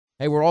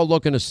Hey, we're all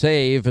looking to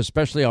save,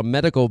 especially on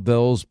medical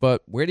bills,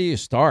 but where do you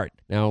start?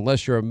 Now,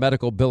 unless you're a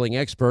medical billing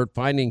expert,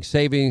 finding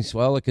savings,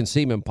 well, it can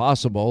seem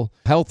impossible.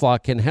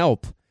 HealthLock can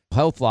help.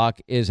 HealthLock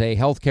is a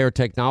healthcare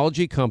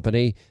technology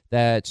company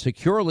that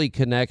securely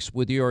connects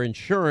with your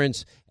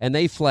insurance, and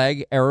they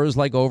flag errors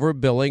like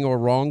overbilling or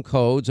wrong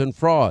codes and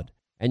fraud.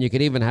 And you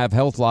can even have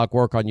HealthLock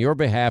work on your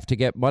behalf to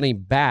get money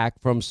back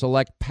from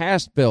select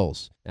past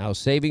bills. Now,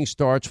 saving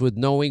starts with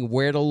knowing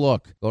where to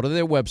look. Go to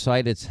their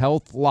website. It's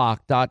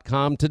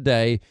healthlock.com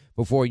today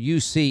before you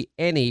see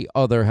any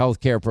other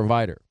healthcare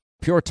provider.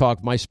 Pure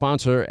Talk, my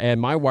sponsor and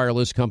my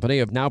wireless company,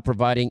 of now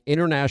providing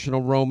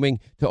international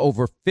roaming to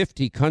over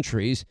 50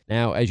 countries.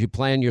 Now, as you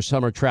plan your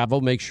summer travel,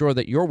 make sure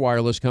that your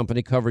wireless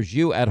company covers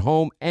you at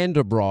home and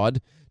abroad.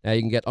 Now,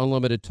 you can get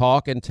unlimited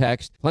talk and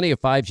text, plenty of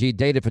 5G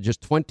data for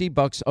just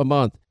 $20 a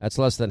month. That's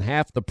less than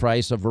half the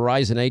price of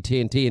Verizon,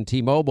 AT&T, and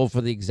T-Mobile for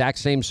the exact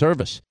same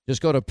service.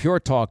 Just go to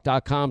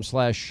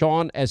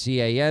puretalk.com/Sean,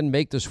 S-E-A-N.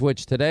 Make the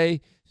switch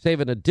today. Save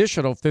an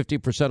additional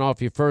 50%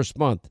 off your first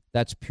month.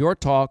 That's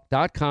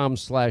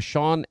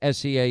puretalk.com/Sean,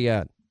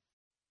 S-E-A-N.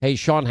 Hey,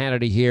 Sean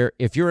Hannity here.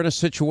 If you're in a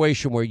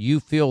situation where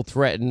you feel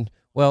threatened,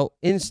 well,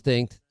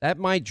 instinct, that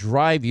might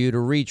drive you to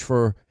reach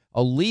for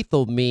a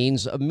lethal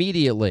means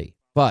immediately.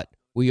 But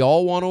we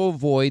all want to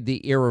avoid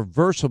the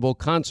irreversible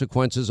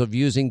consequences of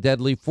using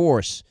deadly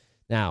force.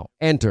 Now,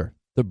 enter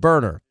the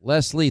Byrna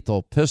less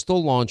lethal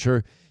pistol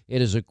launcher.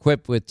 It is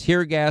equipped with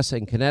tear gas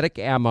and kinetic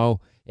ammo.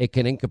 It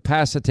can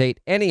incapacitate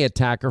any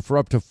attacker for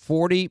up to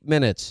 40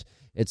 minutes.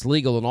 It's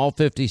legal in all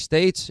 50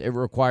 states. It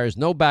requires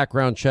no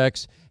background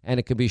checks, and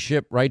it can be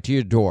shipped right to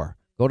your door.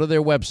 Go to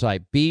their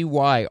website,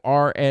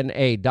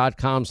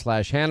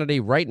 byrna.com/Hannity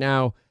right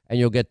now, and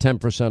you'll get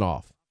 10%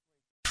 off.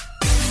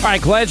 All right,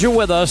 glad you're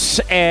with us,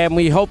 and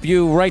we hope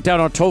you write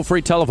down our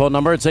toll-free telephone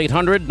number. It's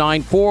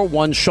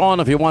 800-941-SEAN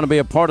if you want to be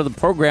a part of the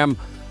program.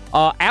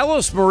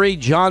 Alice Marie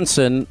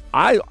Johnson,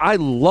 I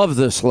love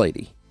this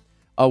lady.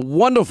 A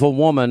wonderful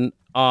woman.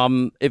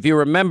 If you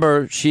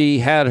remember, she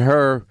had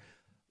her,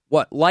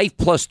 life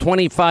plus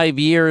 25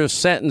 years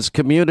sentence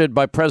commuted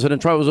by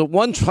President Trump. It was a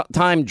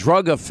one-time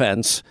drug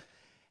offense,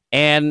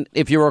 and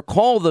if you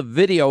recall the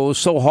video, it was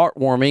so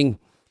heartwarming,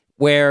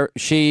 where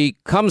she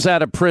comes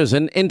out of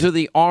prison into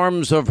the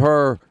arms of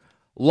her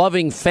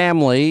loving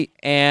family.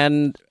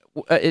 And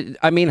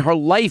her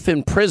life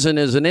in prison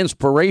is an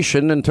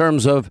inspiration in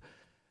terms of,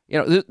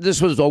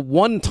 this was a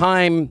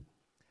one-time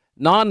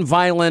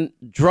nonviolent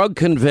drug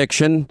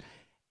conviction,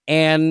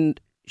 and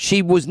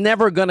she was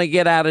never going to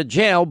get out of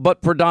jail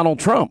but for Donald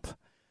Trump.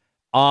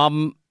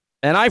 And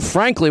I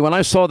frankly, when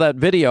I saw that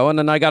video, and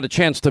then I got a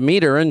chance to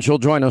meet her, and she'll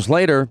join us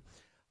later,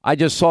 I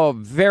just saw a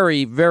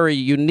very, very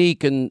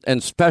unique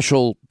and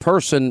special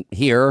person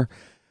here,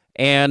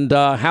 and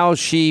how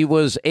she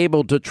was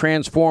able to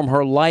transform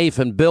her life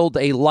and build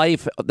a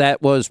life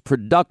that was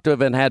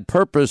productive and had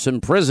purpose in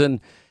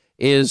prison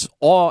is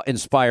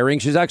awe-inspiring.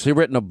 She's actually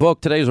written a book.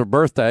 Today's her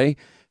birthday.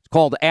 It's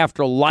called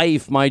After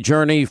Life, My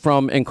Journey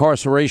from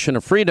Incarceration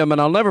to Freedom.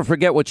 And I'll never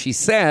forget what she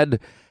said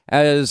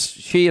as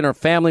she and her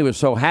family were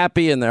so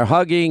happy and they're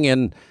hugging,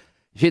 and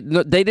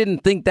they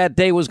didn't think that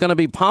day was going to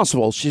be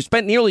possible. She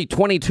spent nearly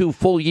 22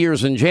 full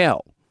years in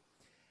jail.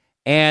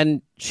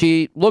 And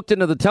she looked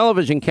into the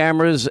television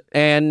cameras.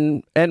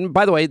 And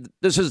by the way,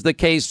 this is the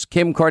case.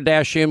 Kim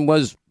Kardashian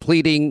was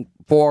pleading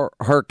for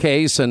her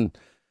case, and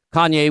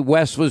Kanye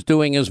West was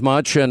doing as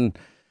much. And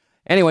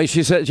anyway,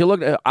 she said, "You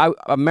look,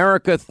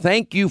 America,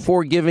 thank you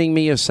for giving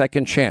me a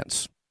second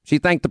chance." She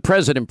thanked the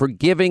president for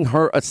giving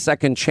her a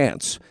second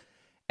chance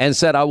and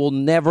said, "I will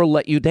never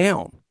let you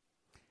down."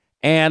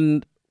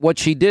 And what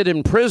she did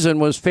in prison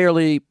was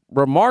fairly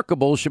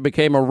remarkable. She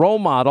became a role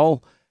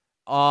model,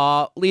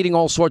 leading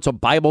all sorts of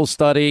Bible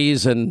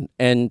studies and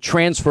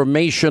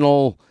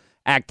transformational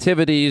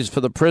activities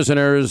for the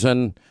prisoners.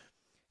 And,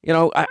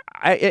 I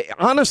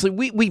honestly,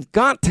 we've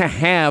got to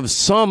have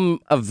some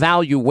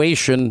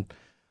evaluation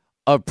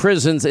of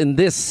prisons in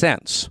this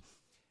sense.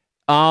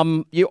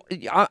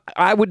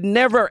 I would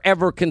never,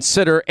 ever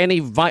consider any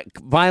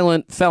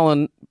violent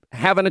felon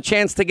having a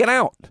chance to get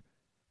out,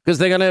 because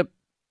they're going to,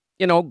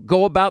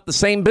 go about the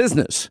same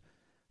business.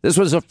 This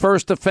was a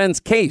first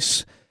offense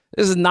case.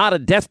 This is not a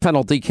death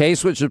penalty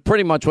case, which is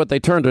pretty much what they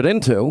turned it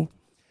into.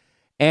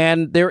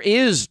 And there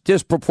is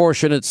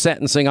disproportionate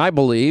sentencing, I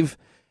believe,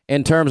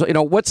 in terms of,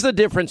 what's the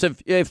difference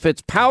if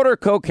it's powder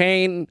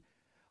cocaine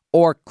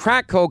or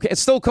crack cocaine?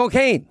 It's still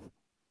cocaine.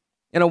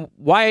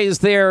 Why is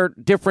there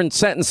different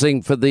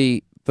sentencing for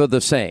the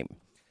same?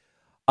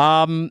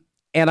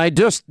 And I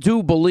just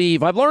do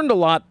believe, I've learned a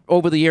lot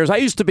over the years. I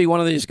used to be one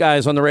of these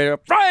guys on the radio,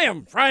 fry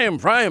him.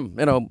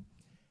 And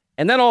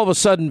then all of a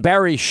sudden,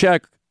 Barry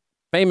Scheck,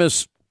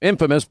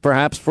 infamous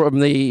perhaps from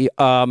the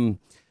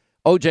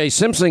O.J.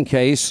 Simpson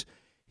case,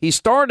 he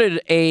started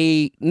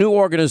a new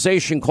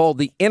organization called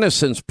the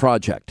Innocence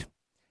Project.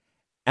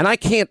 And I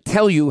can't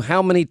tell you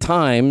how many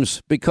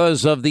times,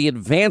 because of the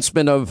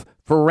advancement of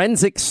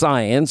forensic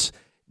science,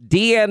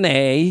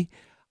 DNA,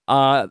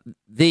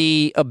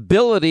 the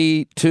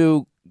ability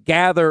to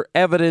gather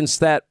evidence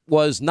that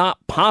was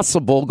not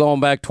possible going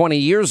back 20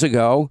 years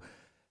ago,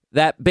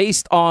 that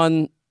based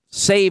on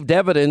saved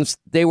evidence,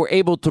 they were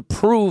able to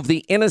prove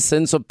the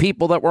innocence of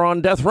people that were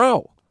on death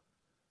row.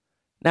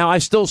 Now, I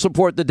still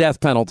support the death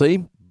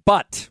penalty,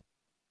 but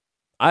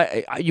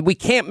we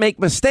can't make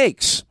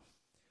mistakes.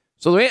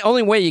 So the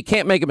only way you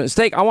can't make a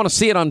mistake, I want to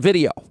see it on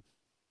video.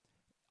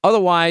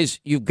 Otherwise,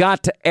 you've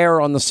got to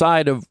err on the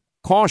side of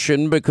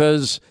caution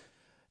because,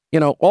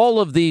 all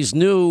of these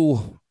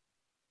new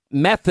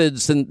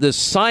methods and the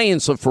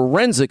science of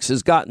forensics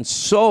has gotten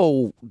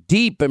so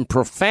deep and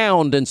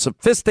profound and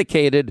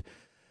sophisticated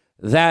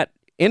that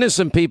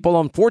innocent people,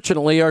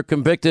 unfortunately, are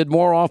convicted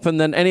more often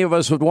than any of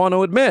us would want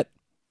to admit.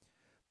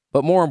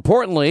 But more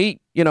importantly,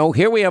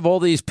 here we have all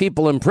these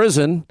people in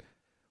prison.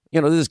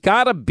 There's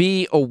got to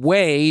be a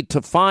way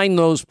to find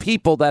those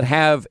people that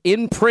have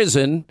in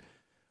prison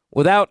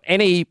without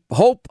any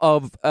hope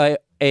of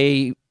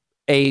a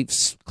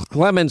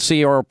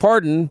clemency or a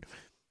pardon.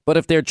 But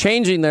if they're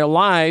changing their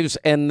lives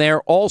and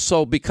they're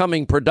also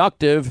becoming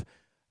productive,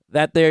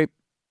 that they're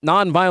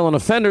nonviolent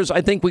offenders,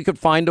 I think we could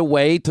find a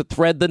way to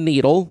thread the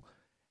needle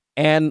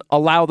and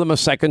allow them a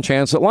second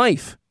chance at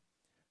life.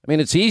 I mean,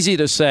 it's easy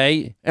to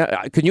say,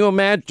 can you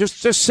imagine,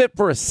 just sit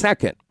for a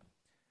second.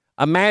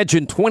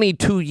 Imagine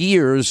 22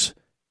 years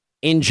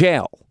in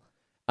jail.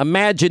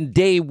 Imagine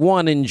day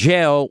one in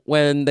jail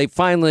when they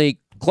finally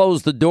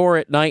close the door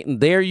at night and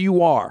there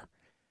you are.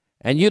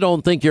 And you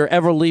don't think you're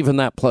ever leaving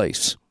that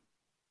place.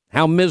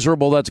 How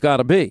miserable that's got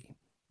to be.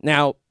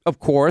 Now, of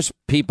course,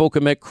 people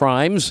commit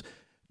crimes.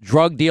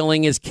 Drug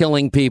dealing is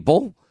killing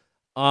people.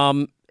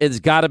 It's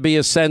got to be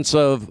a sense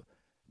of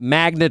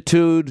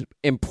magnitude,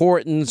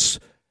 importance,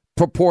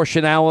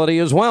 proportionality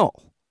as well.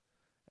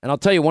 And I'll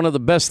tell you, one of the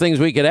best things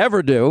we could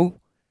ever do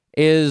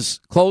is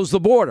close the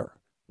border,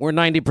 where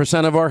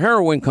 90% of our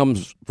heroin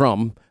comes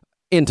from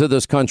into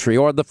this country,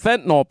 or the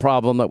fentanyl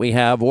problem that we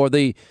have, or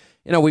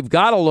we've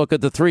got to look at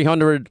the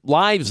 300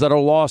 lives that are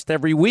lost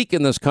every week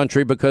in this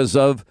country because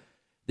of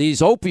these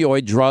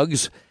opioid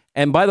drugs.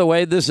 And by the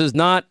way, this is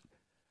not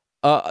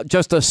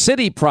just a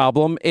city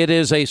problem. It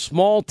is a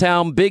small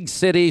town, big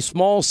city,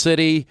 small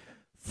city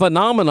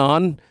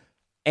phenomenon.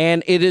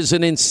 And it is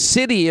an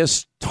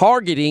insidious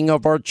targeting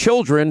of our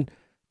children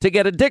to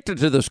get addicted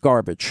to this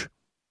garbage.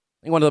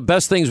 And one of the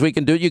best things we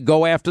can do, you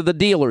go after the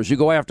dealers. You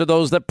go after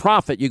those that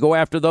profit. You go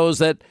after those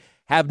that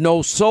have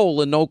no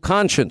soul and no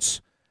conscience.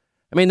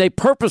 I mean, they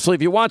purposely,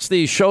 if you watch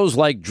these shows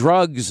like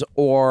Drugs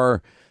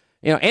or,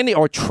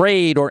 or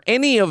Trade or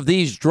any of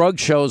these drug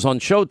shows on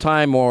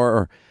Showtime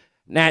or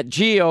Nat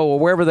Geo or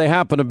wherever they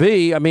happen to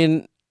be, I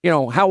mean,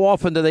 how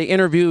often do they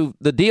interview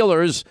the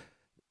dealers?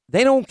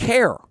 They don't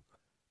care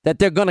that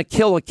they're going to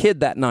kill a kid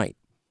that night.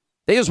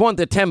 They just want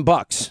the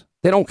 $10.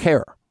 They don't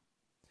care.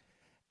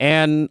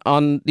 And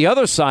on the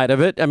other side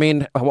of it, I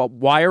mean,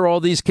 why are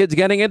all these kids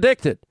getting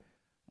addicted?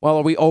 Well,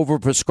 are we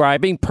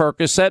overprescribing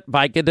Percocet,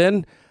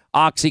 Vicodin,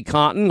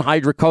 OxyContin,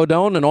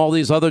 hydrocodone, and all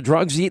these other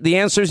drugs? The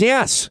answer is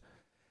yes.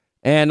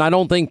 And I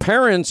don't think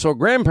parents or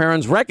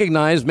grandparents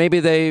recognize maybe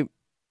they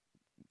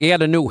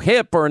had a new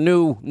hip or a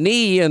new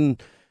knee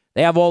and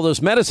they have all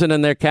this medicine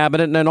in their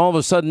cabinet, and then all of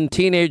a sudden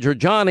teenager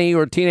Johnny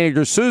or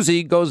teenager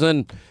Susie goes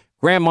in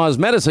grandma's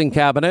medicine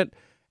cabinet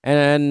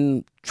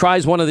and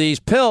tries one of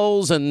these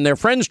pills, and their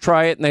friends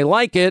try it and they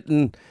like it,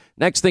 and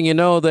next thing you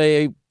know,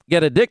 they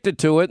get addicted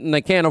to it and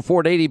they can't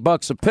afford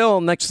 $80 a pill.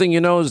 Next thing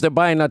you know is they're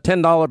buying a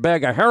 $10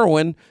 bag of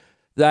heroin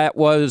that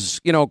was,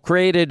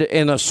 created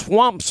in a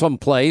swamp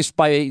someplace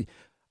by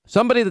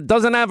somebody that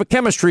doesn't have a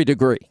chemistry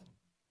degree.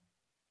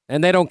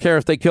 And they don't care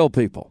if they kill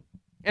people.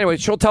 Anyway,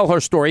 she'll tell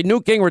her story.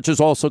 Newt Gingrich is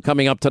also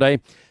coming up today.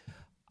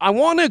 I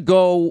want to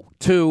go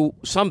to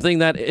something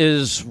that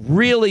is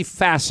really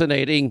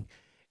fascinating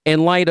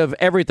in light of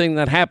everything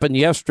that happened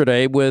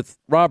yesterday with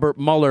Robert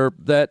Mueller,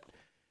 that,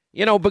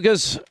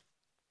 because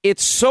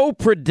it's so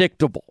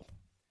predictable.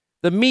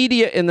 The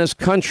media in this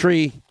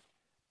country,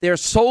 they're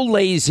so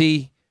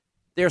lazy,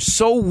 they're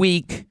so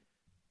weak,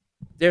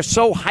 they're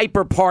so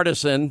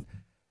hyper-partisan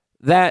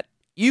that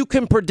you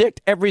can predict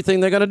everything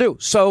they're going to do.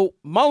 So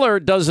Mueller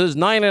does his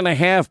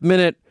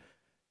 9.5-minute,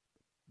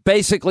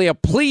 basically a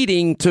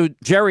pleading to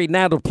Jerry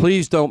Nadler,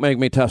 please don't make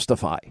me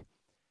testify.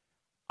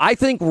 I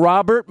think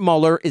Robert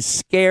Mueller is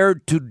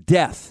scared to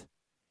death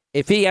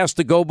if he has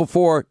to go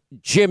before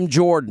Jim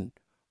Jordan,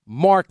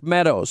 Mark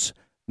Meadows,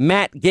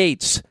 Matt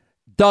Gaetz,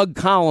 Doug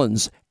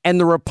Collins, and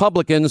the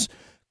Republicans,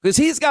 because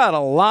he's got a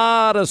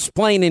lot of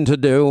splaining to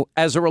do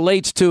as it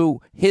relates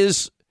to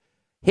his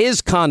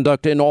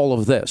conduct in all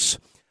of this.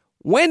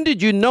 When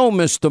did you know,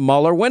 Mr.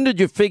 Mueller? When did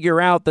you figure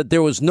out that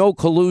there was no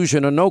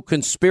collusion or no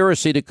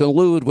conspiracy to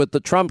collude with the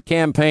Trump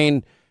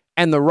campaign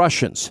and the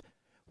Russians?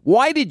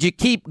 Why did you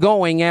keep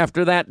going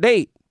after that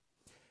date?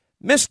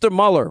 Mr.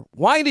 Mueller,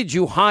 why did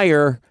you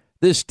hire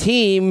this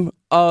team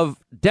of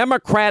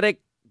Democratic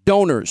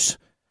donors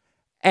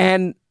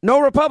and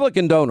no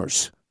Republican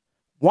donors?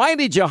 Why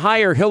did you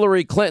hire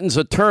Hillary Clinton's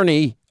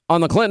attorney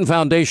on the Clinton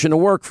Foundation to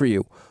work for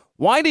you?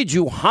 Why did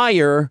you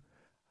hire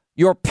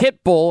your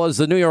pit bull, as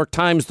the New York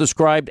Times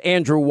described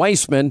Andrew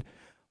Weissman?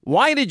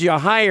 Why did you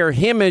hire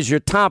him as your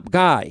top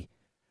guy?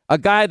 A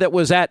guy that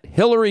was at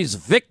Hillary's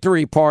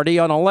victory party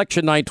on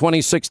election night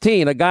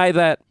 2016, a guy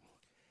that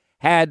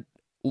had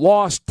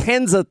lost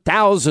tens of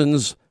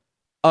thousands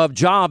of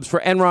jobs for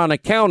Enron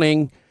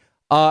accounting.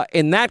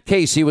 In that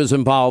case he was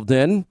involved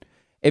in.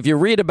 If you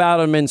read about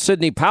him in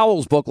Sidney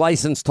Powell's book,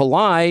 License to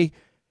Lie,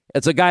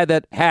 it's a guy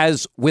that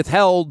has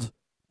withheld,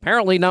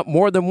 apparently not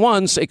more than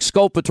once,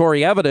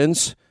 exculpatory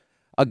evidence.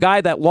 A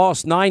guy that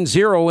lost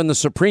 9-0 in the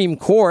Supreme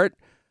Court.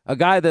 A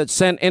guy that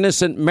sent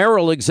innocent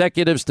Merrill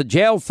executives to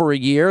jail for a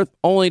year,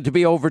 only to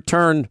be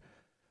overturned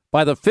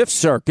by the Fifth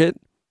Circuit.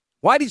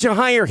 Why did you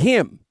hire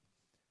him?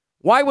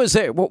 Why was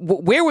it?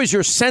 Where was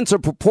your sense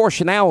of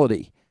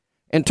proportionality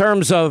in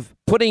terms of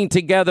putting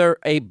together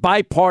a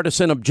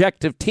bipartisan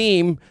objective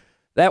team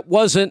that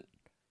wasn't,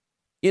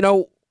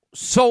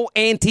 so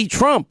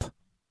anti-Trump?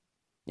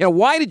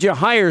 Why did you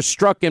hire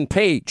Strzok and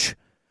Page?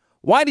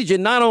 Why did you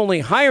not only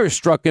hire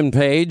Strzok and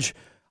Page?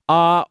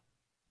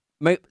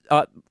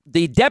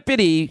 The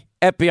deputy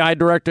FBI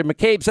director,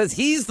 McCabe, says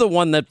he's the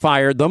one that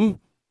fired them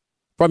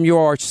from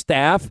your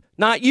staff,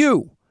 not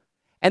you.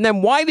 And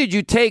then why did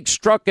you take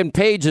Strzok and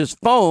Page's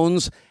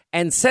phones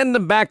and send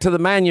them back to the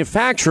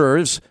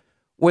manufacturers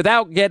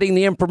without getting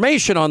the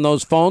information on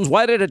those phones?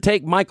 Why did it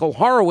take Michael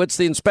Horowitz,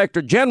 the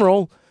inspector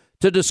general,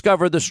 to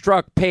discover the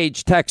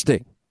Strzok-Page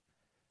texting?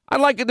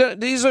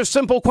 These are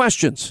simple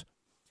questions.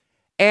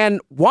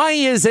 And why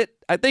is it,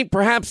 I think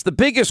perhaps the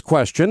biggest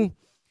question,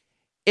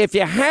 if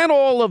you had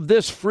all of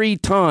this free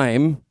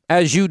time,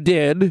 as you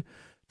did,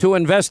 to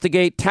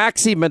investigate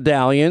taxi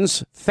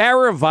medallions,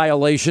 FARA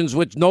violations,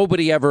 which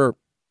nobody ever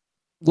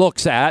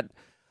looks at,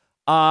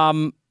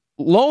 loan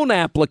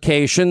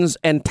applications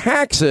and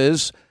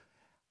taxes,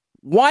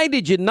 why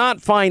did you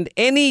not find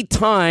any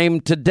time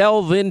to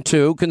delve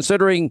into,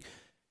 considering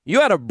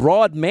you had a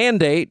broad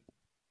mandate,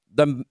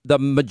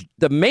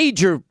 the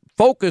major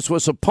focus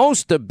was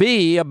supposed to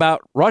be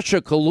about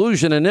Russia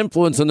collusion and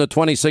influence in the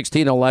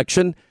 2016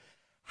 election?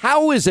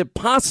 How is it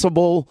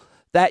possible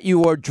that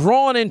you are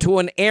drawn into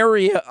an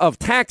area of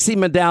taxi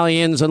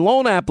medallions and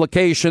loan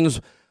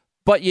applications,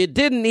 but you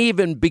didn't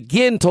even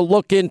begin to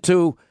look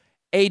into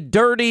a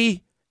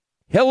dirty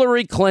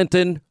Hillary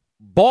Clinton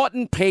bought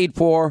and paid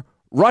for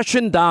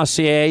Russian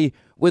dossier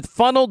with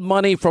funneled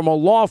money from a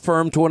law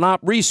firm to an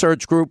op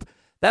research group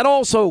that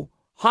also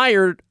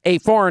hired a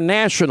foreign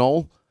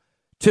national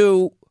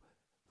to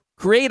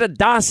create a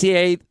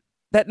dossier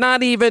that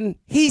not even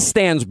he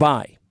stands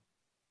by?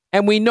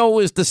 And we know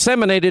is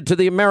disseminated to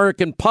the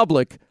American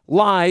public,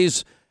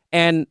 lies,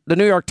 and the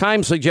New York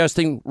Times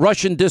suggesting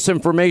Russian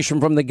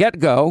disinformation from the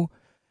get-go.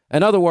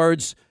 In other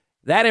words,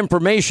 that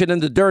information in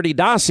the dirty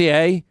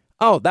dossier,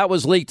 that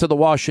was leaked to the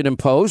Washington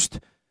Post.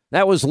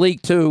 That was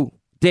leaked to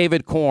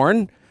David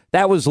Corn.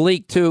 That was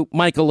leaked to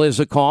Michael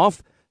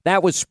Isikoff.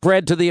 That was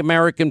spread to the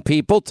American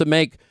people to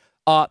make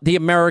the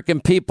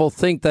American people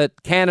think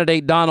that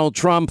candidate Donald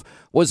Trump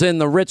was in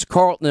the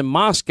Ritz-Carlton in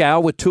Moscow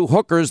with two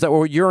hookers that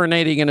were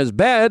urinating in his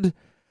bed.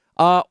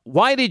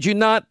 Why did you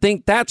not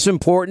think that's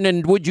important?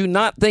 And would you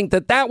not think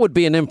that that would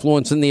be an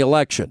influence in the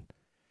election?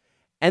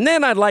 And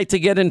then I'd like to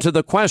get into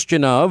the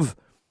question of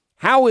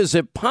how is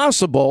it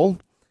possible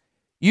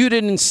you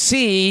didn't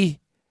see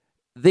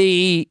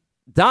the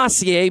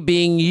dossier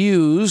being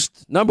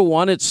used? Number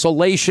one, it's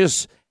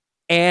salacious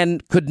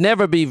and could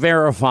never be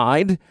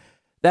verified.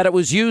 That it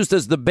was used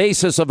as the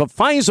basis of a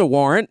FISA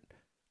warrant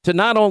to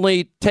not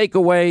only take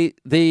away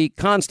the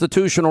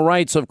constitutional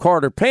rights of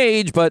Carter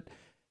Page, but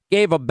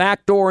gave a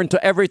backdoor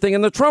into everything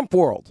in the Trump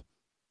world.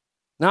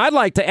 Now, I'd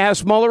like to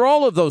ask Mueller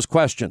all of those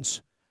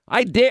questions.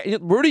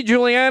 Rudy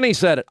Giuliani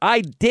said it.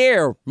 I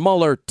dare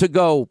Mueller to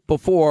go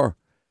before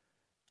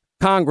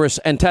Congress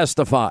and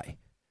testify.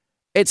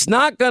 It's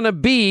not going to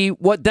be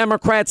what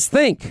Democrats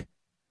think.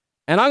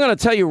 And I'm going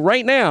to tell you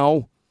right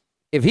now,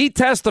 if he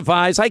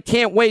testifies, I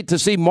can't wait to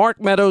see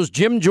Mark Meadows,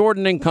 Jim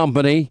Jordan and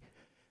company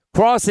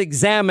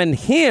cross-examine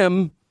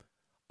him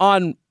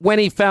on when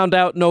he found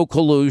out no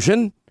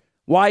collusion,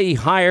 why he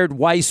hired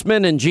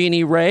Weissman and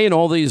Jeannie Ray and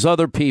all these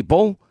other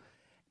people.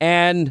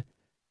 And,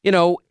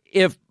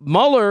 if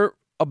Mueller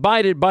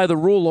abided by the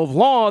rule of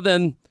law,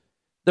 then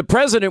the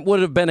president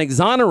would have been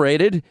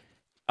exonerated.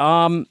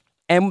 And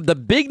the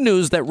big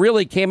news that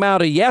really came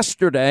out of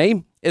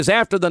yesterday is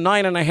after the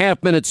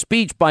 9.5-minute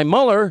speech by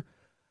Mueller,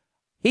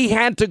 he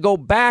had to go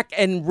back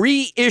and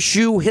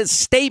reissue his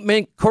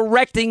statement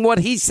correcting what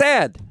he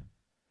said.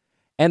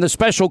 And the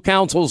special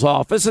counsel's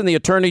office and the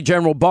Attorney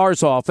General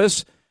Barr's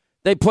office,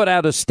 they put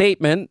out a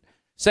statement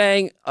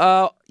saying,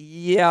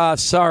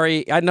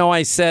 sorry, I know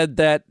I said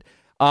that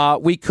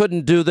we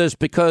couldn't do this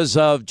because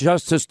of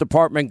Justice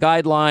Department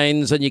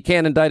guidelines and you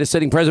can't indict a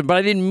sitting president. But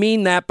I didn't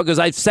mean that because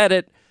I've said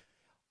it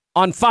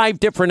on 5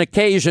 different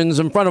occasions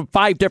in front of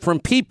 5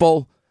 different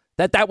people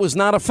that was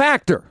not a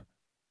factor.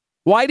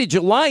 Why did you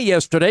lie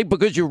yesterday?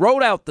 Because you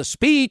wrote out the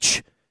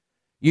speech.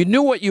 You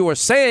knew what you were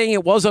saying.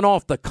 It wasn't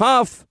off the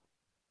cuff.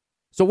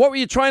 So what were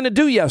you trying to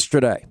do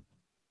yesterday?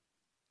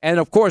 And,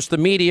 of course, the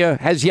media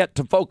has yet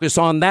to focus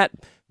on that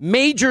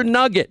major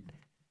nugget.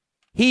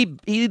 He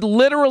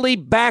literally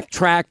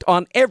backtracked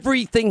on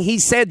everything he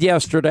said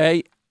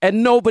yesterday,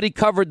 and nobody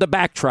covered the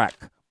backtrack.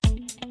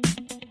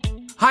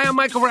 Hi, I'm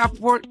Michael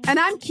Rappaport. And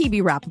I'm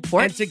Kibi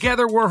Rappaport. And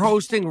together we're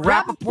hosting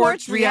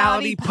Rappaport's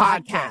Reality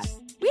Podcast.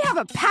 We have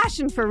a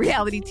passion for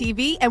reality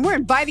TV, and we're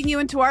inviting you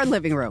into our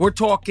living room. We're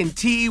talking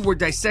tea, we're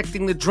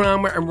dissecting the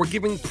drama, and we're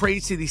giving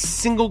praise to the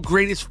single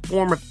greatest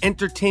form of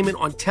entertainment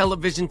on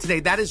television today.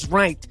 That is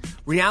right.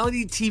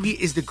 Reality TV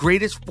is the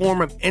greatest form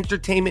of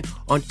entertainment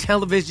on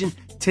television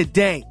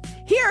today.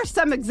 Here are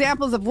some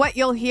examples of what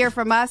you'll hear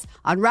from us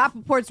on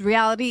Rappaport's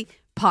Reality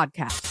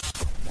Podcast.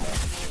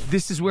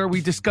 This is where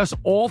we discuss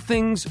all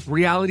things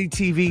reality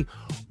TV,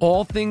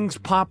 all things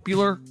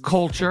popular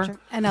culture.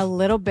 And a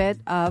little bit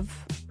of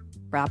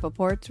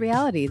Rappaport's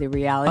reality, the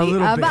reality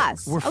of bit.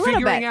 us. We're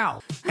figuring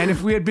out. And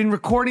if we had been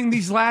recording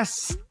these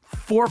last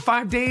 4 or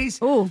 5 days,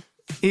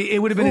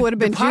 it would have been,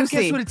 the podcast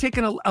juicy. would have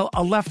taken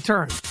a left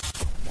turn.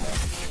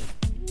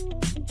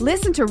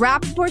 Listen to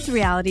Rappaport's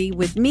Reality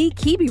with me,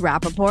 Kibi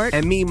Rappaport.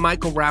 And me,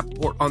 Michael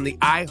Rappaport, on the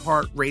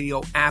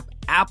iHeartRadio app,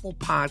 Apple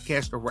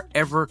Podcast, or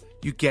wherever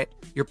you get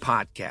your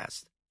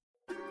podcast.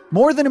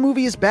 More Than a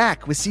Movie is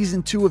back with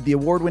season 2 of the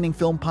award-winning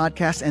film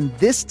podcast, and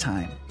this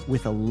time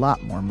with a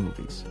lot more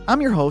movies.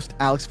 I'm your host,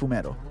 Alex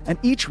Fumero, and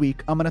each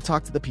week I'm going to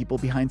talk to the people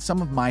behind some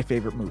of my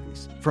favorite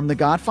movies. From The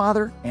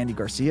Godfather, Andy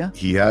Garcia.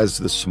 He has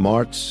the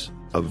smarts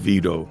of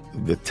Vito,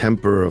 the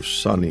temper of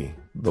Sonny,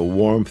 the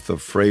warmth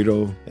of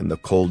Fredo, and the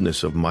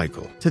coldness of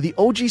Michael. To the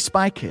OG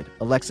Spy Kid,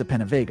 Alexa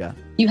Penavega.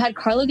 You had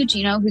Carla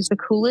Gugino, who's the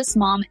coolest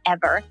mom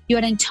ever. You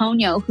had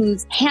Antonio,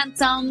 who's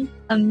handsome,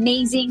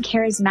 amazing,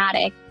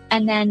 charismatic.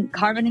 And then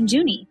Carmen and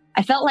Junie.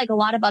 I felt like a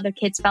lot of other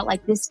kids felt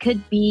like this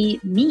could be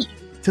me.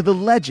 To the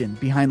legend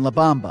behind La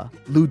Bamba,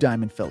 Lou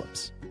Diamond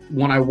Phillips.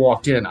 When I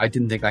walked in, I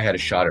didn't think I had a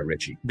shot at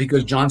Richie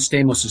because John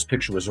Stamos'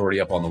 picture was already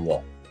up on the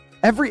wall.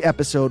 Every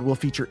episode will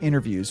feature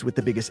interviews with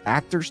the biggest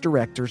actors,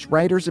 directors,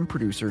 writers, and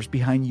producers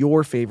behind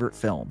your favorite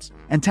films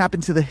and tap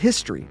into the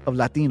history of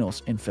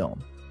Latinos in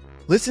film.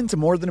 Listen to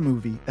More Than a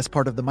Movie as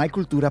part of the My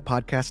Cultura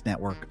Podcast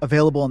Network,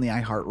 available on the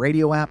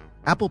iHeartRadio app,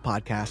 Apple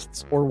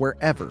Podcasts, or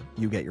wherever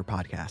you get your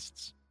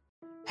podcasts.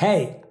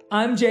 Hey,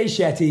 I'm Jay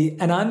Shetty,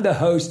 and I'm the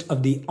host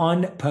of the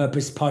On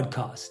Purpose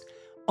podcast.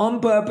 On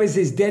Purpose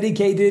is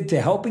dedicated to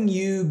helping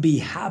you be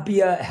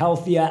happier,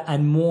 healthier,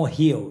 and more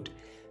healed.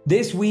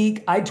 This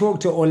week, I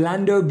talked to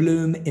Orlando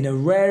Bloom in a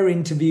rare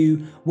interview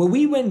where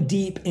we went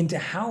deep into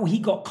how he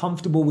got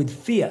comfortable with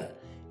fear,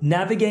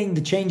 navigating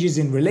the changes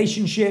in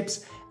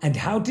relationships, and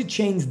how to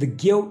change the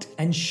guilt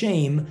and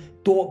shame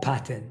thought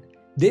pattern.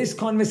 This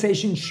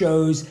conversation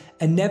shows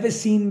a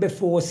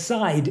never-seen-before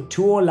side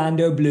to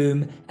Orlando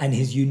Bloom and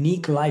his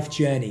unique life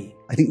journey.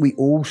 I think we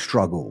all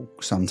struggle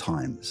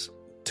sometimes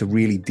to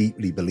really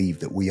deeply believe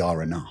that we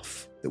are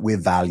enough, that we're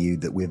valued,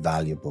 that we're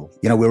valuable.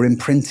 You know, we're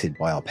imprinted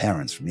by our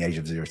parents from the age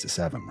of 0 to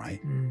 7, right?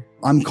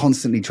 I'm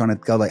constantly trying to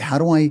go like, how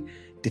do I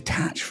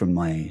detach from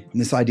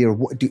this idea of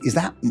is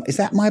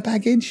that my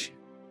baggage?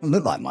 It doesn't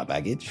look like my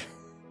baggage.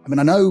 I mean,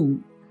 I know,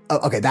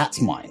 okay, that's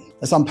mine.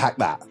 Let's unpack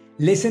that.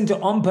 Listen to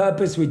On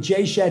Purpose with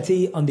Jay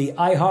Shetty on the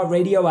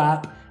iHeartRadio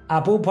app,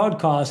 Apple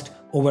Podcast,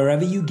 or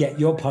wherever you get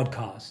your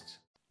podcasts.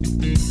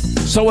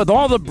 So with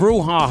all the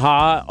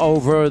brouhaha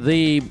over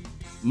the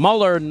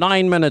Mueller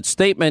 9-minute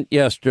statement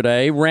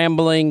yesterday,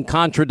 rambling,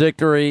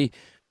 contradictory,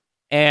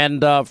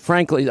 and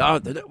frankly,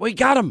 we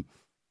got him.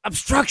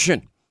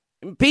 Obstruction,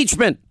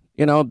 impeachment,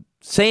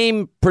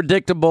 same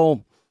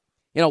predictable,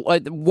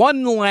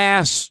 one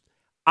last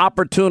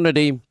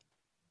opportunity.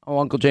 Oh,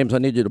 Uncle James, I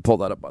need you to pull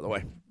that up, by the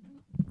way.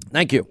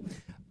 Thank you.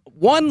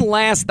 One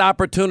last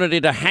opportunity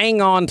to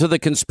hang on to the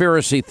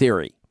conspiracy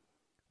theory.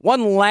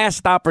 One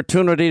last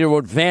opportunity to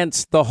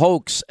advance the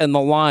hoax and the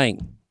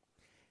lying.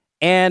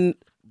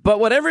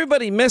 But what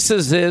everybody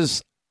misses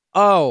is,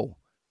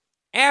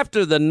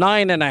 after the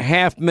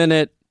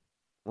 9.5-minute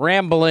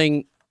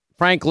rambling,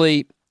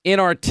 frankly,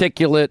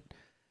 inarticulate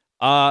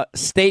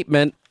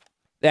statement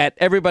that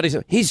everybody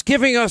said, he's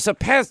giving us a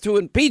path to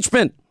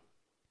impeachment.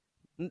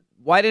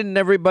 Why didn't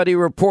everybody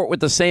report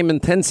with the same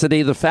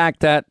intensity the fact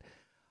that,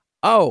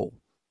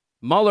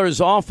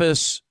 Mueller's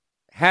office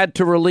had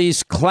to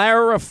release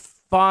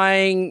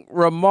clarifying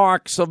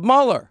remarks of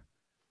Mueller?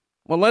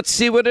 Well, let's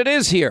see what it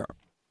is here.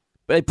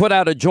 They put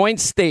out a joint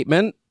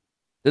statement,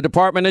 the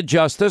Department of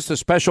Justice, the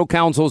special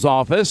counsel's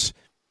office.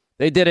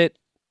 They did it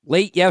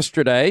late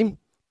yesterday,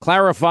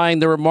 clarifying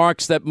the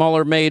remarks that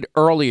Mueller made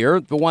earlier,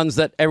 the ones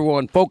that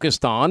everyone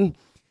focused on.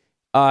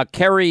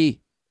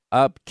 Kerry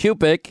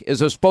Kupik is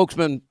a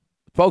spokeswoman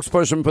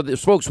for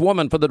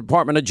the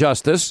Department of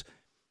Justice.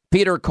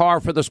 Peter Carr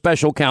for the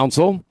special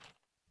counsel.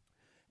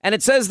 And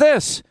it says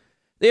this: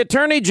 the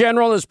Attorney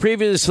General has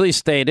previously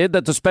stated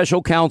that the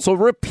special counsel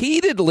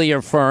repeatedly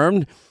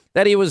affirmed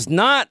that he was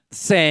not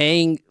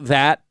saying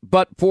that,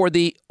 but for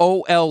the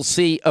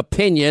OLC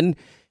opinion,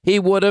 he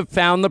would have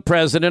found the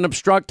president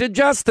obstructed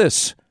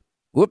justice.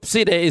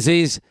 Whoopsie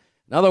daisies.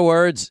 In other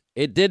words,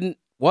 it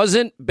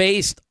wasn't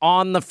based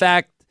on the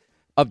fact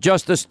of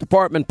Justice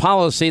Department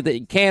policy that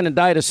you can't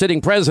indict a sitting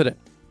president,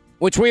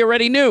 which we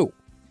already knew.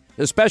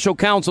 The special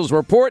counsel's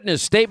report in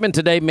his statement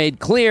today made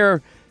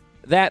clear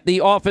that the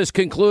office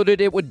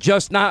concluded it would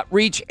just not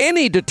reach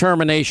any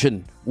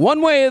determination,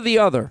 one way or the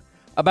other,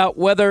 about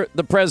whether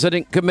the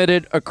president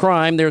committed a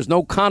crime. There's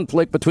no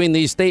conflict between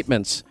these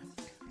statements.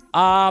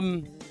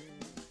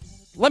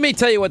 Let me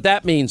tell you what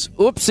that means.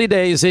 Oopsie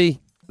daisy.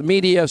 The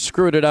media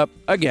screwed it up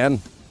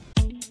again.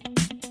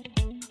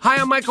 Hi,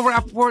 I'm Michael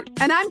Rappaport.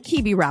 And I'm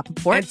Kibi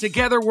Rappaport. And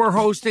together we're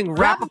hosting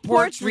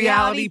Rappaport's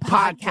Reality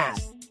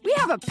Podcast. We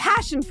have a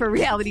passion for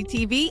reality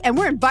TV, and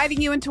we're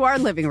inviting you into our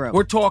living room.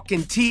 We're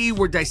talking tea,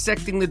 we're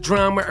dissecting the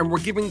drama, and we're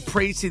giving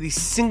praise to the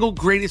single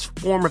greatest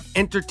form of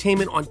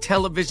entertainment on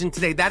television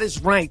today. That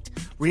is right.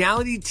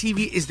 Reality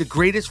TV is the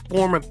greatest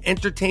form of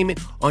entertainment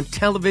on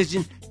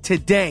television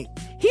today.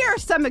 Here are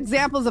some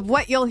examples of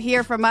what you'll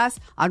hear from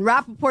us on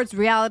Rappaport's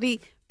Reality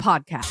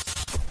Podcast.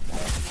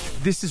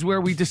 This is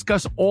where we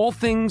discuss all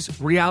things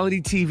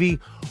reality TV,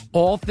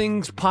 all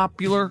things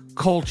popular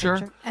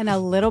culture. And a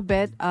little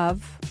bit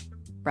of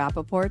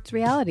Rappaport's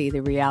reality,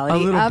 the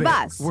reality of bit.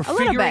 us. We're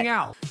figuring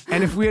out.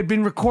 And if we had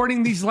been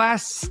recording these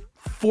last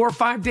 4 or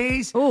 5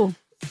 days,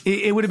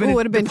 it would have been,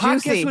 the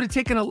podcast juicy. would have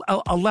taken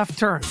a left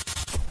turn.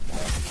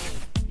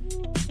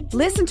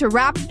 Listen to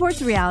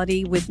Rappaport's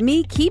Reality with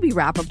me, Kibi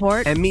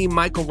Rappaport. And me,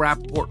 Michael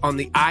Rappaport, on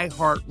the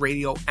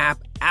iHeartRadio app,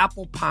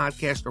 Apple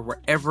Podcast, or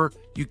wherever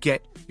you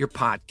get your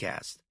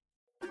podcast.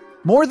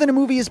 More Than a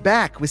Movie is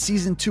back with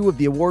season 2 of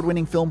the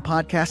award-winning film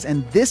podcast,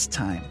 and this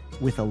time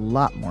with a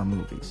lot more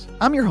movies.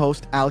 I'm your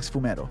host, Alex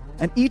Fumero,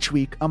 and each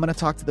week I'm going to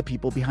talk to the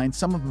people behind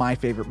some of my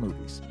favorite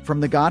movies. From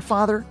The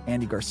Godfather,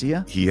 Andy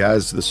Garcia. He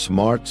has the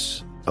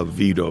smarts of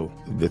Vito,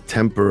 the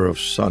temper of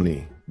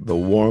Sonny, the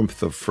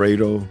warmth of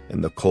Fredo,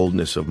 and the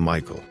coldness of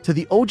Michael. To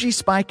the OG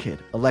Spy Kid,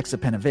 Alexa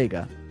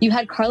Penavega. You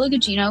had Carla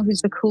Gugino,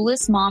 who's the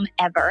coolest mom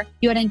ever.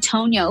 You had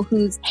Antonio,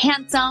 who's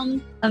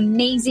handsome,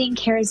 amazing,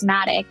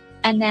 charismatic.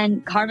 And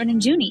then Carmen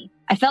and Junie.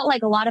 I felt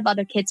like a lot of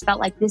other kids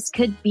felt like this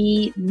could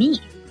be me.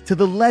 To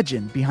the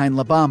legend behind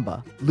La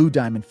Bamba, Lou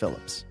Diamond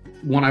Phillips.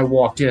 When I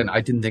walked in, I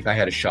didn't think I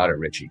had a shot at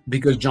Richie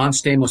because John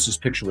Stamos'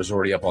 picture was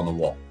already up on the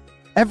wall.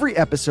 Every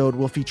episode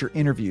will feature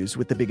interviews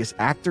with the biggest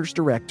actors,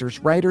 directors,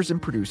 writers, and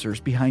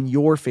producers behind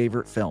your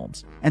favorite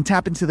films and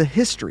tap into the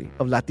history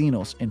of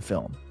Latinos in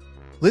film.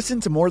 Listen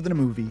to More Than a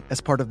Movie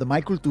as part of the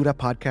My Cultura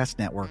Podcast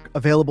Network,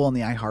 available on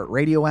the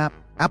iHeartRadio app,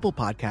 Apple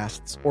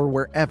Podcasts, or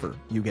wherever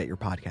you get your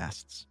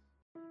podcasts.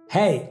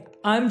 Hey,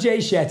 I'm Jay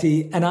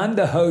Shetty, and I'm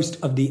the host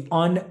of the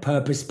On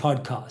Purpose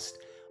podcast.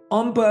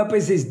 On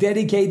Purpose is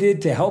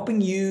dedicated to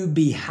helping you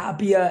be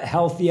happier,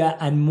 healthier,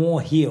 and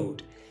more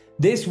healed.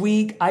 This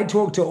week, I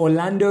talked to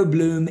Orlando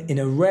Bloom in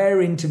a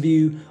rare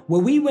interview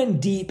where we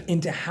went deep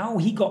into how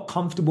he got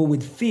comfortable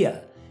with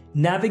fear,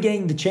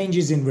 navigating the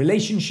changes in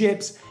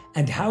relationships,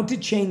 and how to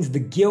change the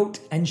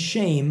guilt and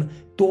shame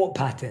thought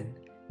pattern.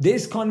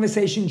 This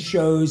conversation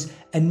shows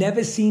a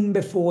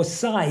never-seen-before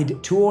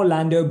side to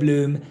Orlando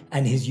Bloom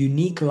and his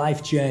unique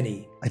life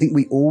journey. I think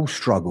we all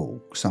struggle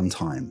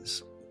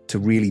sometimes to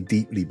really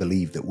deeply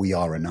believe that we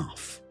are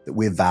enough, that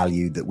we're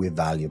valued, that we're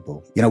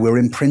valuable. You know, we're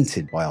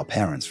imprinted by our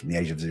parents from the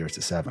age of 0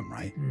 to 7,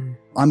 right?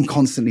 I'm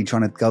constantly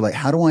trying to go like,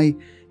 how do I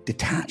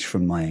detach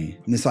from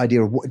this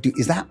idea of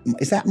is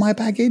that my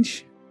baggage?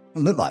 It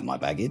doesn't look like my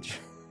baggage.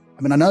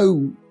 I mean, I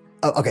know,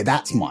 okay,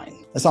 that's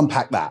mine. Let's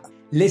unpack that.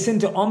 Listen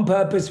to On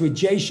Purpose with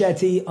Jay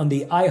Shetty on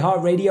the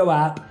iHeartRadio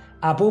app,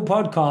 Apple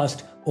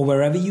Podcast, or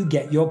wherever you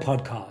get your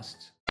podcasts.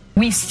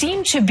 We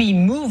seem to be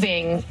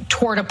moving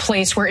toward a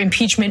place where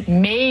impeachment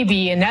may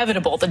be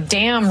inevitable. The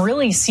dam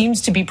really seems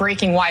to be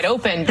breaking wide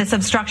open. This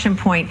obstruction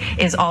point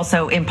is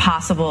also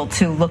impossible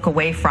to look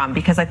away from,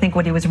 because I think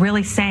what he was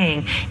really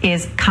saying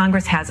is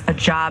Congress has a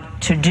job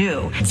to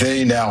do.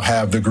 They now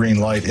have the green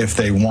light, if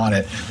they want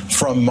it,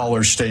 from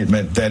Mueller's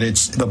statement that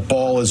the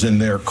ball is in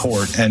their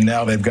court, and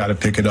now they've got to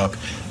pick it up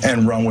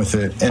and run with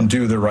it and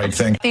do the right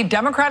thing. The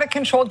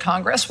Democratic-controlled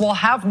Congress will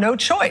have no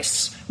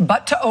choice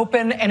but to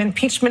open an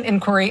impeachment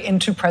inquiry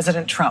into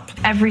President Trump.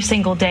 Every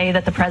single day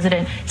that the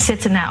president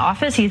sits in that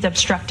office, he's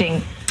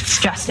obstructing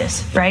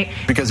justice, right?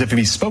 Because if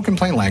he spoke in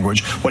plain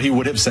language, what he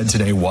would have said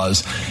today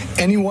was,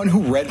 anyone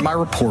who read my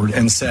report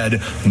and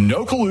said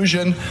no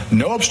collusion,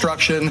 no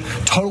obstruction,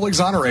 total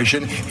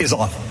exoneration is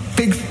a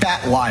big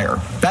fat liar.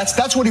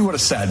 That's what he would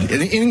have said.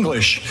 In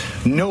English,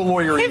 no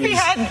lawyer If he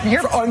had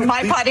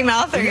my potty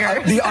mouth or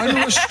yours. The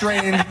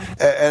unrestrained.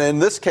 And in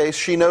this case,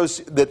 she knows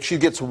that she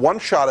gets one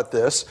shot at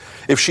this.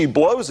 If she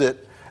blows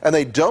it and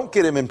they don't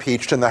get him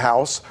impeached in the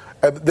House,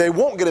 they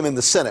won't get him in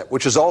the Senate,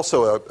 which is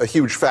also a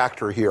huge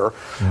factor here.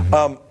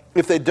 Mm-hmm.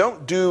 If they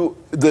don't do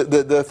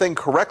the thing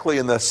correctly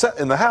in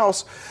the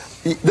House,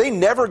 they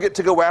never get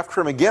to go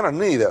after him again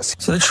on any of this.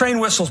 So the train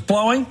whistle's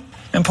blowing,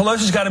 and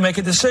Pelosi's got to make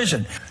a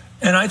decision.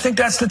 And I think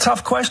that's the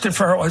tough question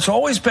for her. It's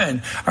always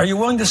been, are you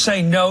willing to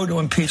say no to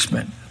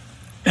impeachment?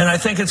 And I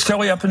think it's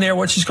totally up in the air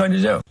what she's going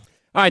to do. All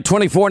right,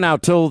 24 now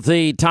till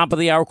the top of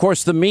the hour. Of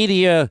course, the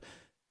media,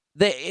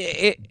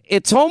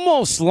 it's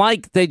almost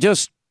like they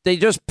just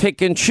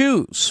pick and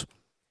choose.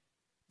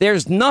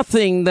 There's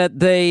nothing that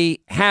they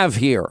have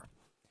here.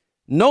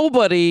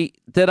 nobody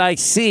that I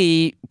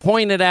see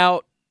pointed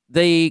out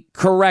the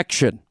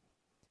correction,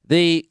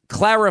 the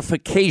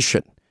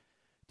clarification.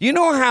 Do you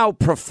know how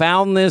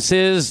profound this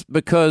is?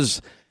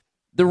 Because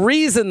the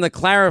reason the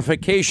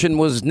clarification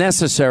was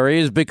necessary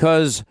is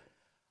because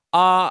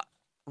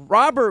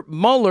Robert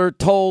Mueller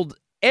told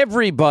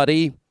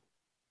everybody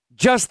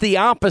just the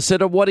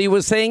opposite of what he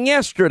was saying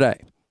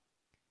yesterday.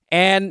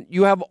 And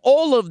you have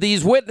all of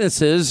these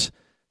witnesses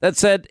that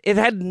said it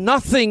had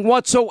nothing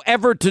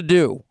whatsoever to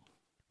do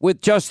with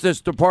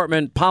Justice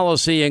Department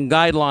policy and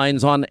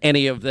guidelines on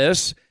any of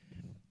this.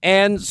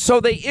 And so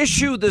they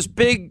issued this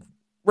big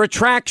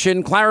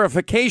retraction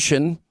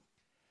clarification,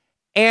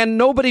 and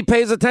nobody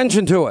pays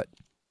attention to it.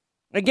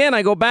 Again,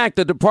 I go back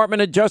to the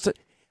Department of Justice.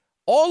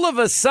 All of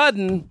a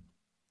sudden,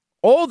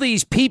 all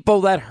these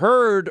people that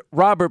heard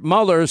Robert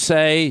Mueller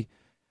say,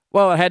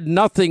 well, it had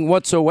nothing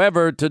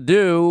whatsoever to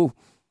do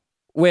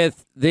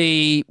with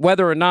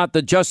whether or not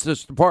the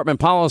Justice Department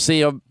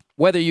policy of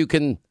whether you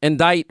can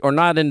indict or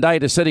not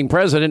indict a sitting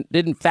president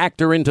didn't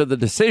factor into the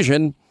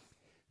decision.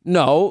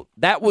 No,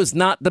 that was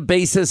not the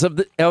basis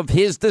of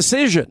his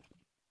decision.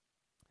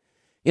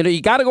 You know,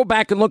 you got to go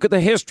back and look at the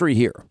history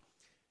here.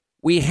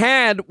 We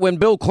had, when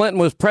Bill Clinton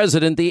was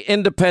president, the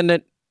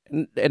independent,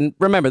 and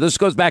remember, this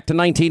goes back to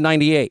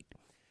 1998,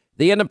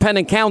 the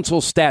independent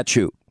counsel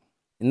statute.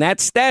 In that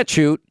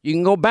statute, you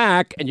can go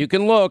back and you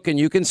can look and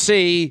you can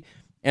see,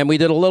 and we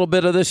did a little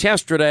bit of this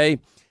yesterday,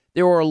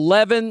 there were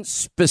 11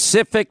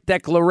 specific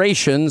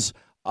declarations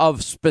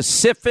of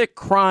specific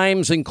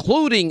crimes,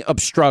 including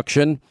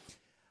obstruction,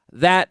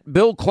 that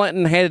Bill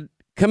Clinton had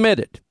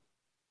committed.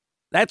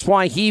 That's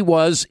why he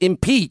was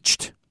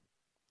impeached.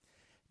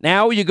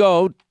 Now you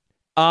go,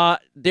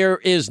 there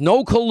is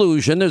no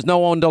collusion. There's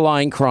no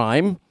underlying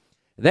crime.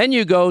 Then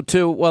you go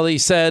to, well, he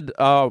said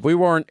we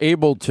weren't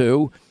able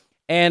to.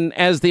 And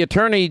as the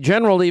Attorney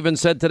General even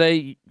said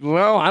today,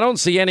 well, I don't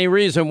see any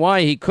reason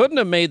why he couldn't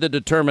have made the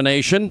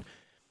determination.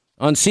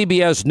 On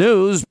CBS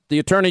News, the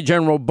Attorney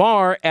General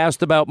Barr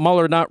asked about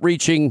Mueller not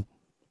reaching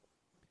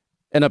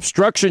an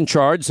obstruction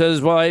charge,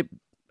 says, well,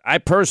 I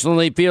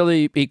personally feel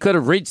he could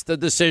have reached the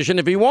decision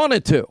if he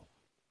wanted to.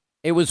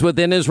 It was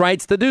within his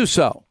rights to do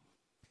so.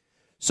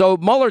 So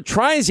Mueller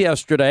tries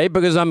yesterday,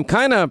 because I'm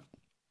kind of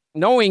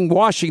knowing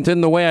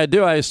Washington the way I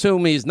do, I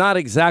assume he's not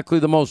exactly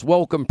the most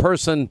welcome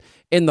person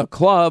in the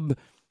club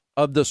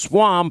of the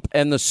swamp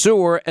and the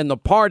sewer and the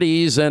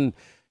parties. And,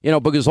 you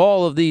know, because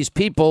all of these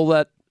people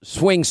that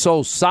swing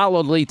so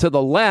solidly to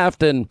the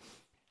left and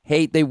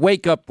hate, they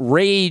wake up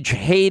rage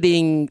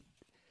hating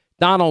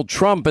Donald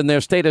Trump in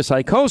their state of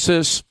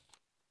psychosis.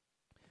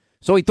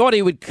 So he thought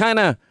he would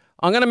I'm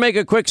going to make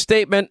a quick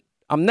statement.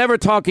 I'm never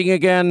talking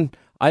again.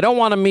 I don't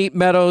want to meet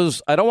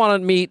Meadows. I don't want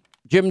to meet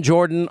Jim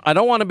Jordan. I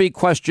don't want to be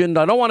questioned.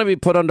 I don't want to be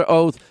put under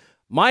oath.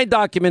 My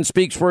document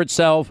speaks for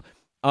itself.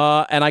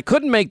 And I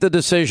couldn't make the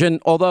decision,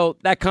 although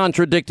that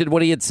contradicted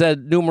what he had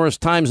said numerous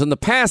times in the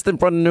past in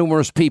front of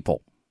numerous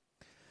people.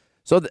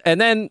 So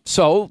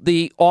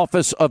the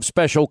Office of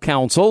Special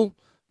Counsel,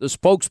 the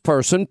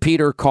spokesperson,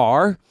 Peter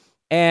Carr,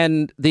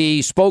 and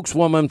the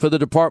spokeswoman for the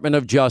Department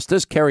of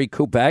Justice, Kerry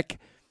Kubek,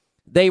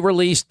 they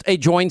released a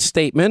joint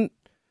statement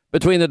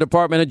between the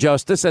Department of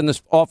Justice and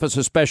the Office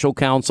of Special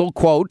Counsel.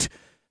 Quote,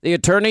 the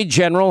Attorney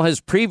General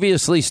has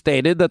previously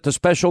stated that the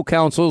special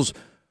counsel's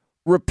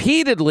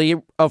repeatedly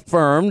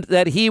affirmed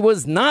that he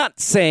was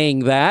not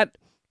saying that,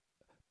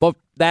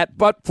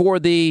 but for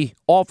the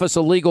Office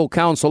of Legal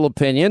Counsel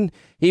opinion,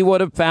 he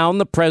would have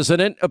found the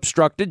president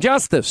obstructed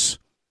justice.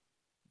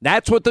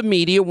 That's what the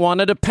media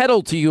wanted to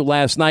peddle to you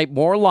last night.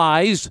 More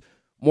lies,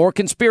 more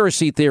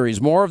conspiracy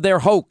theories, more of their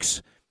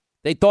hoax.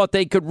 They thought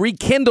they could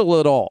rekindle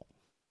it all,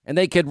 and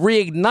they could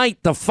reignite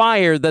the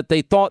fire that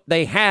they thought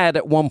they had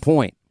at one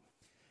point.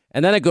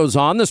 And then it goes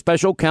on, the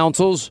special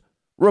counsel's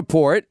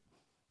report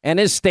and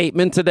his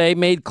statement today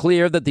made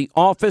clear that the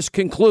office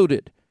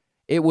concluded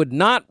it would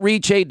not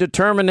reach a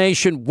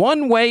determination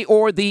one way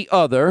or the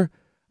other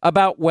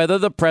about whether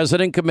the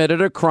president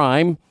committed a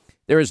crime.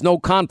 There is no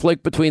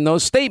conflict between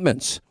those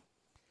statements.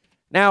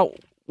 Now,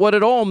 what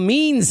it all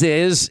means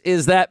is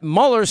that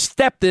Mueller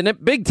stepped in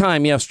it big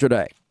time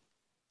yesterday.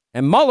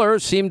 And Mueller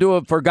seemed to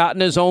have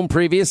forgotten his own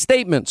previous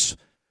statements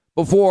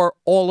before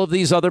all of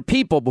these other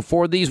people,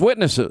 before these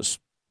witnesses,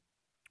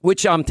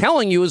 which I'm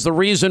telling you is the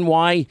reason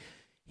why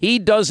he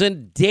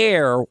doesn't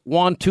dare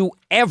want to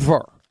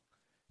ever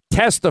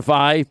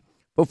testify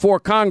before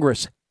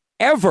Congress,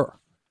 ever.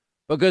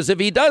 Because if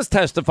he does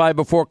testify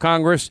before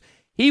Congress,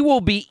 he will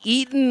be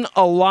eaten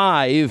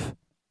alive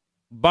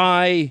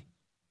by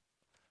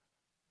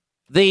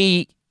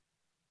the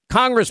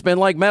congressmen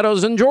like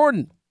Meadows and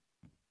Jordan.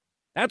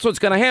 That's what's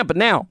going to happen.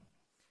 Now,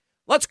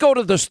 let's go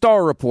to the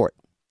Starr report.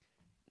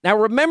 Now,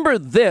 remember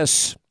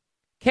this.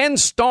 Ken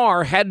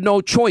Starr had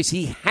no choice.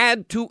 He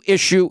had to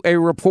issue a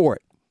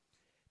report.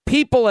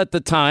 People at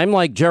the time,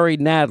 like Jerry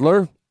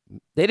Nadler,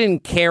 they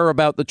didn't care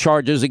about the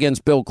charges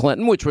against Bill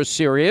Clinton, which was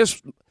serious.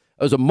 There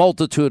was a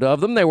multitude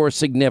of them. They were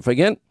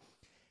significant.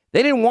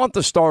 They didn't want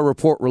the Starr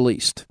report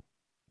released.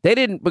 They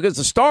didn't, because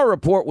the Starr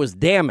report was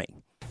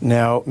damning.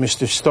 Now,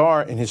 Mr.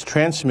 Starr, in his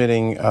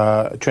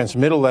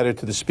transmittal letter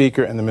to the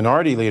Speaker and the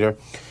Minority Leader,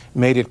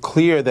 made it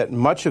clear that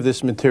much of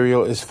this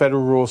material is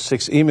Federal Rule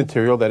 6E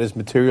material, that is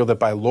material that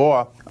by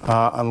law,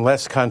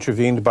 unless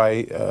contravened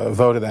by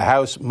vote of the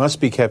House, must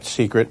be kept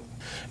secret.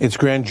 It's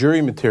grand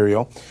jury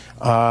material.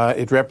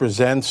 It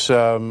represents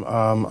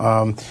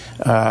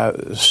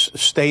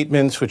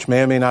statements which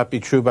may or may not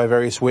be true by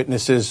various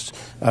witnesses,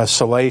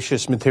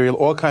 salacious material,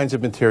 all kinds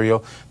of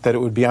material that it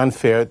would be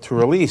unfair to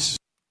release.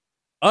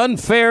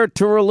 Unfair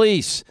to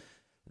release.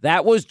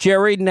 That was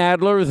Jerry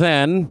Nadler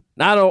then,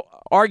 not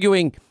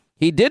arguing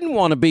he didn't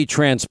want to be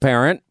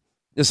transparent.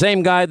 The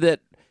same guy that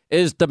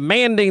is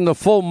demanding the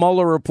full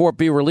Mueller report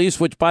be released,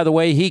 which, by the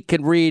way, he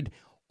can read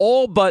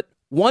all but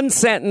one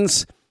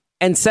sentence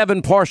and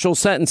 7 partial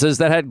sentences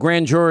that had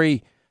grand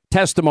jury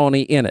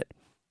testimony in it.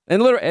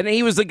 And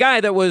he was the guy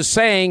that was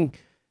saying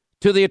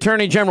to the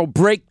Attorney General,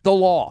 break the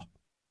law.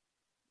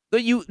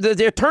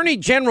 The Attorney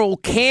General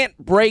can't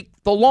break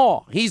the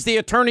law. He's the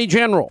Attorney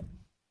General.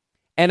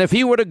 And if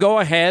he were to go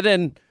ahead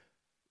and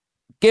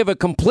give a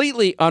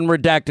completely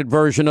unredacted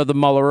version of the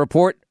Mueller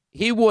report,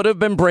 he would have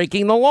been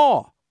breaking the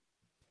law.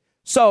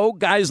 So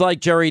guys like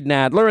Jerry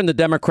Nadler and the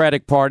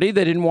Democratic Party,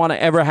 they didn't want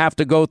to ever have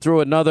to go through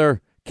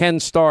another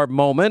Ken Starr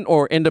moment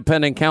or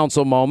independent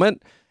counsel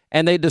moment,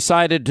 and they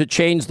decided to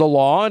change the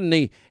law, and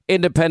the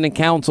independent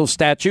counsel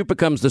statute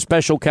becomes the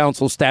special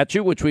counsel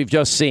statute, which we've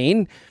just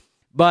seen.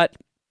 But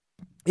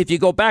if you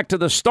go back to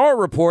the Starr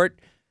report,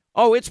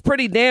 it's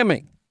pretty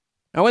damning.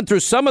 I went through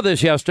some of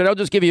this yesterday. I'll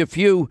just give you a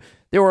few.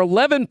 There were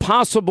 11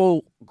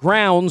 possible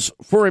grounds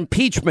for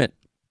impeachment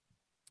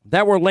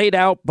that were laid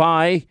out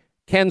by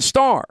Ken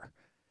Starr.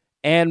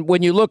 And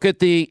when you look at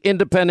the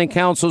independent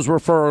counsel's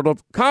referral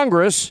to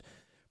Congress,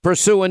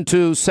 pursuant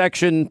to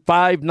Section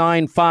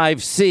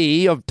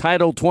 595C of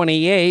Title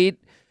 28,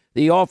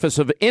 the Office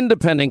of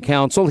Independent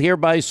Counsel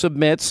hereby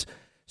submits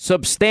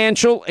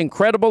substantial and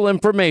credible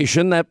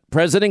information that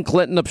President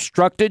Clinton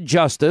obstructed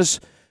justice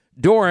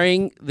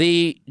during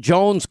the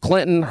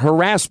Jones-Clinton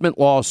harassment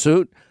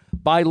lawsuit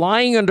by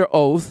lying under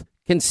oath,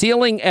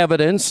 concealing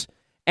evidence,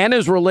 and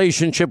his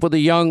relationship with a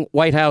young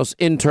White House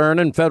intern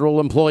and federal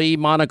employee,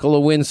 Monica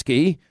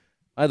Lewinsky.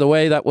 By the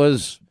way, that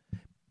was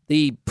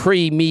the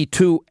pre-Me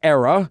Too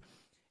era.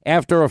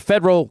 After a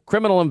federal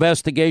criminal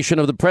investigation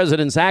of the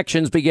president's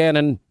actions began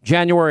in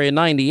January of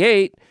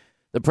 98,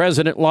 the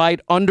president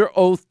lied under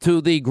oath to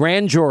the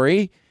grand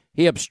jury.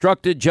 He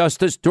obstructed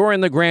justice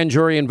during the grand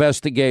jury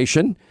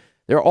investigation.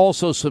 There are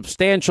also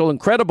substantial and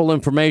credible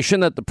information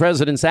that the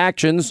president's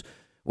actions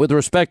with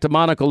respect to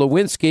Monica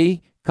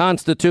Lewinsky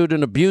constitute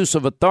an abuse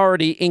of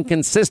authority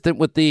inconsistent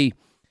with the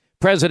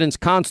president's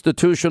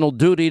constitutional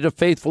duty to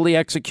faithfully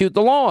execute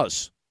the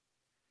laws.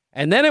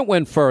 And then it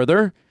went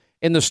further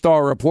in the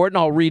Starr report, and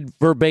I'll read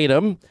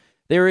verbatim.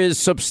 There is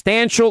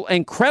substantial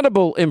and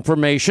credible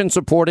information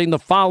supporting the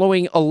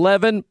following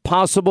 11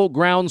 possible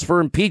grounds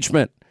for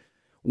impeachment.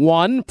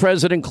 1,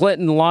 President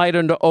Clinton lied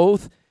under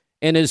oath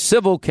in his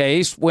civil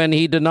case when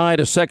he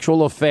denied a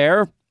sexual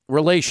affair,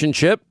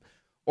 relationship,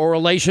 or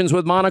relations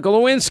with Monica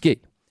Lewinsky.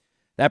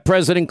 That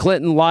President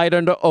Clinton lied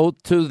under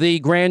oath to the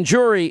grand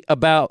jury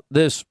about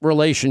this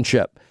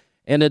relationship.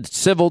 In a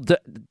civil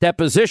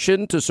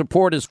deposition to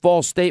support his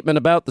false statement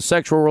about the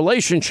sexual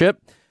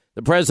relationship,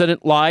 the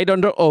president lied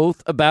under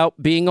oath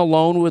about being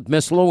alone with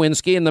Miss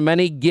Lewinsky and the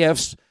many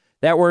gifts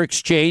that were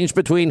exchanged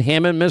between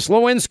him and Miss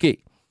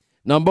Lewinsky.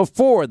 Number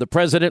 4, the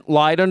president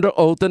lied under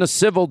oath in a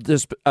civil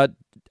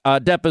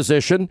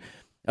deposition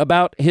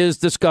about his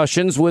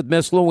discussions with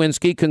Miss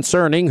Lewinsky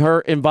concerning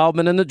her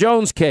involvement in the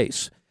Jones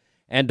case.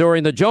 And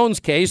during the Jones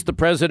case, the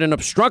president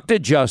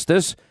obstructed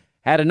justice,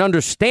 had an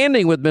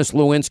understanding with Miss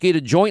Lewinsky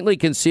to jointly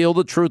conceal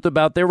the truth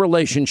about their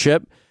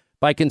relationship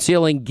by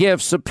concealing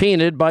gifts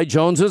subpoenaed by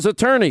Jones's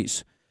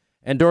attorneys.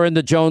 And during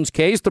the Jones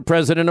case, the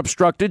president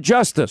obstructed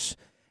justice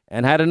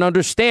and had an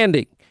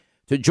understanding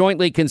to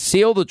jointly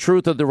conceal the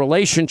truth of the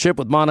relationship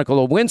with Monica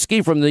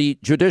Lewinsky from the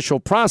judicial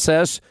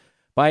process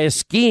by a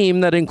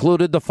scheme that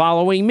included the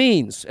following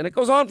means. And it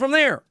goes on from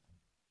there.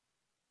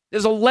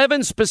 There's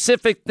 11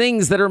 specific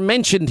things that are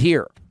mentioned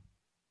here.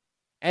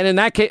 And in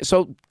that case,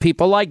 so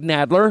people like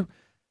Nadler,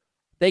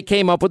 they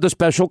came up with the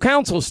special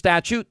counsel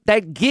statute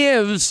that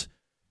gives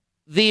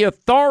the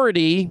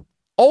authority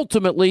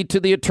ultimately to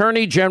the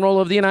Attorney General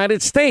of the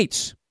United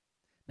States.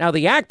 Now,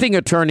 the acting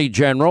Attorney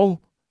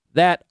General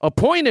that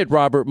appointed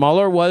Robert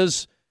Mueller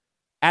was,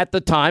 at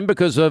the time,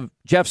 because of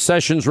Jeff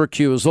Sessions'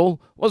 recusal,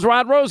 was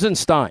Rod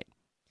Rosenstein.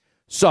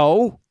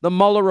 So the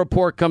Mueller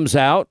report comes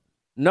out,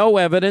 no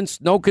evidence,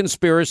 no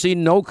conspiracy,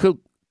 no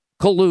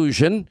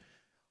collusion.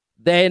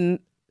 Then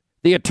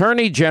the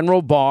Attorney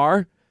General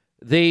Barr,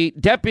 the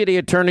Deputy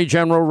Attorney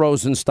General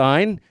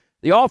Rosenstein,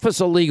 the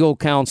Office of Legal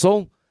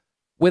Counsel,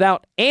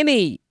 without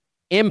any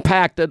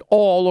impact at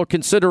all or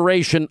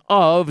consideration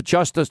of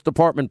Justice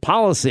Department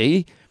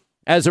policy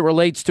as it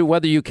relates to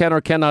whether you can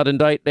or cannot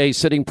indict a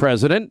sitting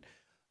president.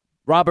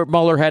 Robert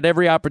Mueller had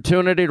every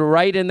opportunity to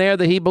write in there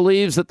that he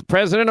believes that the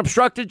president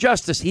obstructed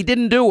justice. He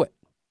didn't do it.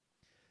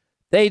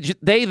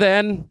 They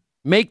then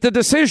make the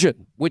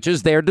decision, which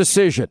is their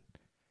decision.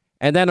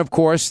 And then, of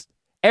course,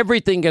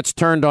 everything gets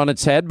turned on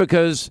its head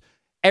because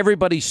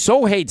everybody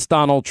so hates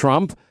Donald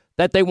Trump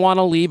that they want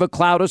to leave a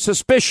cloud of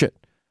suspicion.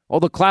 Well,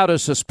 the cloud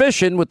of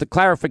suspicion with the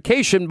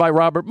clarification by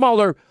Robert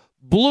Mueller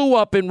blew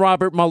up in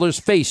Robert Mueller's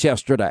face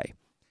yesterday.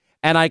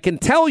 And I can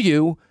tell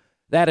you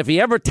that if he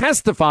ever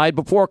testified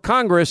before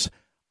Congress,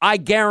 I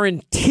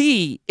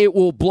guarantee it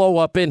will blow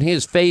up in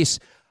his face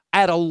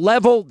at a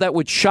level that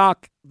would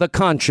shock the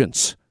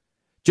conscience.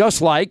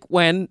 Just like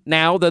when,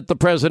 now that the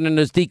president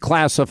is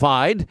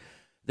declassified,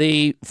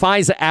 the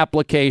FISA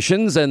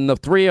applications and the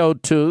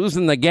 302s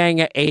and the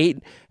Gang of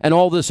 8 and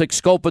all this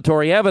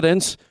exculpatory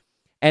evidence,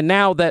 and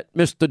now that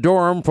Mr.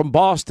 Durham from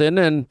Boston,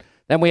 and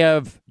then we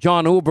have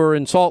John Huber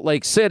in Salt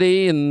Lake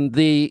City, and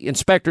the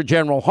Inspector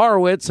General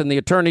Horowitz, and the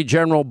Attorney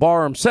General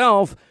Barr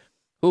himself,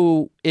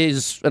 who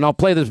is, and I'll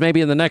play this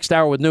maybe in the next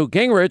hour with Newt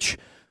Gingrich,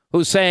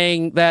 who's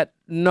saying that,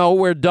 no,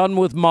 we're done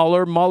with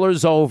Mueller.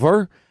 Mueller's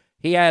over.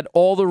 He had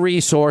all the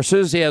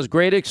resources. He has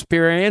great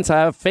experience. I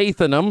have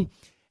faith in him.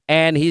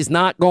 And he's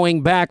not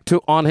going back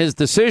on his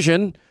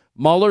decision.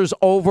 Mueller's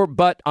over,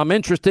 but I'm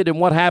interested in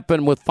what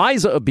happened with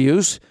FISA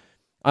abuse.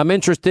 I'm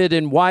interested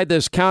in why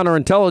this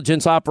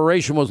counterintelligence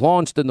operation was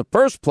launched in the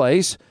first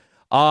place.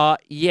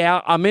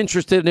 I'm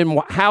interested in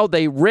how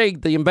they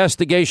rigged the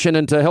investigation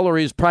into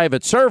Hillary's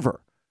private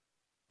server.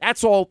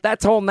 That's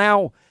all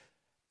now.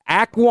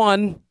 Act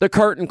 1, the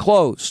curtain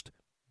closed.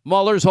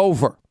 Mueller's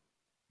over.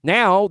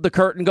 Now the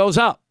curtain goes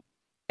up,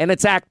 and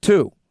it's Act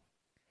 2.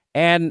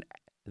 And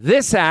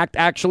this act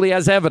actually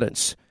has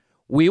evidence.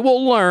 We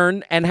will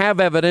learn and have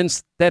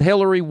evidence that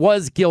Hillary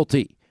was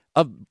guilty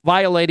of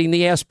violating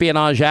the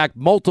Espionage Act,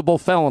 multiple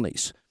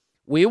felonies.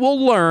 We will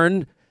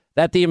learn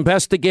that the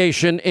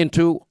investigation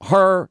into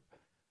her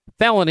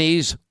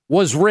felonies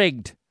was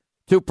rigged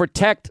to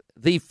protect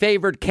the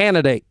favored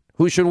candidate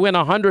who should win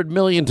 100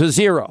 million to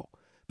 0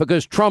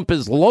 because Trump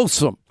is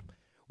loathsome.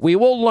 We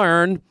will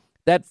learn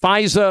that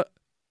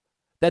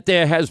that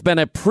there has been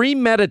a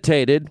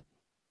premeditated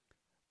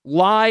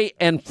lie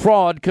and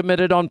fraud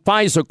committed on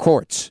FISA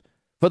courts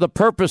for the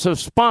purpose of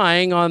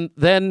spying on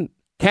then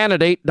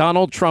candidate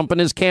Donald Trump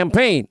and his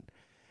campaign,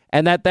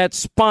 and that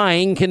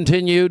spying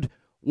continued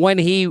when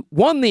he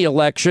won the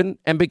election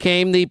and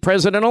became the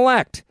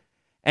president-elect,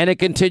 and it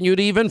continued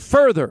even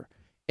further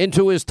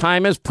into his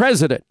time as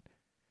president,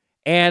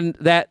 and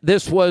that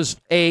this was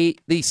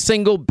the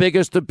single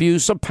biggest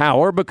abuse of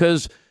power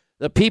because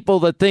the people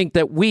that think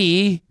that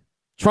we,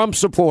 Trump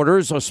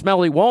supporters, are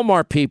smelly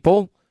Walmart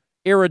people,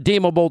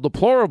 irredeemable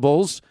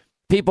deplorables,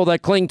 people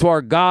that cling to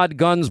our God,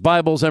 guns,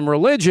 Bibles, and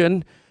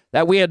religion,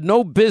 that we had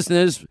no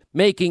business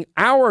making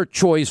our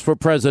choice for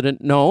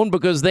president known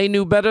because they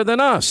knew better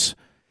than us.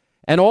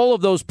 And all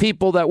of those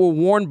people that were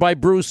warned by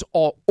Bruce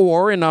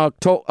Orr in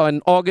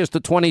August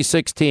of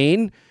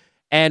 2016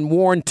 and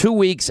warned 2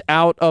 weeks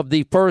out of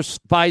the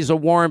first FISA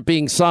warrant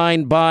being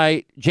signed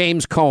by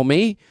James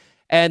Comey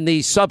and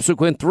the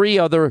subsequent 3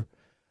 other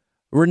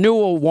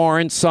renewal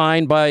warrants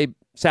signed by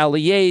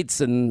Sally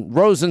Yates and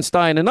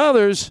Rosenstein and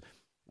others,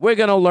 we're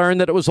going to learn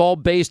that it was all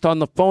based on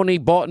the phony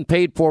bought and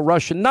paid for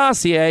Russian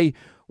dossier,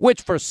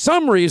 which for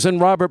some reason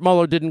Robert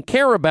Mueller didn't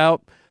care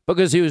about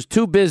because he was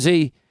too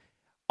busy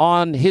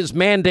on his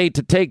mandate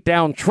to take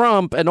down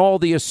Trump and all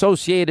the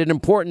associated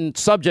important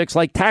subjects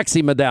like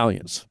taxi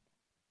medallions.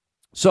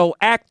 So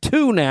Act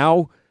 2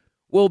 now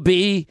will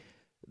be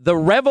the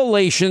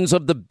revelations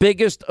of the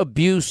biggest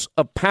abuse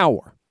of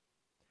power.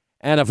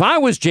 And if I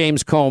was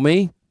James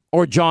Comey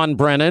or John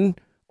Brennan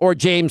or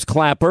James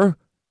Clapper,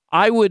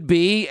 I would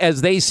be,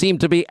 as they seem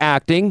to be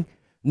acting,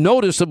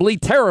 noticeably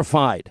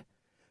terrified.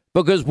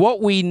 Because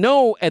what we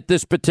know at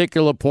this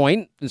particular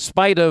point, in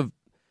spite of,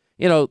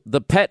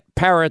 the pet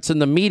parrots in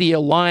the media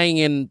lying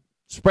and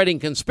spreading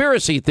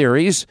conspiracy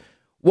theories,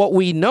 what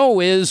we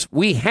know is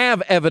we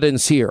have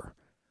evidence here.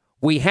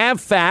 We have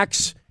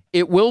facts.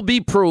 It will be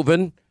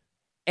proven,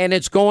 and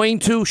it's going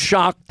to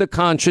shock the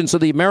conscience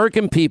of the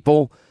American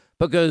people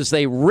because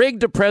they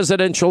rigged a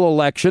presidential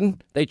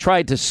election. They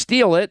tried to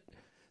steal it.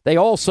 They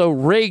also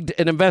rigged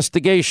an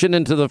investigation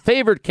into the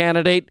favored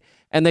candidate,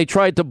 and they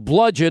tried to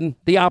bludgeon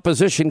the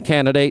opposition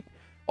candidate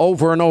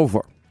over and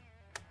over.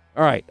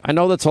 All right, I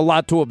know that's a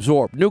lot to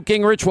absorb. Newt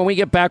Gingrich, when we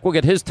get back, we'll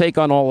get his take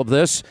on all of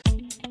this.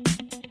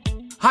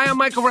 Hi, I'm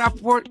Michael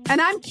Rappaport.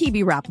 And I'm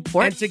Kibi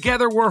Rappaport. And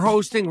together we're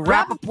hosting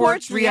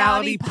Rappaport's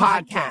Reality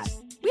Podcast.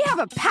 We have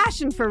a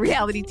passion for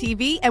reality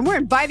TV, and we're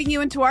inviting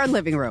you into our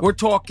living room. We're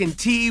talking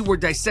tea, we're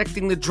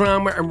dissecting the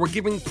drama, and we're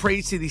giving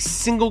praise to the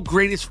single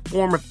greatest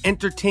form of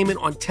entertainment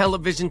on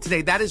television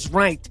today. That is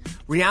right.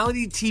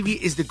 Reality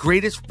TV is the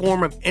greatest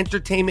form of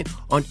entertainment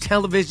on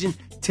television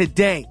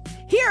today.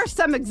 Here are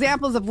some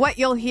examples of what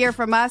you'll hear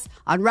from us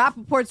on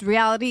Rappaport's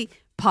Reality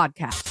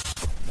Podcast.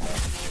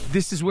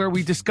 This is where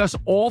we discuss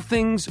all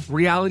things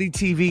reality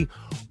TV,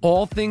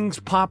 all things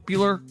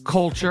popular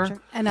culture.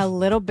 And a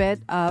little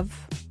bit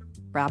of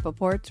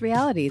Rappaport's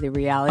reality, the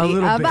reality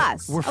of bit.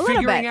 Us. We're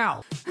figuring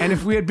out. And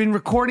if we had been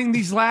recording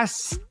these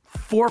last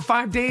 4 or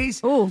 5 days,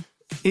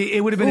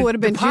 it would have been, the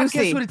podcast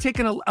juicy. Would have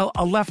taken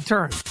a left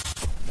turn.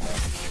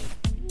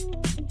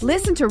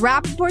 Listen to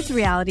Rappaport's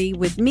Reality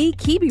with me,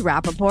 Kibi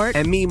Rappaport.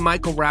 And me,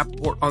 Michael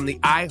Rappaport, on the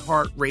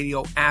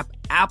iHeartRadio app,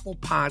 Apple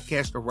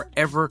Podcast, or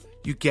wherever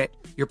you get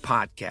your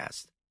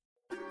podcast.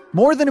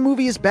 More Than a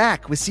Movie is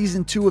back with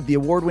season 2 of the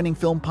award-winning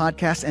film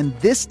podcast, and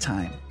this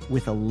time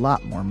with a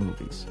lot more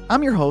movies.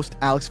 I'm your host,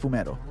 Alex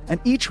Fumero, and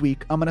each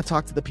week I'm going to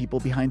talk to the people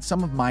behind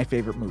some of my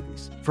favorite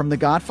movies. From The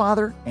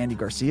Godfather, Andy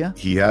Garcia.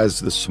 He has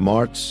the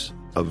smarts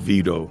of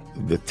Vito,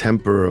 the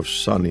temper of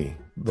Sonny,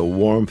 the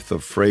warmth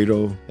of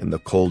Fredo, and the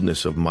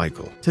coldness of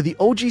Michael. To the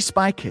OG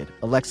Spy Kid,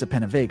 Alexa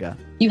Penavega.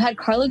 You had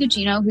Carla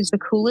Gugino, who's the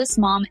coolest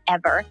mom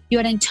ever. You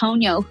had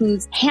Antonio,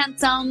 who's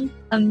handsome,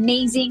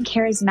 amazing,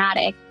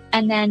 charismatic.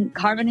 And then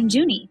Carmen and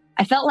Junie.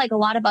 I felt like a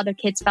lot of other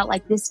kids felt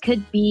like this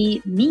could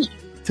be me.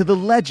 To the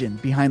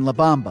legend behind La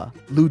Bamba,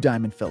 Lou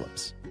Diamond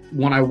Phillips.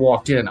 When I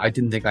walked in, I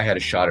didn't think I had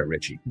a shot at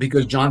Richie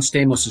because John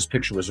Stamos'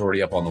 picture was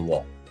already up on the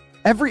wall.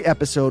 Every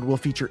episode will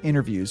feature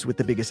interviews with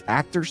the biggest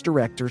actors,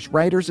 directors,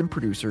 writers, and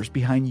producers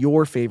behind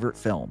your favorite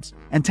films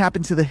and tap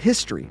into the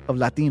history of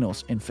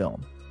Latinos in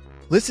film.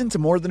 Listen to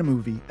More Than a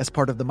Movie as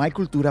part of the My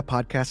Cultura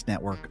Podcast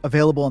Network,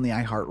 available on the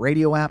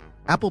iHeartRadio app,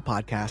 Apple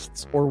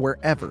Podcasts, or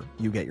wherever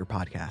you get your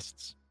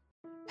podcasts.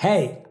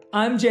 Hey,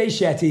 I'm Jay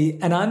Shetty,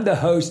 and I'm the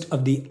host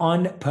of the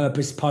On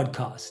Purpose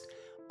podcast.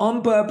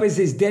 On Purpose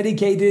is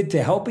dedicated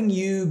to helping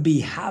you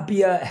be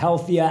happier,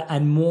 healthier,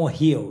 and more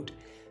healed.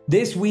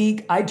 This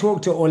week, I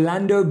talked to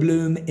Orlando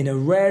Bloom in a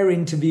rare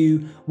interview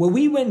where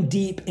we went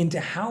deep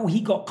into how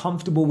he got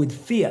comfortable with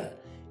fear,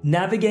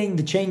 navigating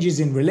the changes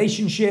in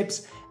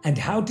relationships, and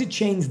how to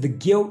change the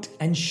guilt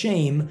and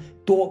shame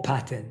thought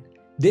pattern.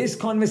 This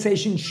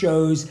conversation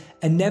shows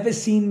a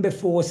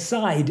never-seen-before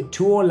side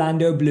to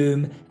Orlando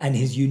Bloom and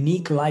his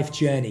unique life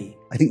journey.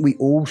 I think we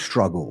all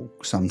struggle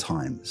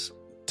sometimes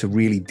to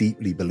really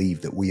deeply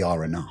believe that we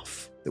are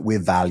enough, that we're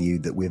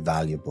valued, that we're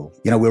valuable.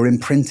 You know, we're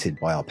imprinted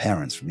by our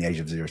parents from the age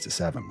of 0 to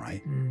 7,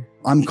 right?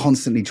 I'm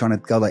constantly trying to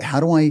go like, how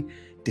do I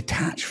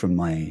detach from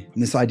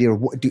this idea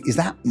of is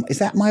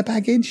that my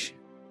baggage?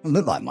 It doesn't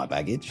look like my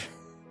baggage.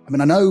 I mean,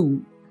 I know,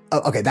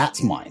 okay,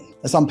 that's mine.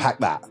 Let's unpack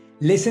that.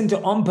 Listen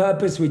to On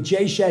Purpose with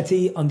Jay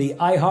Shetty on the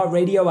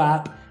iHeartRadio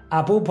app,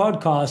 Apple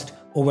Podcast,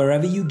 or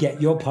wherever you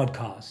get your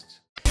podcasts.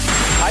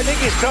 I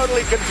think he's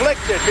totally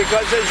conflicted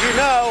because, as you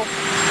know,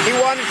 he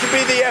wanted to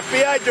be the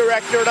FBI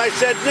director, and I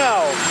said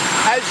no.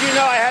 As you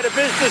know, I had a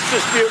business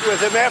dispute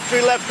with him. After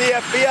he left the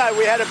FBI,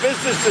 we had a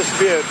business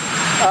dispute.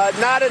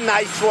 Not a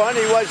nice one.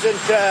 He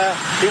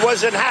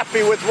wasn't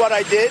happy with what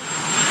I did,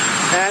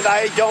 and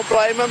I don't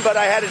blame him, but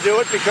I had to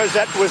do it because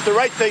that was the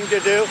right thing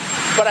to do.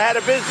 But I had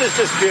a business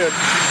dispute.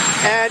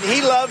 And he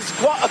loves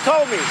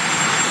Comey.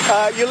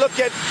 You look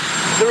at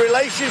the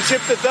relationship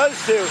that those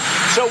two.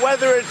 So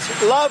whether it's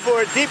love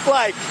or a deep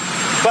like,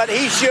 but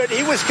he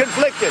was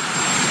conflicted.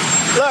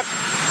 Look,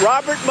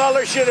 Robert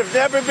Mueller should have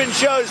never been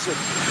chosen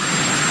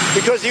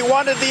because he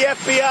wanted the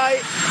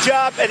FBI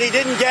job and he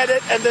didn't get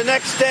it. And the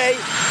next day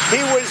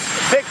he was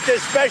picked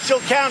as special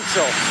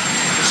counsel.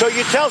 So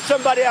you tell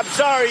somebody, I'm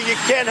sorry, you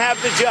can't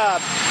have the job.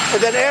 And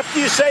then after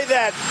you say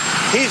that,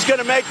 he's going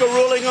to make a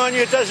ruling on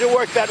you. It doesn't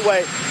work that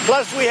way.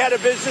 Plus, we had a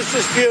business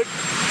dispute.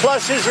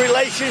 Plus, his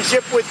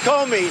relationship with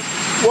Comey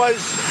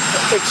was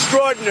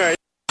extraordinary.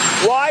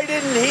 Why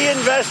didn't he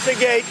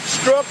investigate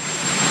Strzok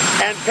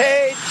and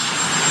Page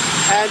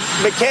and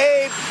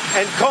McCabe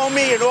and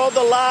Comey and all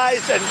the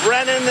lies and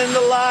Brennan and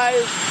the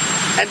lies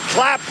and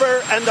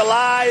Clapper and the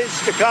lies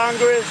to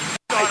Congress?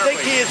 I think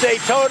he is a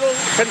total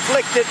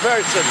conflicted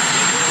person.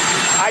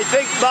 I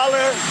think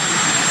Mueller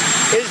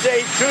is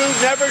a true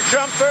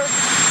never-Trumper.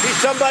 He's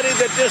somebody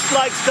that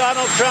dislikes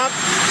Donald Trump.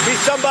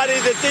 He's somebody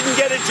that didn't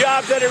get a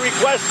job that he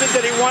requested,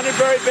 that he wanted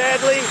very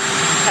badly,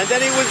 and then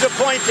he was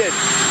appointed.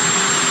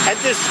 And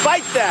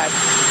despite that,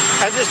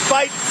 and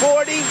despite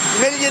 $40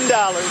 million,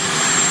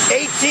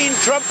 18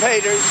 Trump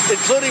haters,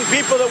 including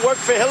people that work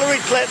for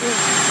Hillary Clinton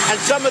and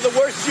some of the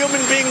worst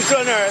human beings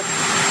on earth,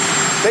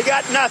 they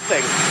got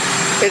nothing.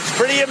 It's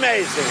pretty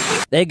amazing.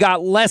 They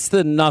got less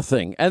than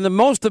nothing. And the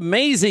most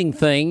amazing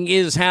thing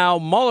is how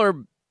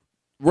Mueller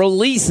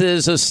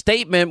releases a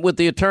statement with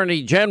the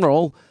Attorney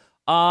General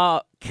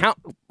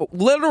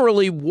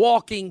literally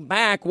walking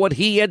back what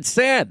he had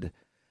said.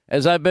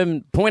 As I've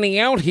been pointing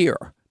out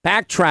here,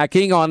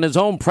 backtracking on his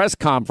own press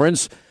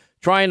conference,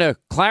 trying to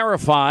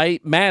clarify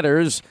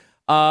matters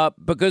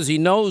because he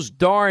knows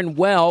darn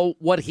well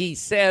what he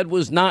said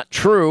was not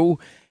true.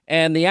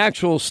 And the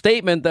actual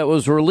statement that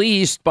was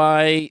released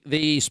by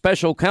the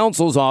special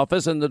counsel's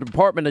office and the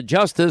Department of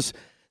Justice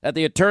that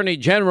the Attorney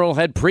General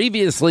had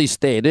previously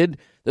stated,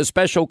 the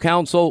special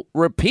counsel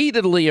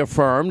repeatedly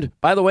affirmed,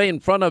 by the way, in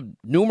front of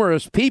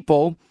numerous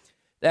people,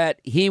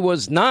 that he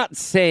was not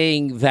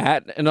saying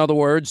that. In other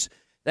words,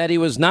 that he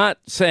was not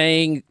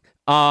saying,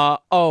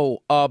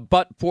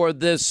 but for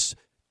this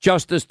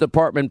Justice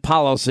Department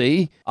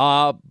policy,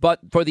 but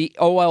for the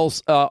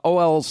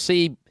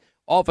OLC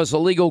Office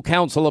of Legal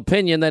Counsel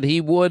opinion that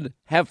he would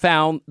have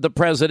found the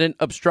president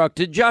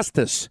obstructed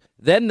justice.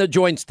 Then the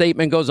joint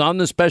statement goes on,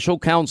 the special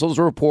counsel's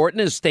report,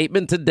 and his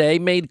statement today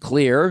made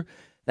clear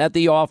that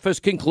the office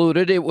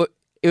concluded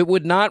it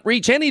would not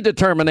reach any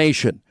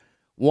determination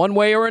one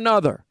way or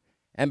another.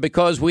 And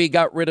because we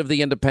got rid of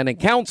the independent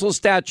counsel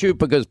statute,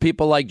 because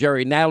people like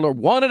Jerry Nadler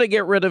wanted to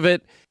get rid of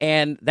it,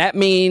 and that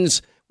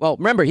means, well,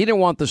 remember, he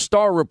didn't want the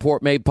Starr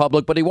report made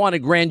public, but he wanted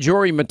grand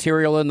jury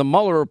material in the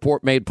Mueller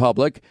report made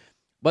public.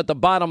 But the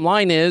bottom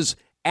line is,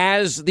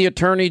 as the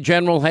Attorney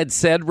General had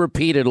said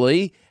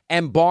repeatedly,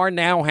 and Barr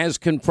now has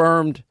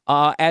confirmed,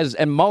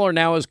 and Mueller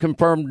now has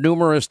confirmed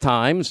numerous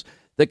times,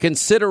 the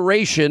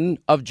consideration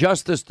of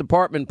Justice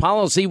Department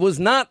policy was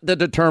not the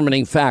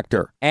determining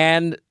factor.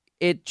 And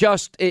it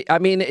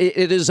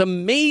is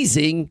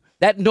amazing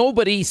that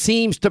nobody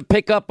seems to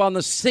pick up on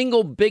the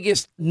single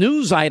biggest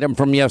news item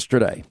from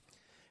yesterday.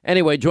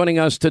 Anyway, joining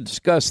us to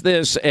discuss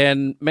this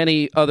and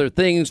many other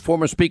things,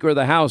 former Speaker of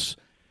the House,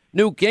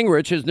 Newt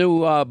Gingrich. His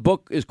new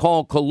book is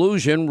called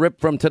Collusion, ripped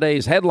from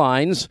today's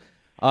headlines.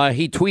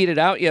 He tweeted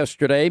out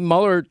yesterday,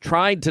 Mueller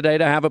tried today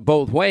to have it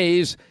both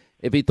ways.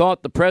 If he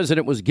thought the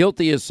president was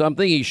guilty of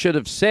something, he should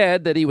have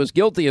said that he was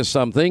guilty of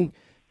something.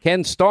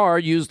 Ken Starr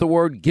used the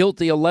word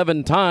guilty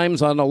 11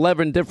 times on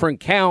 11 different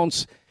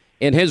counts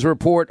in his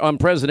report on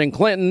President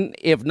Clinton.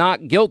 If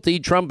not guilty,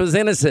 Trump is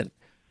innocent.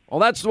 Well,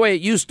 that's the way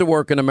it used to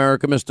work in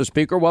America, Mr.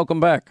 Speaker. Welcome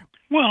back.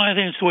 Well, I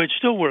think it's the way it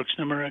still works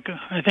in America.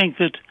 I think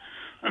that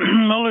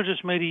Mueller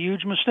just made a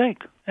huge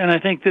mistake, and I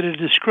think that it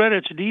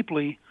discredits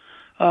deeply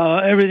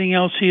everything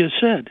else he has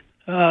said.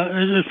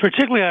 It's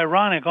particularly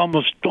ironic,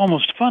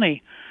 almost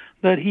funny,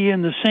 that he,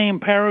 in the same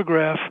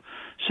paragraph,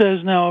 says,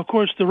 now, of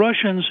course, the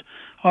Russians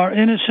are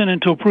innocent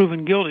until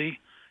proven guilty,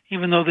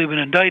 even though they've been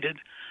indicted,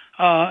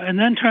 and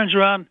then turns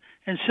around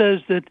and says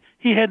that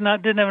he didn't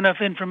have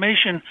enough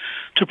information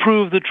to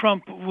prove that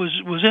Trump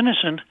was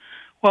innocent.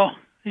 Well,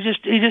 he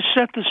just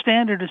set the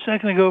standard a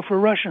second ago for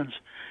Russians.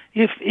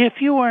 If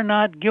you are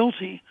not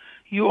guilty,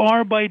 you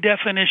are by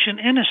definition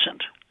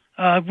innocent.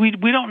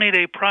 We don't need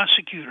a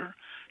prosecutor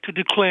to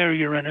declare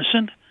you're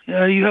innocent.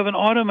 You have an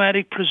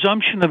automatic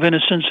presumption of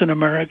innocence in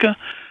America,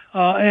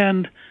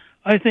 and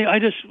I think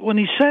when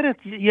he said it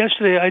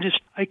yesterday,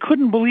 I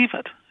couldn't believe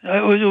it.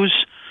 It was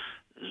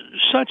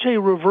such a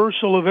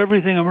reversal of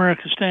everything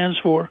America stands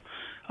for.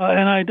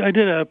 And I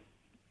did a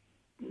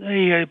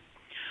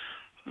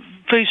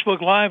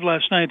Facebook Live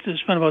last night that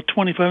spent about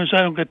 25 minutes.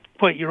 I don't get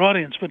quite your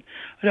audience, but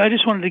I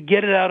just wanted to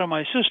get it out of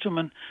my system.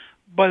 And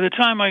by the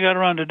time I got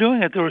around to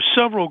doing it, there were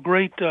several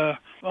great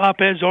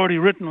op-eds already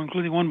written,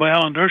 including one by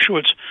Alan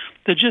Dershowitz,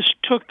 that just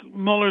took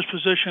Mueller's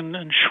position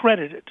and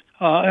shredded it.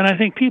 And I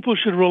think people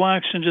should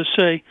relax and just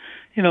say,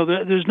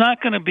 there's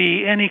not going to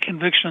be any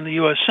conviction in the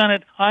U.S.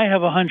 Senate. I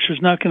have a hunch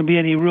there's not going to be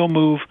any real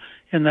move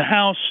in the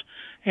House.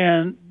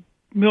 And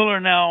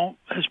Mueller now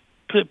has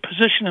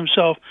positioned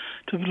himself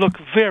to look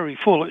very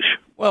foolish.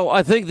 Well,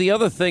 I think the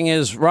other thing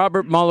is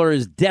Robert Mueller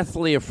is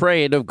deathly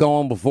afraid of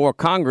going before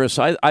Congress.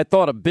 I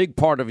thought a big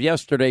part of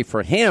yesterday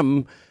for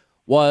him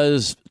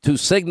was to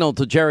signal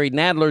to Jerry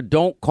Nadler,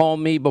 don't call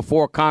me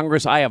before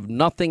Congress. I have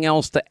nothing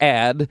else to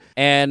add,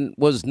 and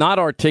was not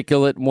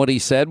articulate in what he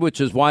said,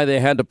 which is why they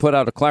had to put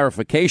out a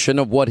clarification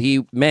of what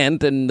he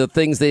meant and the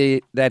things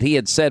that he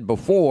had said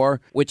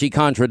before, which he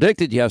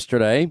contradicted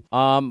yesterday.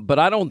 But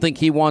I don't think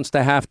he wants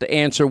to have to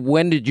answer,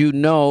 when did you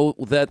know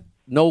that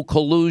no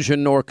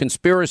collusion nor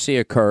conspiracy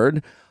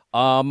occurred?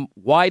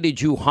 Why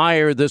did you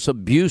hire this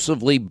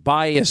abusively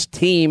biased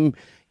team,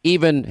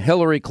 even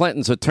Hillary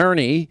Clinton's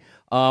attorney?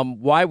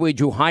 Why would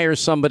you hire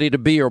somebody to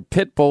be your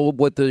pit bull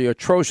with the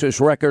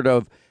atrocious record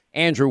of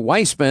Andrew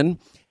Weissman?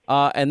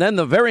 And then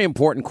the very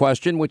important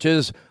question, which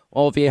is,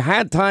 well, if you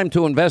had time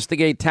to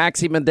investigate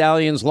taxi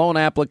medallions, loan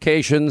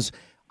applications,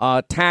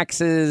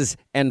 taxes,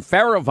 and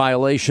FARA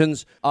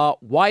violations,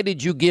 why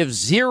did you give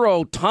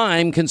zero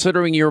time,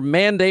 considering your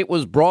mandate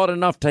was broad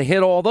enough to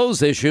hit all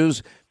those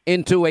issues,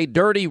 into a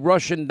dirty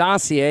Russian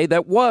dossier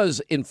that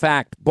was, in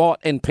fact, bought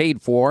and paid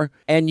for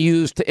and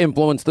used to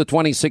influence the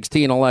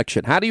 2016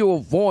 election? How do you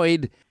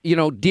avoid,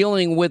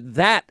 dealing with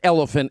that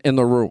elephant in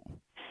the room?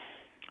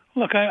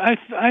 Look,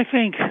 I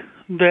think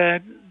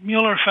that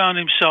Mueller found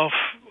himself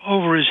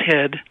over his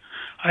head.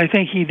 I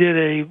think he did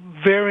a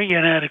very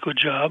inadequate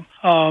job.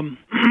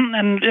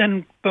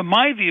 But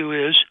my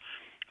view is,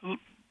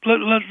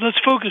 let's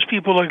focus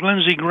people like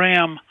Lindsey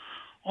Graham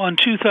on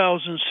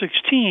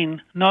 2016,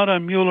 not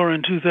on Mueller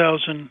in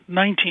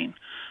 2019.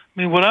 I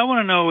mean, what I want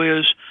to know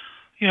is,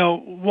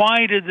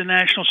 why did the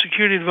National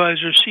Security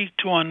Advisor seek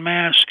to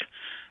unmask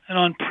an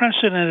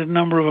unprecedented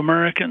number of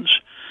Americans?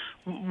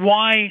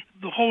 Why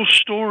the whole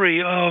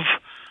story of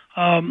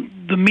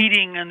the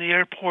meeting in the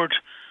airport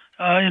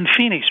in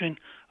Phoenix? I mean,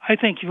 I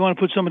think if you want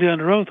to put somebody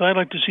under oath, I'd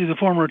like to see the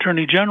former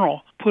Attorney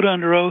General put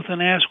under oath and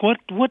ask, what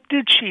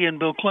did she and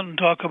Bill Clinton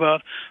talk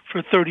about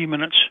for 30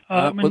 minutes?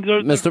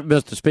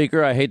 Mr.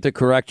 Speaker, I hate to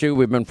correct you.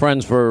 We've been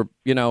friends for,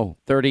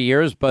 30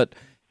 years, but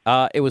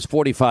it was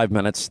 45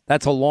 minutes.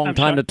 That's a long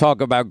time to talk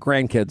about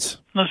grandkids.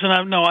 Listen,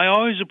 I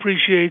always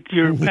appreciate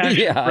your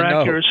passion for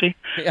accuracy,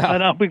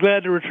 and I'll be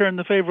glad to return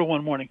the favor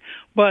one morning.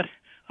 But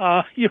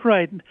you're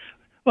right.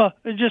 Well,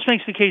 it just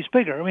makes the case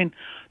bigger. I mean,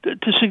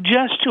 to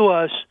suggest to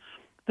us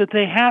that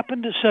they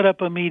happened to set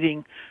up a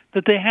meeting,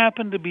 that they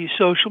happened to be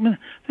social. I mean,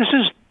 this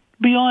is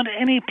beyond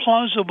any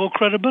plausible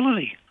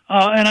credibility.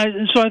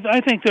 So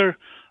I think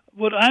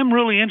what I'm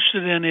really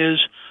interested in is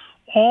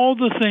all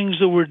the things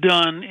that were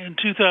done in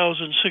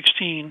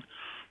 2016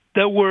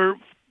 that were,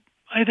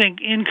 I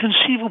think,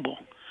 inconceivable.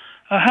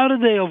 How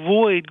did they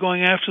avoid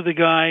going after the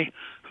guy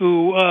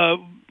who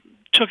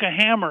took a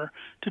hammer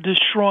to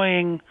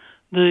destroying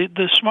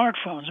the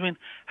smartphones? I mean,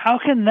 how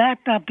can that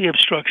not be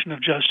obstruction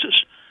of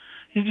justice?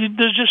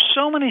 There's just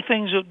so many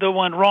things that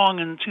went wrong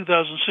in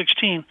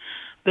 2016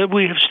 that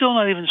we have still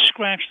not even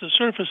scratched the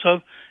surface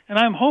of, and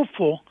I'm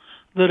hopeful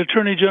that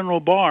Attorney General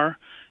Barr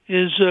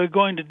is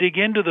going to dig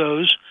into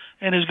those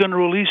and is going to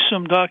release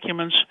some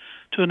documents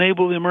to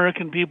enable the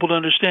American people to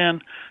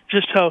understand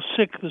just how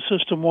sick the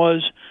system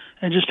was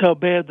and just how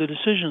bad the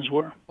decisions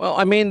were. Well,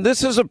 I mean,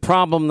 this is a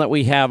problem that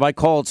we have. I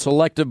call it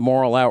selective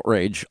moral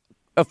outrage.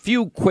 A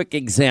few quick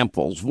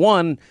examples.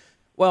 One,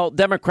 well,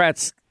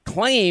 Democrats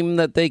claim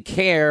that they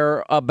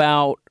care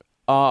about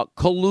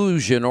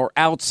collusion or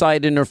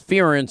outside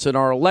interference in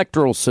our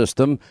electoral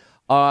system.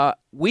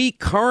 We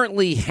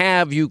currently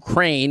have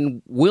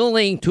Ukraine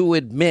willing to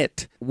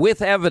admit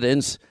with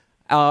evidence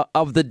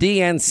of the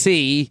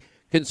DNC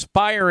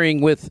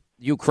conspiring with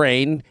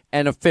Ukraine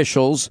and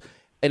officials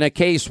in a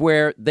case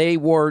where they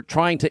were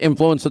trying to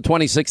influence the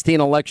 2016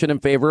 election in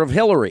favor of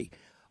Hillary.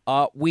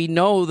 We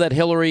know that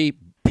Hillary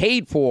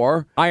paid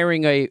for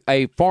hiring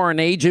a foreign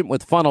agent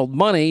with funneled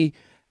money,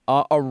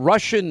 a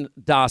Russian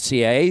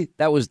dossier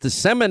that was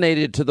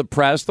disseminated to the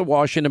press, the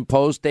Washington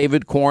Post,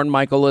 David Korn,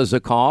 Michael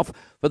Isikoff,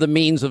 for the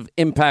means of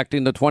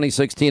impacting the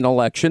 2016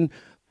 election.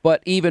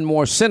 But even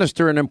more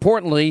sinister and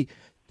importantly,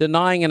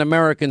 denying an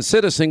American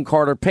citizen,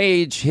 Carter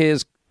Page,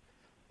 his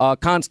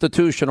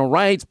constitutional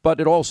rights, but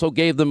it also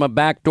gave them a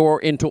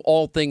backdoor into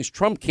all things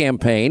Trump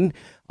campaign.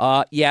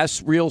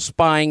 Yes, real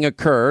spying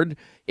occurred.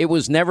 It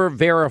was never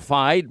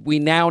verified. We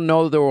now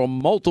know there were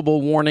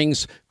multiple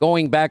warnings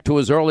going back to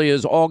as early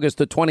as August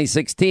of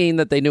 2016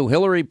 that they knew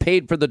Hillary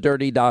paid for the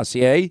dirty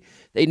dossier.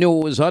 They knew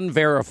it was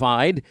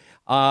unverified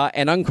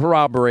and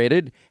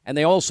uncorroborated. And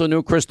they also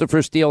knew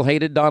Christopher Steele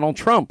hated Donald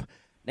Trump.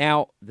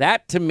 Now,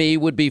 that to me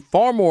would be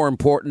far more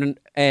important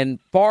and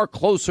far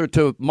closer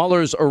to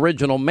Mueller's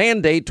original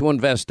mandate to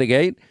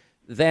investigate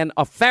than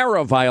a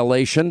FARA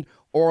violation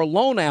or a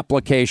loan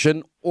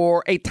application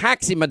or a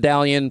taxi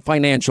medallion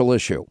financial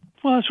issue.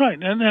 Well, that's right.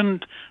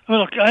 And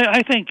look,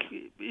 I think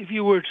if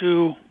you were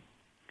to,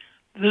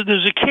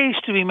 there's a case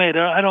to be made.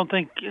 I don't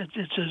think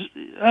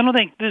I don't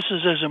think this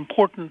is as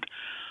important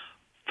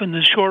in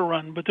the short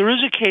run, but there is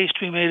a case to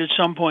be made at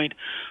some point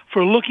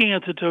for looking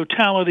at the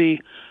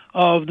totality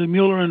of the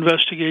Mueller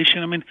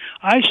investigation. I mean,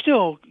 I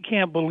still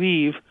can't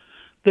believe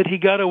that he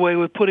got away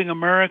with putting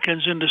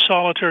Americans into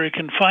solitary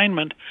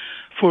confinement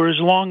for as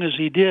long as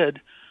he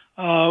did,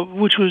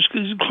 which was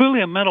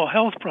clearly a mental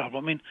health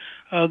problem. I mean,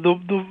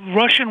 the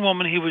Russian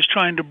woman he was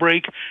trying to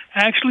break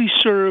actually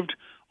served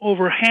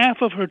over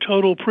half of her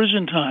total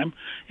prison time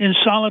in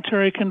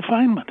solitary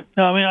confinement.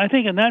 Now, I mean, I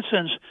think in that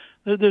sense,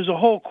 there's a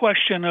whole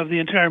question of the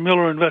entire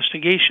Mueller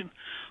investigation,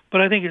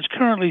 but I think it's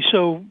currently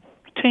so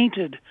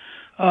tainted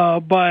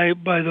by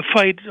the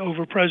fight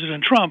over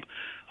President Trump.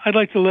 I'd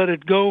like to let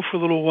it go for a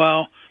little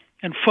while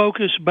and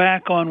focus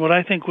back on what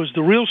I think was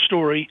the real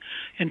story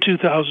in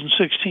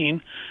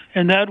 2016,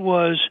 and that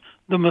was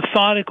the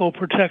methodical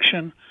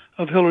protection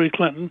of Hillary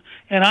Clinton.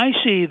 And I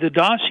see the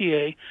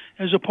dossier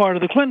as a part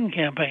of the Clinton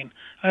campaign.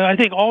 I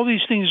think all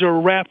these things are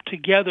wrapped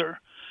together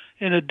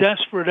in a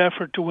desperate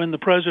effort to win the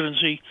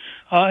presidency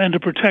and to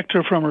protect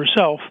her from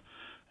herself.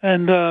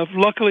 And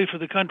luckily for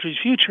the country's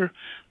future,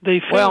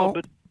 they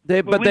failed,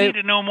 but we need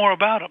to know more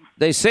about them.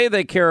 They say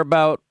they care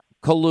about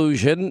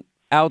collusion,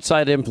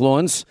 outside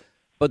influence,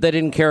 but they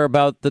didn't care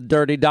about the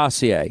dirty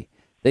dossier.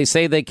 They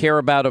say they care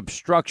about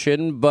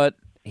obstruction, but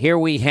here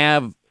we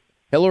have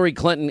Hillary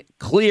Clinton,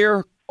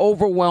 clear,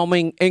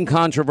 overwhelming,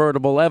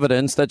 incontrovertible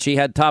evidence that she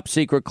had top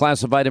secret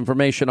classified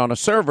information on a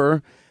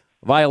server,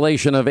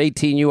 violation of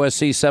 18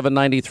 U.S.C.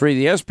 793,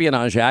 the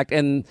Espionage Act.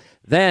 And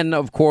then,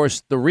 of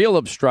course, the real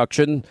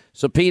obstruction,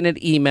 subpoenaed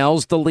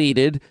emails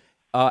deleted,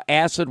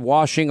 acid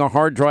washing a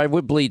hard drive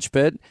with bleach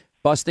pit,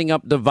 busting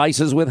up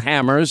devices with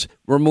hammers,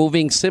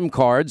 removing SIM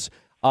cards.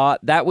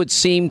 That would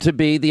seem to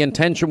be, the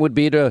intention would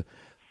be to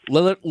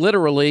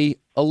literally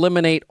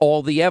eliminate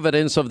all the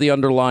evidence of the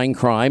underlying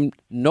crime.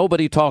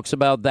 Nobody talks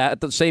about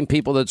that. The same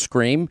people that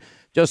scream,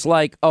 just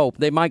like, oh,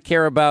 they might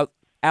care about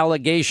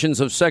allegations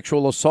of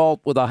sexual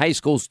assault with a high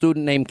school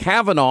student named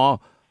Kavanaugh,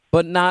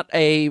 but not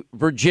a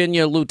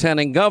Virginia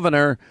lieutenant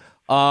governor.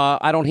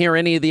 I don't hear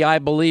any of the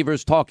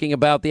I-believers talking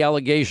about the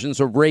allegations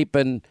of rape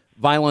and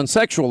violent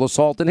sexual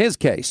assault in his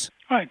case.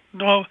 Right.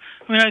 No,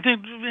 I mean, I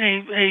think,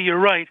 hey, you're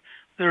right.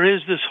 There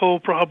is this whole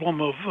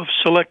problem of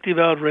selective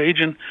outrage,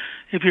 and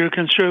if you're a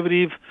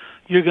conservative,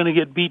 you're going to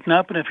get beaten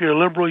up, and if you're a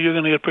liberal, you're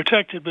going to get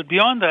protected. But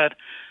beyond that,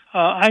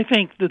 I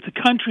think that the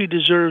country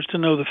deserves to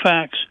know the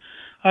facts.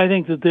 I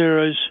think that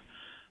there is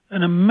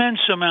an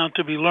immense amount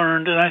to be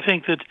learned, and I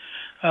think that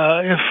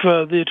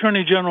if the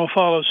Attorney General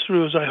follows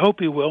through, as I hope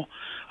he will,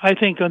 I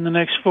think in the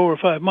next 4 or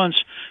 5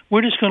 months,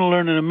 we're just going to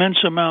learn an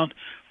immense amount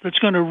that's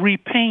going to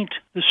repaint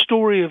the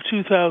story of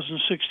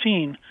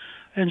 2016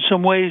 in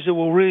some ways that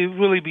will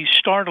really be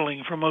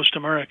startling for most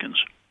Americans.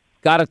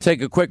 Got to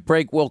take a quick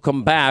break. We'll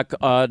come back.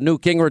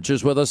 Newt Gingrich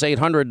is with us,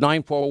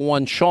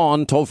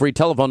 800-941-SEAN, toll-free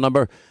telephone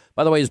number.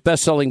 By the way, his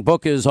best-selling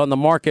book is on the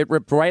market,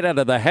 ripped right out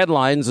of the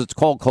headlines. It's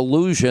called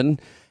Collusion.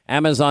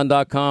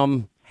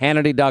 Amazon.com,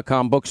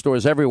 Hannity.com,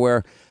 bookstores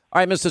everywhere.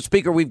 All right, Mr.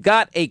 Speaker, we've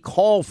got a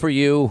call for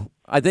you.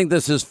 I think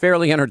this is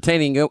fairly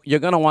entertaining. You're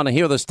going to want to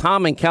hear this.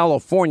 Tom in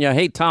California.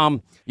 Hey,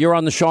 Tom, you're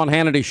on the Sean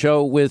Hannity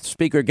Show with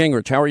Speaker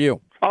Gingrich. How are you?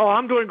 Oh,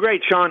 I'm doing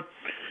great, Sean.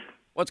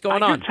 What's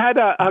going on? I just had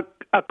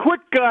a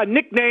quick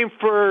nickname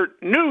for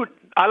Newt.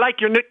 I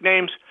like your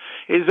nicknames.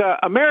 Is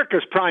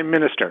America's Prime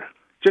Minister,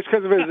 just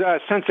because of his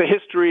sense of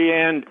history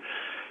and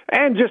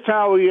just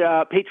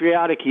how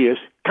patriotic he is.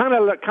 Kind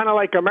of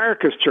like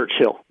America's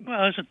Churchill.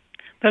 Well,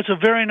 that's a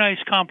very nice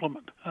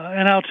compliment,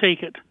 and I'll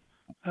take it.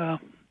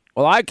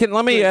 Well,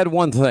 let me add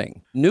one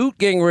thing. Newt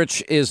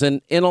Gingrich is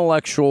an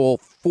intellectual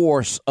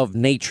force of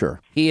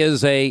nature. He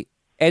is a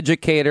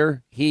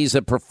educator. He's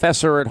a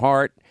professor at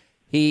heart.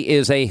 He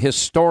is a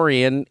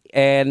historian,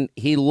 and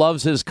he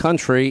loves his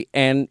country,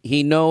 and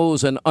he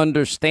knows and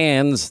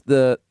understands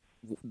the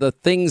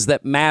things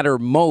that matter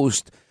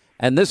most.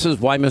 And this is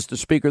why, Mr.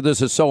 Speaker,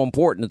 this is so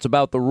important. It's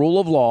about the rule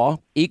of law,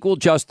 equal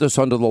justice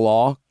under the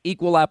law,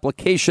 equal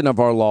application of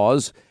our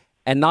laws,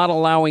 and not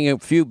allowing a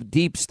few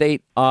deep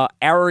state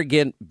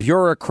arrogant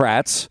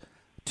bureaucrats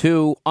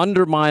to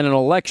undermine an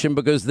election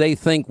because they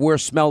think we're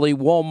smelly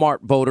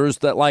Walmart voters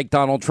that like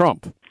Donald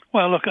Trump.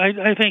 Well, look,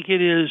 I think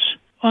it is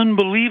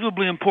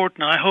unbelievably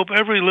important. I hope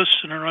every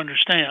listener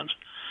understands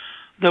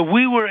that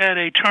we were at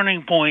a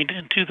turning point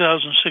in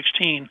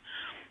 2016,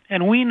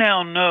 and we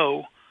now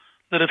know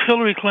that if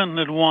Hillary Clinton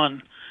had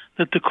won,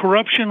 that the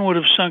corruption would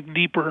have sunk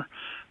deeper,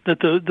 that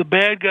the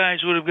bad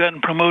guys would have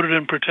gotten promoted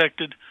and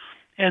protected,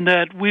 and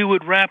that we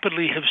would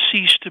rapidly have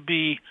ceased to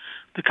be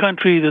the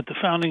country that the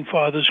Founding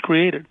Fathers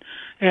created.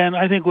 And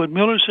I think what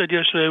Miller said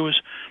yesterday was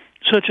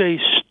such a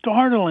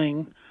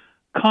startling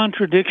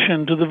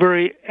contradiction to the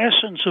very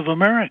essence of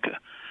America,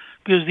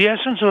 because the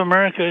essence of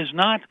America is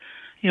not,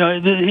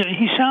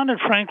 he sounded,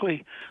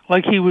 frankly,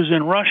 like he was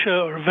in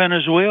Russia or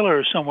Venezuela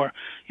or somewhere.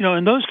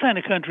 In those kind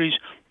of countries,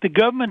 the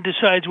government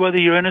decides whether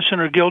you're innocent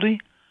or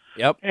guilty.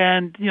 Yep.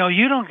 And,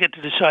 you don't get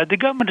to decide. The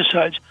government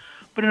decides.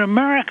 But in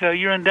America,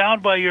 you're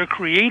endowed by your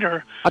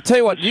creator. I'll tell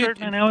you what, with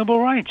certain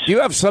inalienable rights. Do you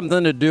have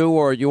something to do,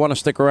 or you want to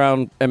stick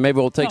around, and maybe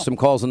we'll take some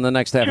calls in the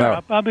next half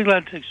hour? I'll be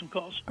glad to take some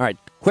calls. All right,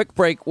 quick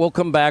break. We'll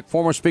come back.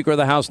 Former Speaker of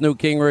the House, Newt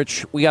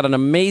Gingrich. We got an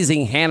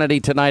amazing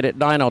Hannity tonight at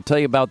 9. I'll tell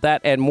you about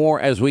that and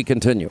more as we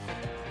continue.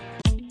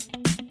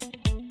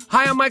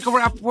 Hi, I'm Michael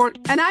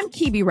Rappaport. And I'm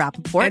Kibi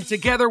Rappaport. And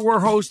together we're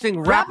hosting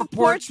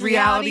Rappaport's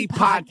Reality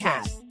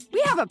Podcast. We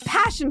have a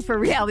passion for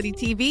reality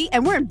TV,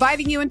 and we're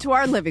inviting you into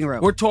our living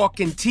room. We're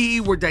talking tea,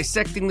 we're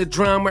dissecting the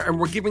drama, and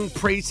we're giving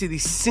praise to the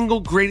single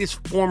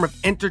greatest form of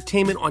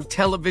entertainment on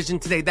television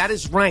today. That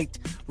is right.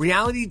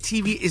 Reality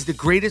TV is the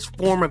greatest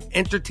form of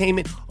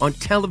entertainment on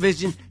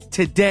television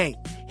today.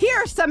 Here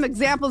are some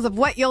examples of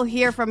what you'll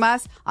hear from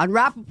us on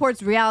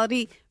Rappaport's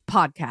Reality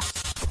Podcast.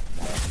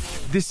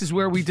 This is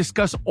where we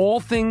discuss all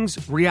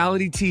things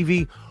reality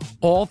TV,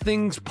 all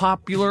things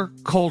popular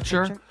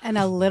culture. And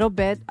a little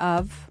bit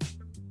of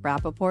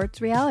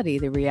Rappaport's reality,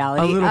 the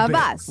reality of bit.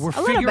 us. We're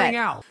figuring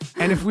out.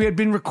 And if we had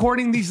been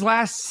recording these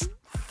last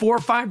 4 or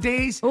 5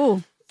 days,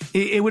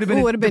 it would have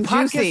been, the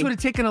podcast juicy. would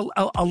have taken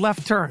a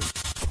left turn.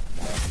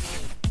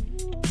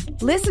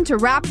 Listen to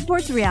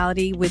Rappaport's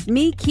Reality with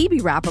me, Kibi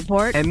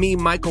Rappaport. And me,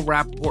 Michael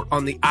Rappaport,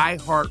 on the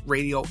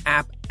iHeartRadio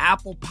app,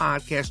 Apple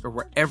Podcast, or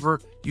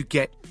wherever you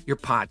get your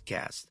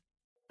podcast.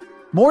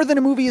 More Than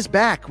a Movie is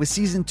back with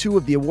Season 2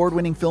 of the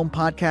award-winning film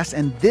podcast,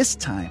 and this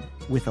time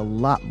with a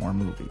lot more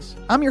movies.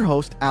 I'm your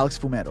host, Alex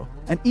Fumero,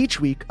 and each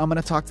week I'm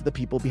going to talk to the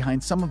people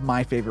behind some of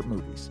my favorite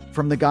movies.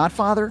 From The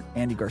Godfather,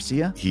 Andy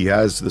Garcia. He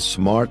has the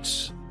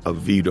smarts of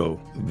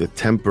Vito, the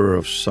temper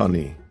of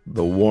Sonny,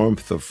 the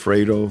warmth of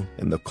Fredo,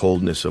 and the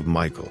coldness of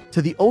Michael.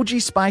 To the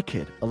OG Spy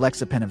Kid,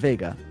 Alexa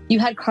Penavega. You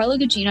had Carla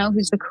Gugino,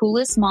 who's the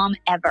coolest mom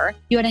ever.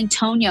 You had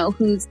Antonio,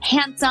 who's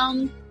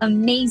handsome,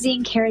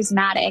 amazing,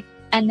 charismatic.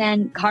 And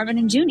then Carmen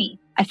and Junie.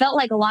 I felt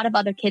like a lot of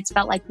other kids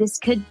felt like this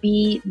could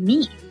be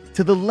me.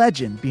 To the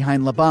legend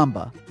behind La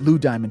Bamba, Lou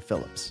Diamond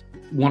Phillips.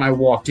 When I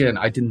walked in,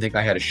 I didn't think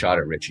I had a shot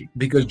at Richie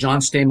because John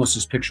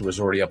Stamos' picture was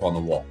already up on the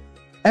wall.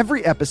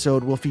 Every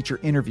episode will feature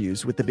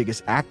interviews with the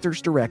biggest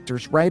actors,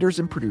 directors, writers,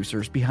 and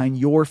producers behind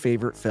your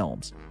favorite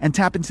films and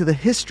tap into the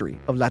history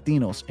of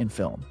Latinos in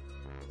film.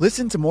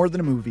 Listen to More Than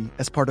a Movie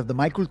as part of the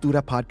My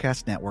Cultura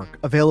Podcast Network,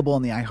 available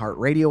on the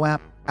iHeartRadio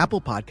app,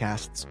 Apple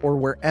Podcasts, or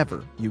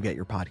wherever you get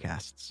your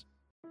podcasts.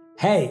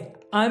 Hey,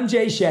 I'm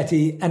Jay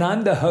Shetty, and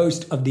I'm the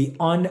host of the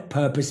On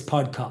Purpose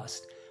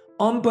podcast.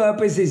 On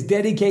Purpose is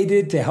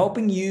dedicated to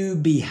helping you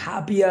be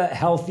happier,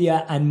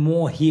 healthier, and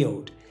more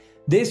healed.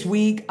 This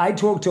week, I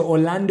talked to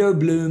Orlando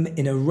Bloom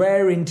in a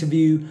rare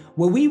interview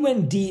where we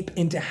went deep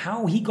into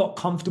how he got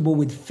comfortable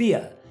with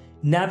fear,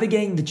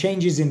 navigating the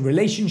changes in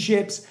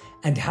relationships,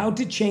 and how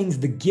to change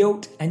the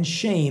guilt and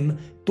shame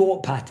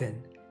thought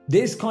pattern.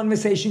 This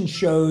conversation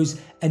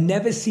shows a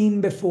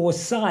never-seen-before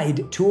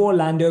side to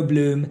Orlando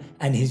Bloom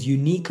and his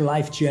unique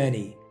life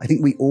journey. I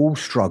think we all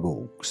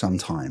struggle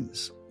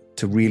sometimes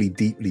to really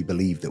deeply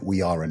believe that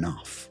we are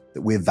enough,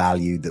 that we're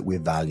valued, that we're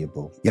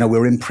valuable. You know,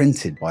 we're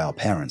imprinted by our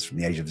parents from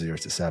the age of 0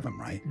 to 7,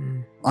 right?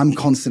 I'm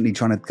constantly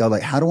trying to go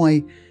like, how do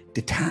I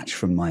detach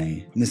from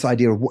this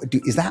idea of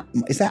is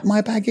that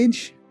my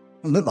baggage?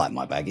 It doesn't look like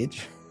my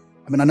baggage.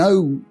 I mean, I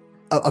know,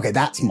 okay,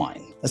 that's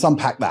mine. Let's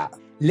unpack that.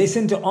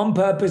 Listen to On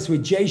Purpose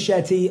with Jay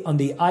Shetty on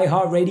the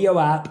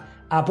iHeartRadio app,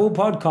 Apple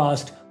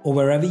Podcast, or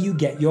wherever you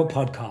get your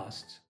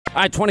podcasts.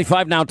 All right,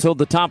 25 now till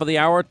the top of the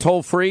hour.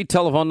 Toll-free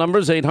telephone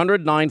numbers,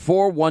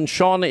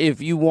 800-941-SEAN,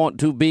 if you want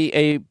to be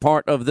a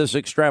part of this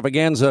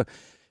extravaganza.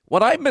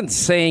 What I've been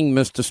saying,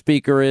 Mr.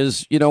 Speaker,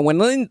 is, you know, when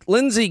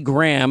Lindsey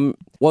Graham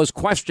was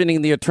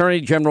questioning the Attorney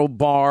General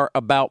Barr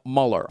about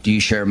Mueller. Do you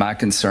share my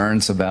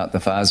concerns about the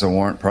FISA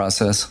warrant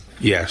process?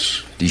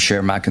 Yes. Do you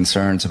share my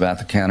concerns about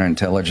the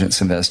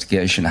counterintelligence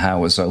investigation, how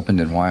it was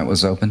opened and why it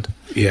was opened?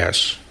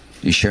 Yes.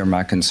 Do you share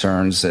my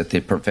concerns that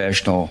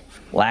the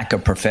lack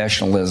of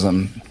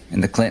professionalism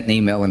in the Clinton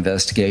email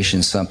investigation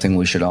is something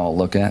we should all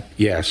look at?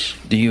 Yes.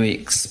 Do you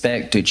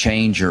expect to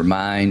change your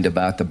mind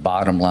about the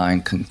bottom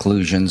line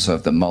conclusions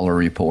of the Mueller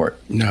report?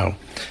 No.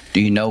 Do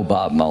you know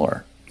Bob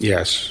Mueller?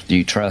 Yes. Do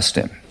you trust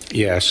him?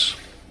 Yes.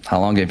 How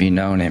long have you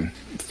known him?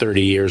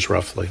 30 years,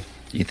 roughly.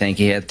 You think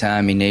he had the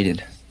time he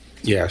needed?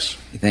 Yes.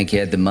 You think he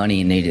had the money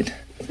he needed?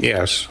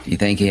 Yes. You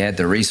think he had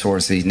the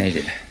resources he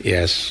needed?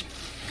 Yes.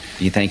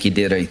 You think he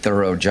did a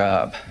thorough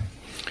job?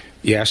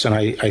 Yes, and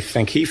I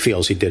think he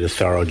feels he did a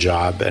thorough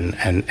job and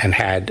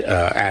had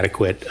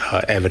adequate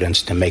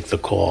evidence to make the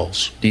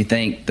calls. Do you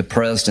think the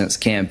president's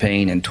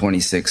campaign in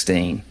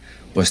 2016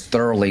 was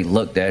thoroughly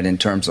looked at in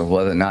terms of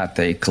whether or not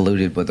they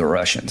colluded with the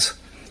Russians?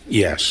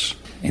 Yes.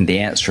 And the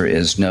answer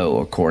is no,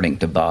 according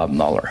to Bob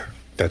Mueller.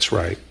 That's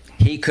right.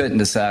 He couldn't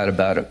decide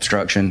about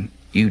obstruction.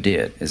 You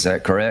did. Is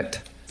that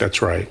correct?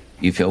 That's right.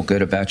 You feel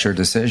good about your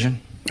decision?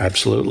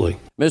 Absolutely.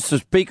 Mr.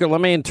 Speaker,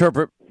 let me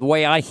interpret the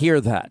way I hear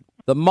that.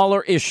 The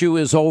Mueller issue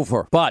is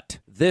over, but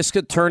this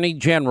Attorney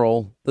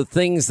General, the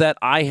things that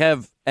I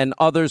have and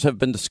others have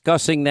been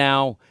discussing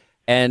now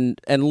and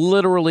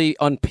literally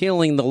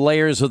unpeeling the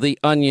layers of the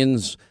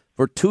onions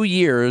for 2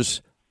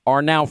 years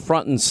are now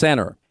front and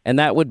center. And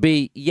that would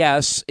be,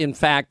 yes, in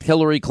fact,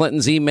 Hillary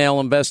Clinton's email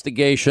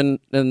investigation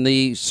and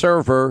the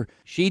server,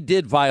 she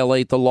did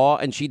violate the law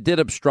and she did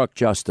obstruct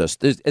justice.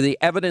 The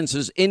evidence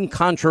is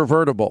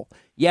incontrovertible.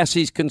 Yes,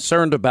 he's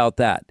concerned about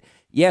that.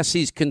 Yes,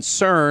 he's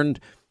concerned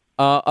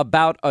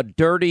about a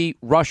dirty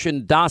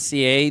Russian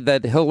dossier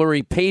that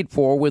Hillary paid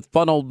for with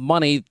funneled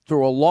money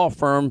through a law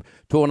firm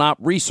to an op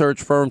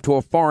research firm to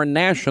a foreign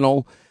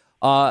national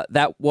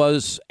that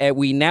was,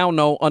 we now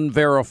know,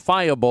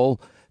 unverifiable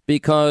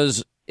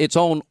because its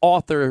own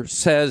author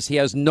says he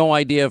has no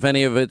idea if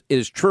any of it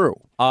is true.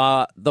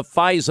 The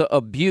FISA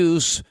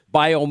abuse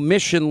by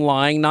omission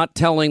lying, not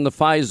telling the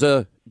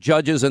FISA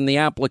judges in the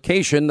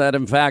application that,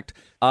 in fact,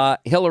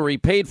 Hillary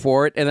paid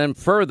for it. And then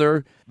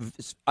further,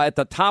 at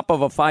the top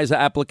of a FISA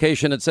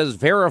application, it says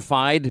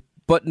verified,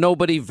 but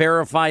nobody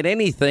verified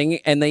anything.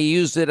 And they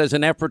used it as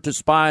an effort to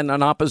spy on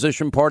an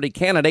opposition party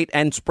candidate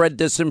and spread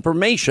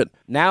disinformation.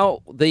 Now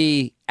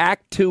the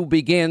Act 2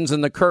 begins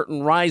and the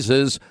curtain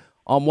rises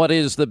on what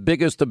is the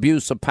biggest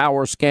abuse of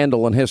power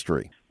scandal in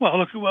history. Well,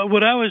 look,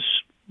 what I was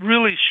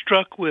really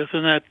struck with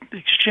in that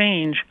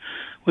exchange,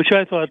 which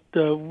I thought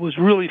was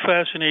really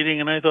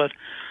fascinating, and I thought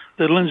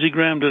that Lindsey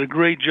Graham did a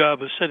great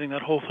job of setting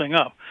that whole thing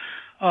up.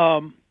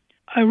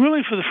 I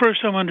really, for the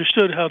first time,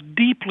 understood how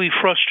deeply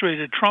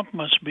frustrated Trump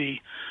must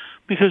be,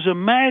 because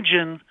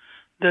imagine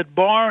that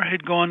Barr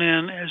had gone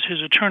in as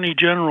his attorney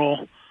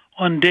general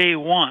on day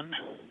one.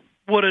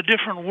 What a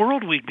different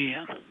world we'd be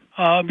in.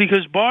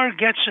 Because Barr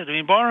gets it. I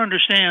mean, Barr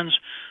understands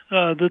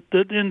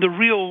that in the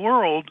real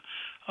world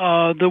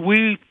that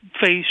we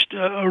faced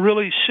a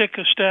really sick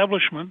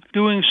establishment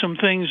doing some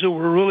things that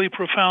were really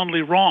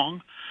profoundly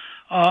wrong,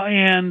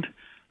 and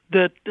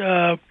that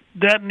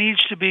that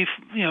needs to be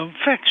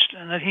fixed,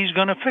 and that he's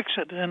going to fix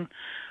it. And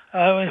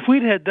if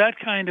we'd had that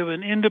kind of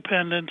an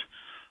independent,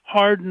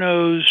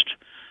 hard-nosed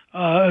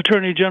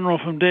attorney general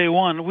from day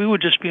one, we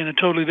would just be in a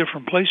totally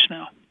different place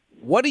now.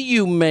 What do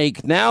you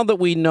make now that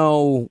we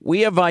know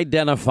we have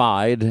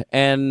identified,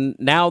 and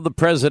now the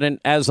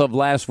president, as of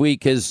last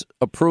week, has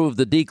approved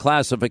the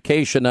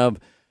declassification of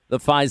the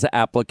FISA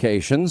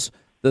applications,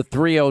 the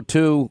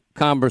 302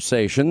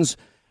 conversations,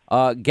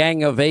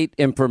 Gang of Eight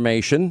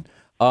information,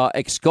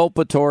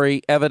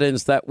 exculpatory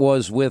evidence that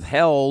was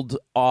withheld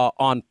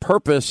on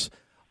purpose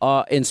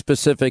in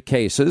specific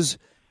cases.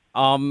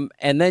 And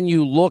then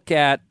you look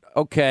at,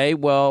 okay,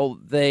 well,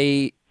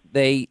 they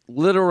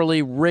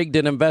literally rigged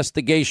an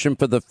investigation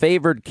for the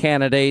favored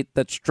candidate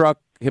that Strzok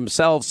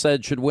himself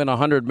said should win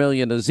 $100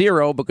 million to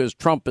zero because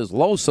Trump is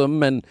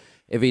loathsome. And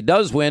if he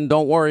does win,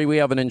 don't worry, we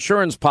have an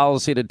insurance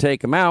policy to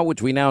take him out,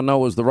 which we now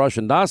know is the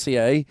Russian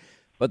dossier.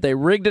 But they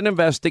rigged an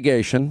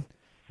investigation.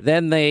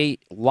 Then they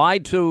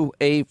lied to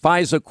a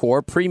FISA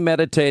court,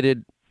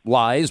 premeditated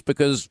lies,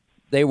 because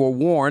they were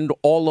warned,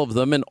 all of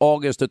them, in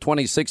August of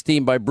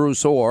 2016 by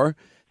Bruce Orr.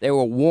 They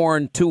were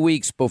warned 2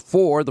 weeks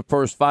before the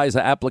first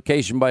FISA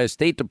application by a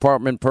State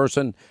Department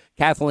person,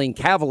 Kathleen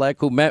Kavalek,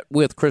 who met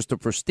with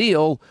Christopher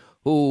Steele,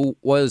 who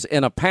was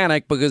in a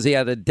panic because he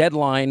had a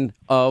deadline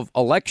of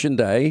Election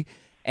Day,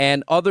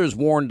 and others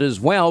warned as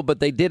well, but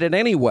they did it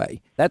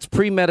anyway. That's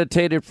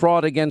premeditated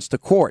fraud against the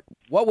court.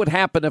 What would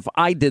happen if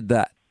I did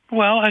that?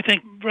 Well, I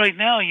think right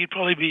now you'd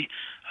probably be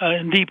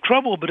in deep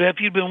trouble, but if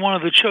you'd been one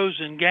of the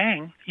chosen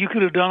gang, you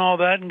could have done all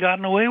that and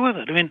gotten away with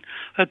it. I mean,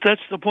 that's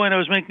the point I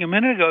was making a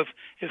minute ago.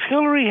 If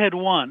Hillary had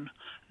won,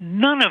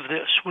 none of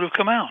this would have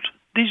come out.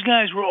 These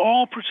guys were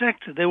all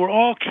protected. They were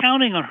all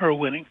counting on her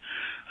winning.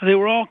 They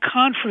were all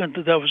confident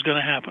that that was going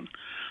to happen.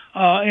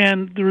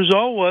 And the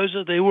result was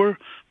that they were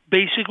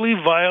basically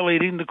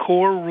violating the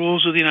core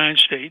rules of the United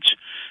States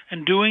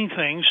and doing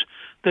things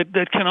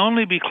that can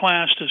only be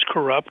classed as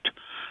corrupt.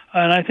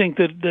 And I think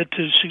that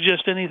to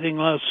suggest anything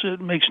else, it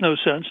makes no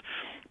sense.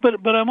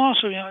 But I'm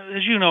also,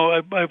 as you know,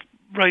 I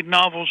write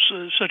novels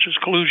such as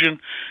Collusion,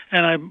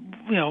 and I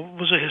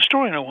was a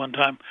historian at one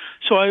time.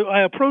 So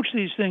I approach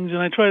these things and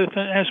I try to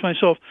ask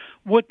myself,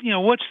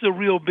 what's the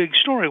real big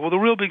story? Well, the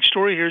real big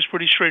story here is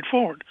pretty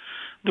straightforward.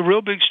 The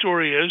real big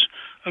story is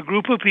a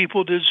group of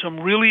people did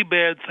some really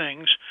bad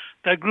things.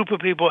 That group of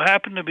people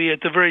happened to be at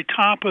the very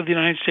top of the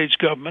United States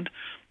government.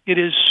 It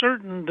is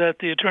certain that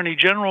the Attorney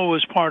General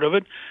was part of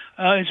it.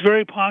 It's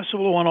very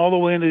possible it went all the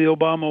way into the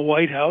Obama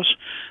White House.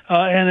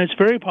 And it's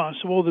very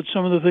possible that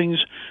some of the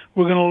things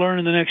we're going to learn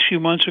in the next few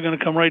months are going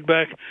to come right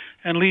back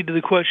and lead to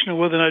the question of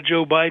whether or not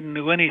Joe Biden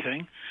knew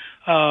anything.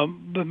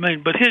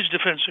 But his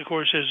defense, of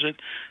course, is that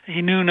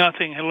he knew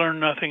nothing, he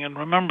learned nothing, and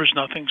remembers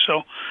nothing.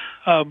 So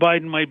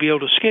Biden might be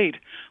able to skate.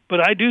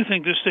 But I do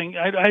think this thing,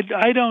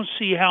 I don't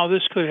see how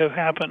this could have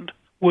happened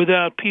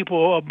without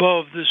people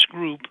above this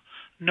group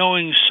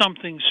knowing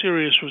something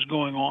serious was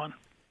going on.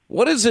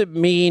 What does it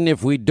mean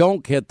if we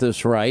don't get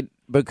this right?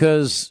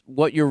 Because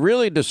what you're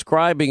really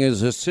describing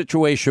is a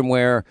situation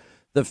where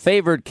the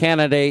favored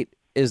candidate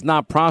is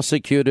not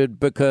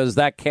prosecuted because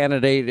that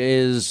candidate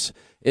is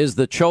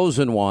the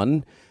chosen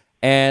one.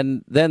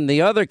 And then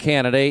the other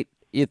candidate,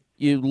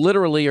 you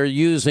literally are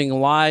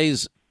using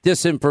lies,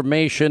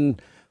 disinformation,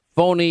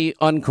 phony,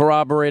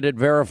 uncorroborated,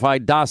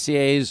 verified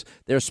dossiers.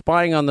 They're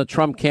spying on the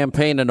Trump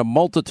campaign in a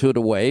multitude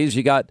of ways.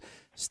 You got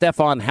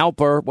Stefan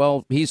Halper.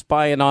 Well, he's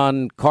spying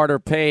on Carter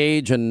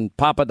Page and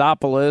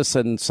Papadopoulos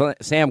and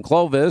Sam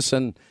Clovis.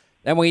 And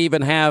then we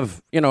even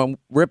have,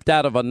 ripped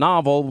out of a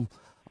novel,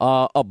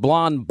 a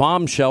blonde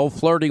bombshell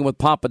flirting with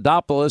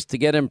Papadopoulos to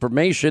get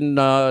information.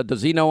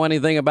 Does he know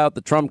anything about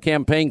the Trump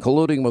campaign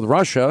colluding with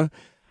Russia?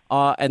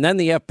 And then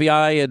the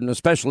FBI, and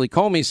especially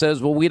Comey,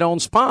 says, well, we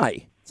don't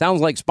spy.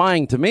 Sounds like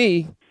spying to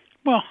me.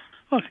 Well,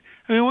 look,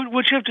 I mean,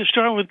 what you have to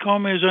start with,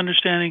 Comey, is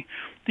understanding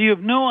that you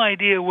have no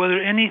idea whether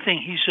anything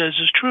he says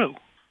is true.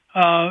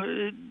 I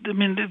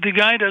mean, the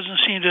guy doesn't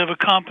seem to have a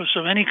compass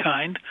of any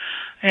kind,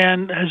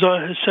 and has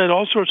said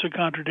all sorts of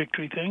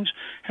contradictory things,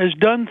 has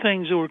done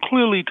things that were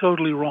clearly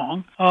totally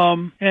wrong.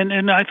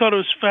 And I thought it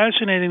was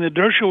fascinating that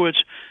Dershowitz,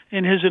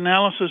 in his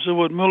analysis of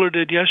what Mueller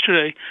did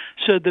yesterday,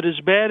 said that as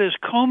bad as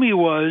Comey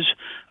was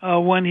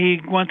when he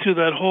went through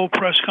that whole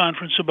press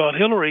conference about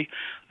Hillary,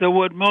 that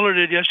what Mueller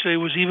did yesterday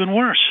was even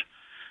worse.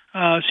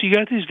 So you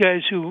got these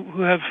guys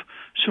who have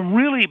some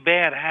really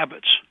bad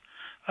habits,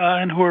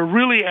 and who are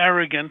really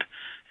arrogant,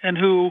 and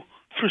who,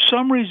 for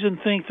some reason,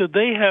 think that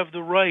they have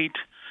the right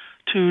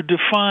to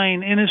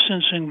define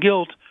innocence and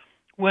guilt,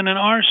 when in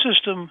our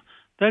system,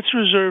 that's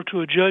reserved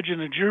to a judge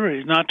and a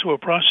jury, not to a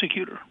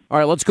prosecutor. All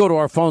right, let's go to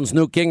our phones.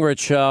 Newt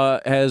Gingrich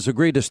has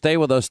agreed to stay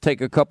with us,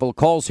 take a couple of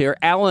calls here.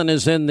 Alan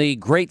is in the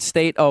great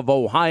state of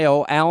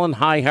Ohio. Alan,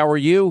 hi, how are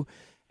you?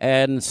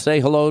 And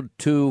say hello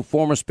to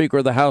former Speaker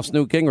of the House,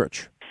 Newt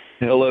Gingrich.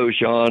 Hello,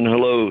 Sean.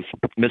 Hello,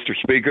 Mr.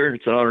 Speaker.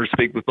 It's an honor to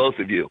speak with both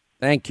of you.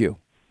 Thank you.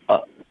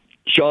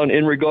 Sean,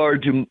 in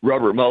regard to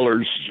Robert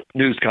Mueller's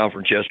news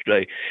conference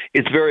yesterday,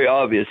 it's very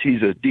obvious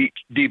he's a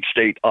deep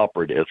state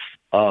operative.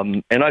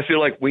 And I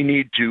feel like we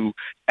need to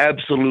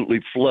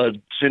absolutely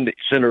flood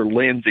Senator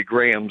Lindsey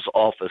Graham's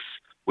office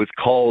with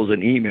calls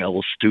and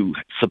emails to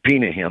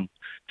subpoena him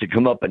to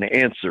come up and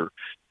answer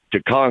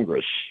to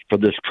Congress for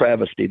this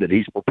travesty that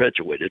he's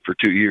perpetuated for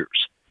 2 years.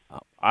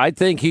 I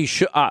think he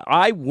should.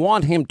 I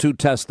want him to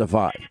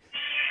testify.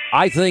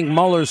 I think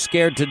Mueller's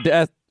scared to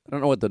death. I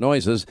don't know what the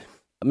noise is.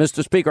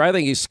 Mr. Speaker, I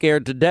think he's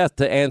scared to death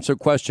to answer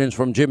questions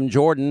from Jim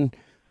Jordan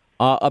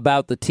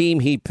about the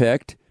team he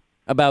picked,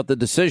 about the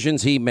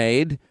decisions he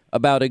made,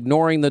 about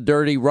ignoring the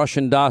dirty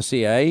Russian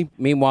dossier,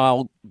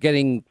 meanwhile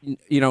getting,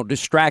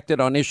 distracted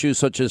on issues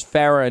such as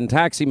FARA and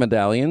taxi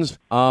medallions.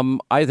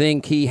 I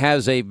think he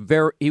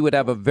would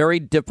have a very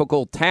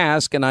difficult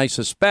task, and I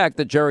suspect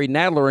that Jerry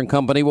Nadler and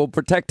company will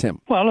protect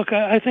him. Well, look,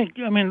 I think,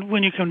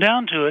 when you come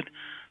down to it,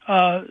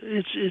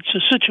 it's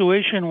a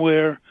situation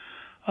where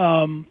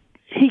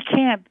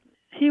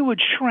he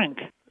would shrink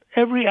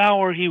every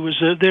hour he was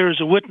there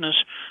as a witness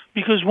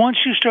Because once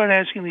you start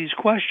asking these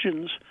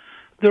questions,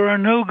 there are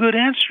no good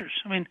answers.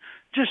 I mean,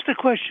 just the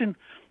question,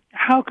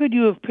 how could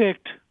you have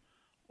picked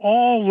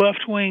all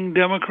left-wing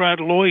Democrat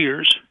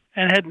lawyers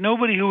and had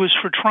nobody who was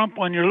for Trump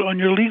on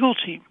your legal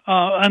team?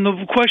 And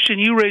the question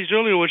you raised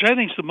earlier, which I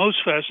think is the most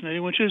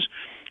fascinating, which is,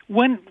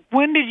 when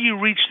did you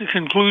reach the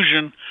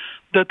conclusion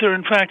that there,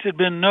 in fact, had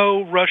been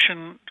no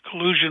Russian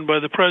collusion by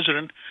the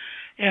president?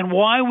 And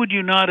why would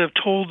you not have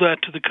told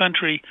that to the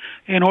country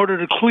in order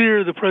to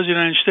clear the President of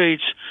the United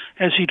States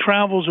as he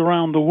travels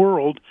around the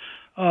world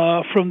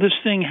from this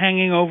thing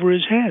hanging over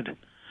his head?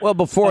 Well,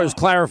 before his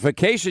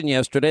clarification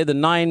yesterday, the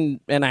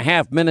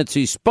 9.5 minutes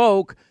he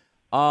spoke,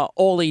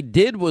 all he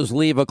did was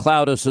leave a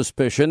cloud of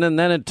suspicion, and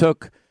then it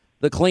took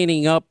the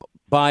cleaning up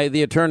by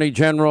the Attorney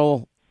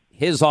General,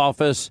 his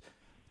office,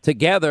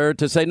 together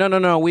to say,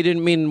 no, we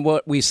didn't mean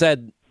what we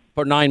said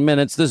for 9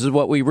 minutes. This is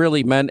what we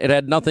really meant. It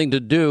had nothing to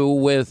do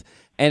with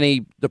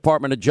any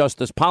Department of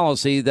Justice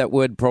policy that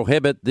would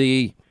prohibit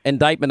the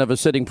indictment of a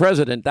sitting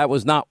president. That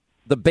was not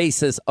the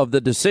basis of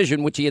the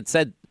decision, which he had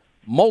said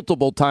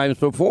multiple times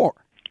before.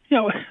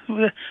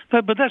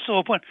 But that's the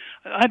whole point.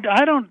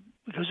 I don't,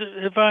 because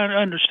if I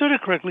understood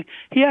it correctly,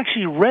 he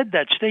actually read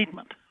that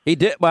statement. He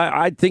did. Well,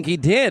 I think he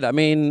did. I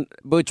mean,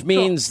 which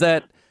means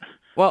that.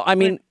 Well, I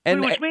mean,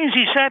 which means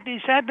he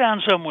sat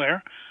down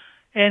somewhere,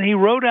 and he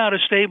wrote out a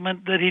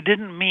statement that he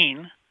didn't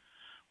mean,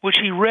 which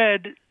he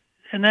read,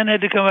 and then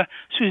had to come back.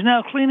 So he's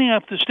now cleaning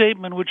up the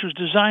statement, which was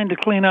designed to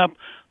clean up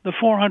the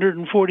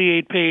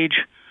 448-page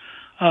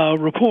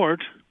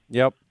report.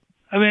 Yep.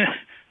 I mean,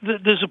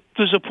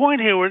 there's a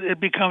point here where it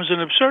becomes an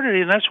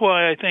absurdity, and that's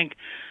why I think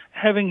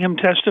having him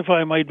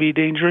testify might be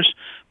dangerous,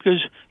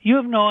 because you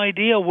have no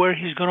idea where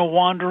he's going to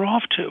wander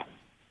off to.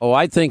 Oh,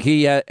 I think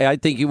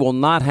he will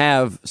not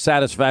have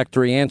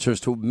satisfactory answers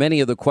to many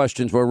of the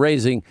questions we're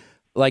raising.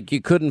 Like, you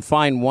couldn't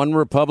find one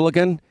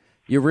Republican.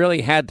 You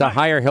really had to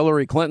hire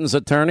Hillary Clinton's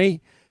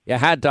attorney. You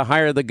had to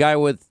hire the guy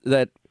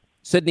that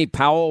Sidney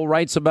Powell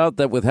writes about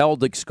that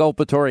withheld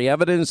exculpatory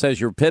evidence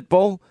as your pit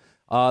bull.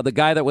 The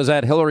guy that was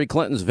at Hillary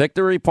Clinton's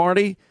victory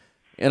party.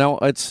 You know,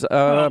 it's.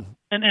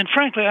 And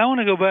frankly, I want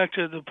to go back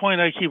to the point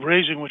I keep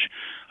raising, which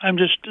I'm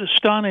just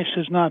astonished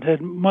has not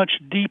had much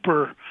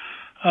deeper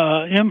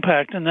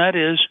impact, and that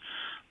is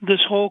this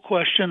whole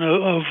question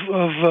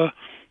of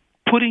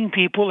putting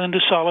people into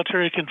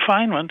solitary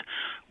confinement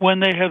when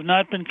they have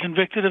not been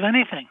convicted of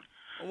anything.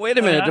 Wait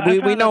a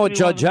minute. We know what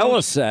Judge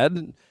Ellis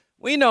said.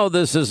 We know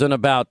this isn't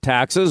about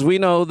taxes. We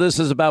know this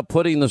is about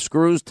putting the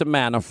screws to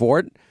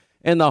Manafort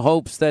in the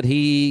hopes that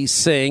he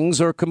sings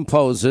or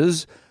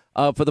composes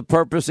for the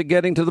purpose of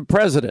getting to the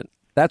president.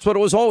 That's what it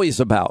was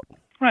always about.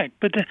 Right,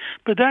 but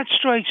that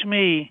strikes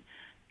me,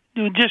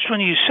 just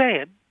when you say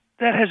it,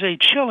 that has a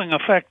chilling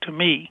effect to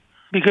me,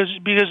 because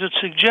it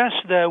suggests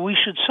that we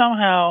should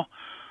somehow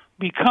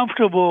be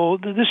comfortable.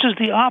 This is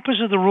the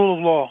opposite of the rule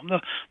of law.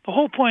 The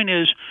whole point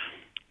is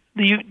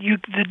the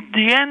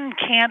end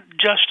can't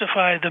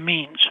justify the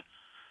means,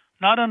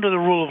 not under the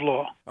rule of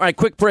law. All right,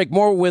 quick break.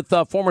 More with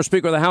former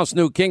Speaker of the House,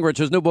 Newt Gingrich.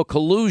 His new book,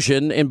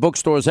 Collusion, in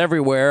bookstores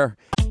everywhere.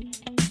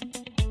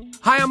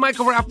 Hi, I'm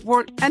Michael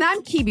Rappaport. And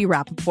I'm Kibi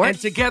Rappaport. And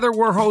together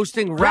we're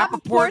hosting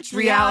Rappaport's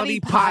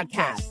Reality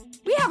Podcast.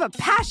 We have a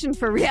passion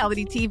for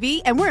reality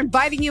TV, and we're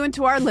inviting you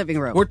into our living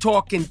room. We're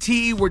talking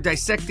tea, we're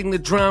dissecting the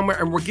drama,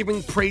 and we're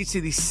giving praise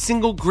to the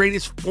single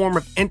greatest form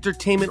of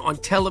entertainment on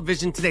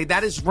television today.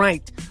 That is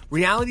right.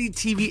 Reality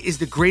TV is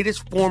the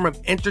greatest form of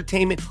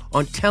entertainment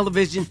on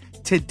television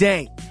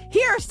today.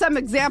 Here are some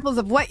examples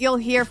of what you'll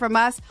hear from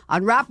us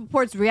on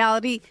Rappaport's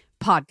Reality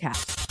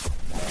Podcast.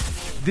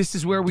 This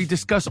is where we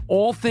discuss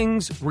all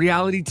things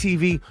reality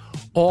TV,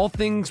 all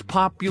things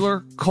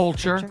popular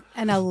culture.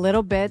 And a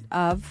little bit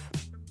of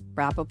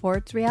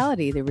Rappaport's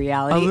reality, the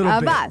reality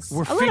of us.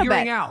 We're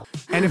figuring out.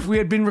 And if we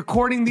had been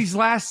recording these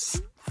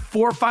last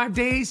 4 or 5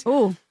 days,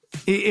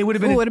 it would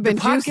have been, the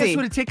podcast juicy.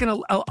 would have taken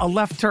a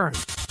left turn.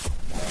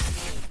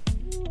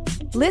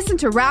 Listen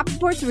to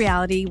Rappaport's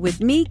Reality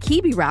with me,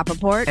 Kibi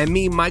Rappaport. And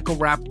me, Michael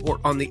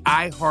Rappaport, on the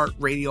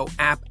iHeartRadio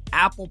app,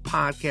 Apple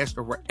Podcast,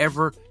 or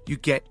wherever you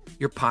get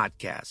your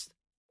podcast.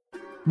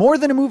 More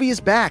Than a Movie is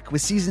back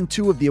with Season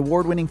 2 of the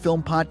award-winning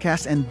film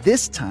podcast, and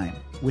this time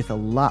with a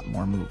lot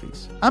more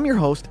movies. I'm your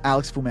host,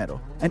 Alex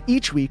Fumero, and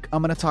each week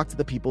I'm going to talk to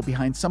the people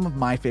behind some of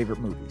my favorite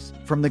movies.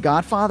 From The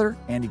Godfather,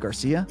 Andy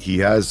Garcia. He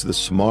has the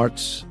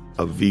smarts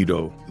of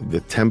Vito, the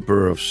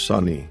temper of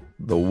Sonny,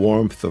 the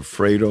warmth of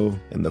Fredo,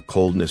 and the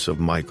coldness of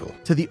Michael.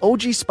 To the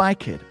OG Spy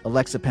Kid,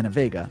 Alexa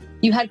Penavega.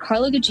 You had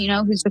Carla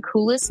Gugino, who's the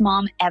coolest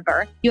mom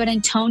ever. You had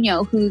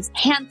Antonio, who's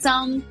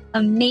handsome,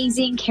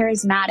 amazing,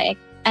 charismatic.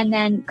 And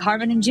then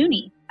Carmen and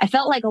Junie. I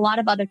felt like a lot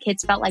of other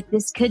kids felt like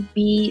this could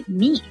be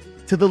me.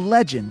 To the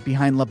legend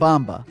behind La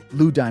Bamba,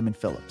 Lou Diamond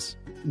Phillips.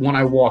 When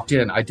I walked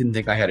in, I didn't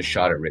think I had a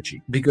shot at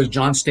Richie because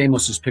John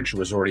Stamos' picture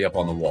was already up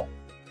on the wall.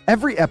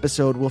 Every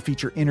episode will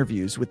feature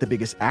interviews with the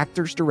biggest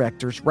actors,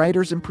 directors,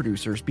 writers, and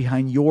producers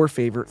behind your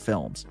favorite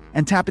films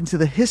and tap into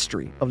the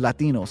history of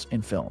Latinos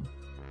in film.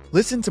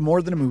 Listen to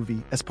More Than a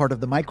Movie as part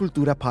of the My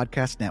Cultura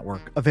Podcast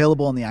Network,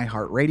 available on the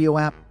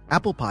iHeartRadio app,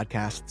 Apple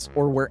Podcasts,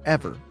 or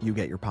wherever you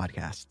get your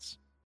podcasts.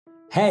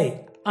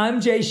 Hey, I'm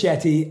Jay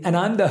Shetty, and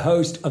I'm the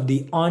host of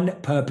the On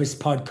Purpose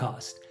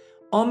podcast.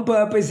 On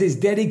Purpose is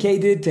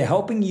dedicated to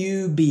helping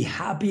you be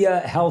happier,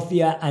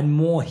 healthier, and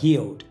more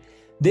healed.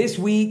 This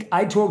week,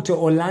 I talked to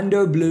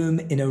Orlando Bloom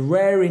in a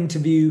rare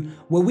interview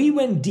where we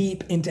went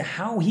deep into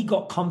how he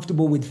got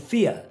comfortable with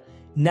fear,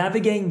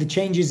 navigating the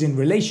changes in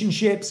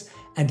relationships,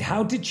 and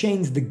how to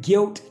change the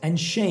guilt and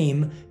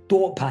shame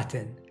thought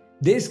pattern.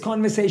 This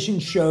conversation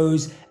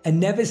shows a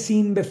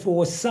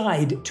never-seen-before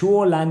side to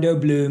Orlando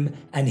Bloom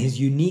and his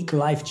unique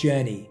life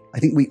journey. I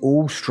think we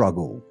all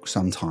struggle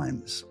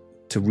sometimes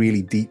to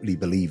really deeply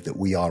believe that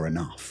we are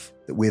enough,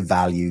 that we're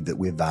valued, that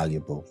we're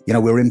valuable. You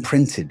know, we're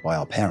imprinted by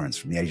our parents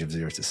from the age of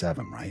 0 to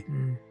 7, right?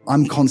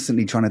 I'm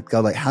constantly trying to go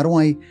like, how do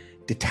I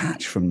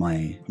detach from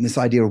this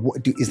idea of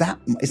is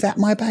that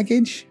my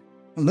baggage?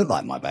 It doesn't look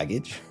like my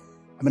baggage.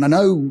 I mean, I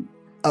know,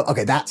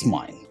 okay, that's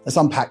mine. Let's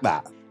unpack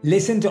that.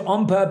 Listen to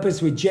On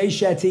Purpose with Jay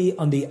Shetty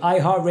on the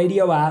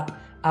iHeartRadio app,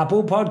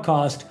 Apple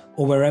Podcast,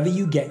 or wherever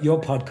you get your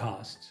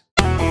podcasts.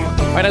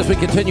 All right, as we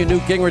continue,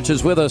 Newt Gingrich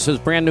is with us. His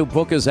brand new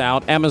book is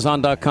out,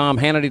 Amazon.com,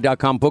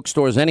 Hannity.com,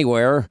 bookstores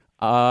anywhere.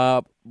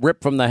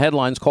 Ripped from the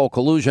headlines called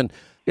Collusion.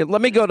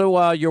 Let me go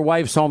to your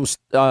wife's home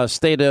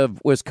state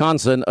of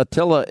Wisconsin.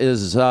 Attila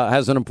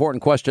has an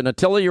important question.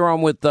 Attila, you're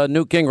on with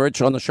Newt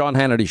Gingrich on the Sean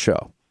Hannity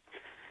Show.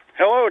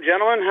 Hello,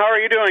 gentlemen. How are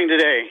you doing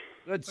today?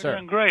 Good, sir.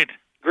 Doing great.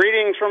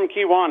 Greetings from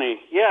Kewaunee.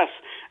 Yes.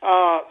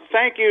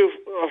 Thank you,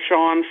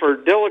 Sean, for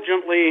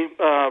diligently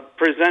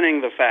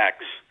presenting the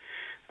facts.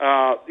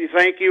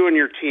 Thank you and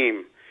your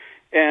team.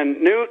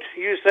 And Newt,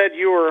 you said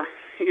you're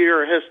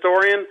a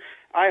historian.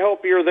 I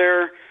hope you're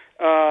there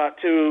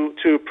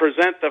to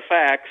present the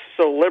facts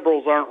so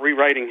liberals aren't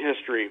rewriting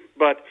history.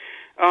 But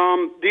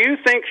do you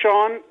think,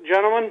 Sean,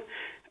 gentlemen,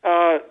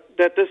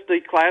 that this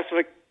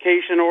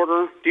declassification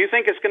order, do you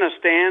think it's going to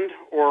stand,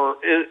 or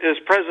is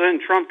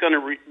President Trump going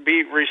to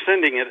be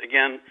rescinding it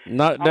again?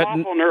 I'm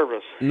awful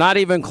nervous. Not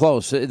even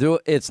close.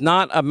 It's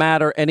not a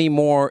matter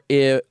anymore.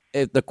 If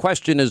the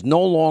question is no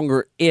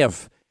longer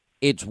if,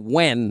 it's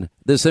when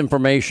this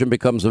information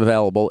becomes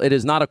available. It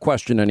is not a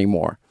question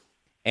anymore.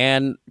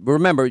 And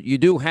remember, you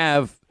do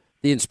have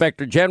the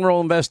Inspector General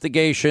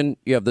investigation,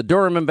 you have the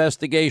Durham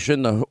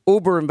investigation, the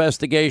Uber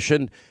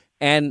investigation,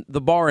 and the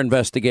Barr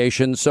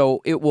investigation.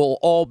 So it will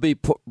all be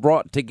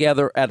brought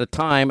together at a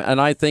time, and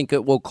I think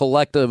it will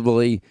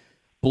collectively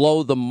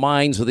blow the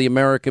minds of the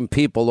American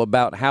people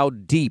about how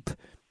deep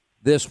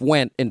this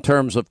went in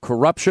terms of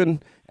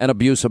corruption and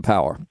abuse of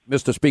power.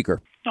 Mr.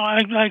 Speaker. No, I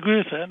agree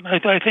with that.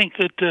 I think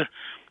that,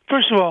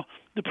 first of all,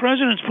 the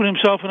president's put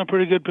himself in a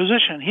pretty good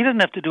position. He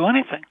didn't have to do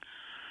anything.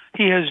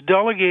 He has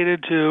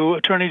delegated to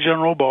Attorney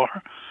General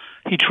Barr.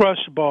 He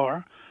trusts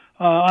Barr.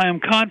 I am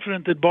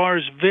confident that Barr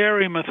is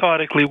very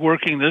methodically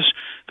working this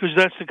because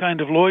that's the kind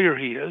of lawyer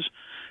he is.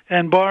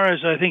 And Barr,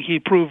 as I think he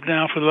proved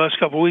now for the last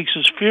couple of weeks,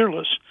 is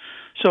fearless.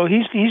 So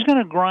he's going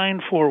to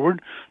grind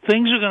forward.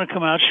 Things are going to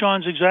come out.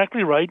 Sean's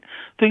exactly right.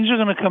 Things are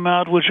going to come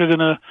out which are going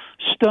to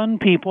stun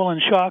people and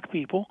shock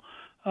people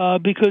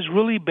because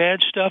really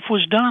bad stuff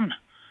was done.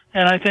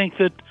 And I think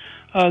that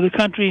the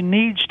country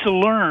needs to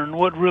learn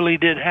what really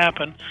did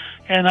happen.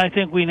 And I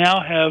think we now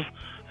have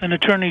an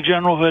attorney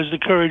general who has the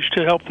courage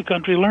to help the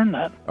country learn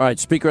that. All right,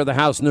 Speaker of the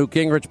House, Newt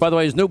Gingrich. By the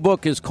way, his new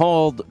book is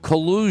called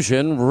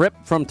Collusion,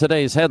 ripped from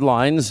today's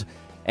headlines.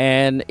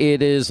 And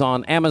it is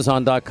on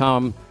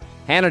Amazon.com,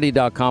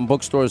 Hannity.com,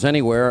 bookstores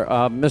anywhere.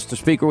 Mr.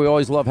 Speaker, we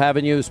always love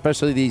having you,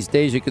 especially these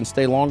days you can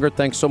stay longer.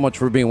 Thanks so much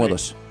for being with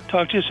us.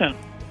 Talk to you soon.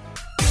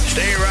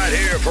 Stay right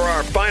here for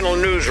our final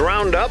news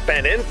roundup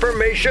and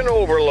information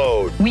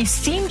overload. We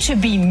seem to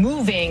be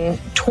moving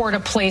toward a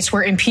place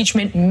where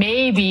impeachment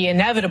may be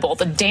inevitable.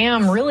 The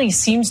dam really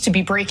seems to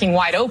be breaking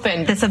wide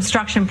open. This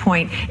obstruction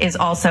point is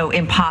also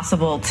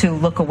impossible to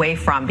look away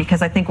from,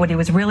 because I think what he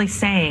was really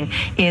saying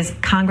is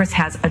Congress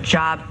has a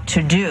job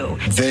to do.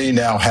 They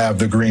now have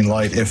the green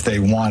light, if they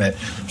want it,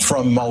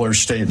 from Mueller's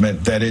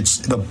statement that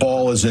the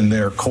ball is in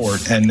their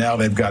court, and now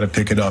they've got to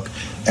pick it up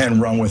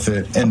and run with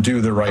it and do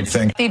the right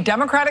thing. The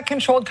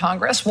Democratic-controlled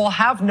Congress will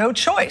have no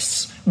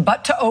choice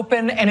but to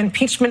open an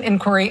impeachment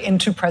inquiry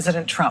into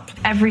President Trump.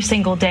 Every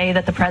single day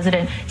that the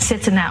president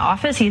sits in that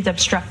office, he's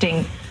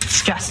obstructing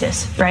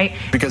justice, right?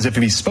 Because if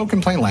he spoke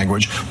in plain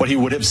language, what he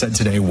would have said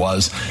today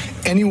was,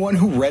 anyone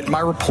who read my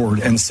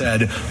report and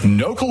said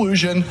no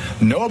collusion,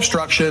 no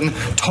obstruction,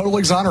 total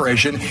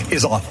exoneration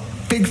is a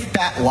big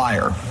fat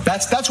liar.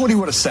 That's what he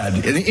would have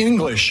said. In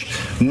English,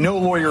 no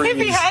lawyer. If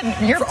he had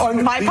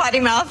my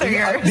potty mouth or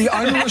yours. The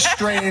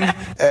unrestrained.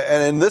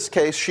 And in this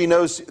case, she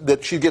knows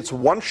that she gets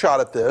one shot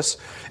at this.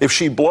 If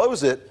she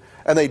blows it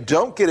and they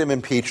don't get him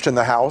impeached in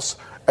the House,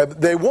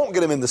 they won't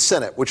get him in the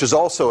Senate, which is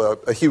also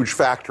a huge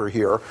factor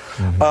here.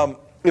 Mm-hmm.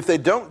 If they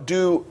don't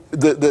do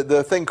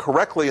the thing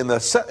correctly in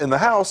the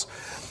House,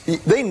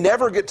 they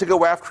never get to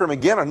go after him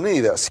again on any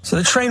of this. So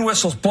the train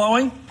whistle's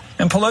blowing,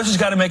 and Pelosi's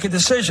got to make a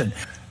decision.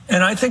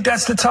 And I think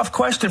that's the tough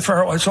question for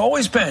her. It's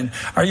always been,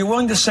 are you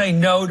willing to say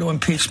no to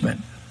impeachment?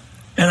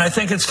 And I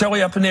think it's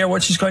totally up in the air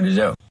what she's going to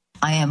do.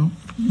 I am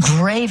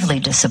gravely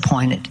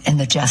disappointed in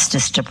the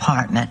Justice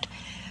Department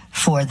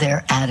for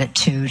their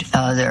attitude,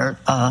 their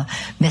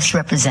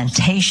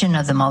misrepresentation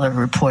of the Mueller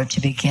report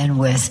to begin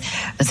with,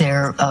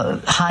 their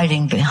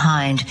hiding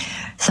behind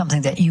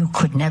something that you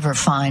could never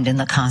find in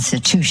the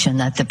Constitution,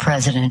 that the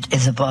president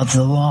is above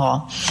the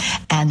law,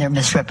 and their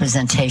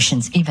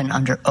misrepresentations even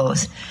under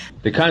oath.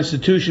 The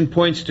Constitution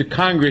points to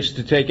Congress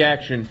to take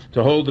action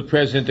to hold the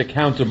president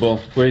accountable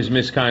for his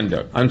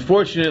misconduct.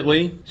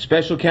 Unfortunately,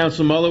 Special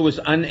Counsel Mueller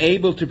was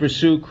unable to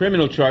pursue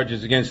criminal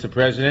charges against the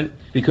president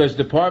because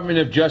Department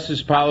of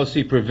Justice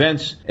policy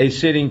prevents a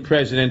sitting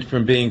president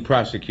from being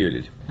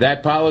prosecuted.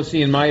 That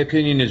policy, in my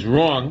opinion, is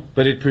wrong,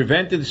 but it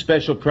prevented the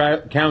Special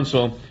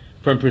Counsel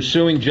from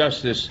pursuing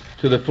justice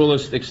to the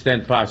fullest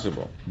extent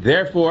possible.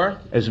 Therefore,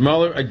 as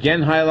Mueller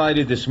again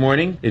highlighted this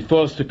morning, it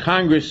falls to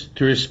Congress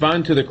to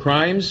respond to the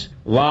crimes,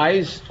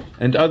 lies,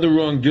 and other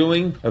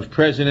wrongdoing of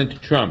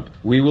President Trump.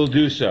 We will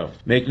do so.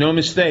 Make no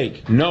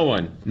mistake, no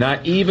one,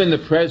 not even the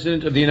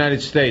President of the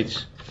United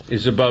States,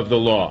 is above the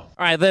law.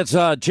 All right, that's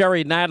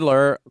Jerry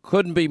Nadler.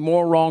 Couldn't be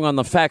more wrong on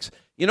the facts.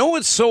 You know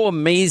what's so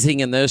amazing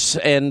in this?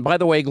 And by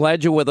the way,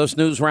 glad you're with us.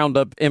 News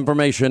Roundup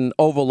Information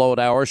Overload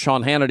Hour,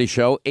 Sean Hannity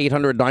Show,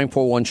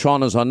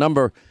 800-941-SEAN is our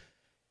number.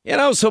 You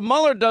know, so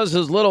Mueller does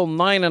his little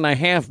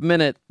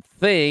 9.5-minute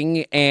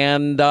thing,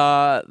 and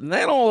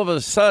then all of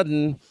a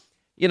sudden,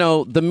 you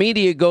know, the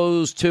media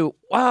goes to,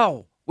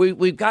 wow,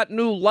 we've got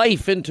new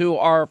life into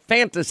our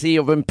fantasy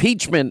of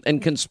impeachment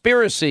and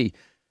conspiracy.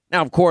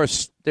 Now, of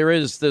course, there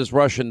is this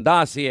Russian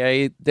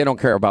dossier. They don't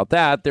care about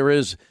that. There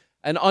is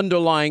an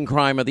underlying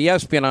crime of the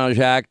Espionage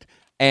Act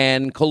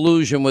and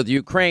collusion with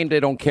Ukraine. They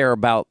don't care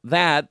about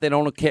that. They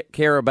don't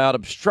care about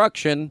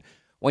obstruction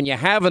when you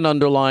have an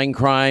underlying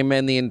crime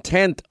and the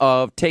intent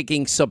of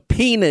taking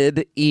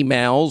subpoenaed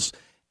emails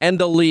and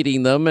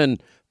deleting them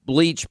and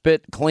bleach,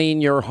 bit, clean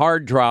your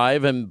hard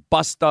drive and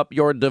bust up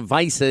your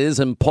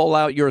devices and pull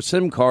out your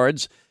SIM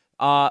cards.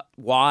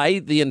 Why?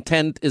 The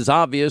intent is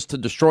obvious, to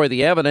destroy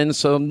the evidence.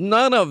 So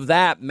none of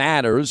that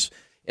matters.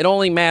 It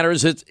only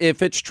matters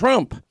if it's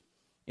Trump.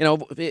 You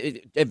know,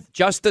 if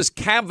Justice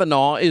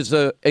Kavanaugh is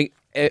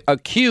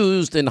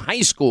accused in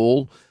high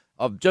school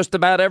of just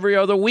about every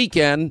other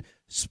weekend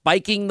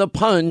spiking the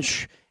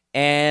punch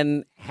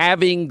and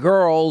having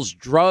girls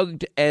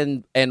drugged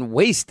and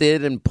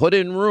wasted and put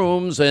in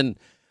rooms and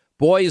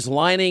boys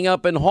lining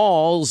up in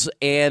halls,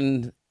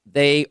 and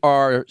they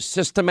are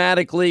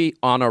systematically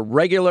on a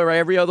regular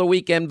every other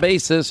weekend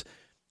basis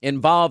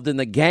involved in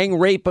the gang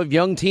rape of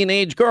young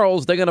teenage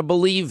girls, they're going to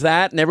believe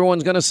that, and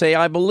everyone's going to say,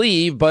 I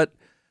believe, but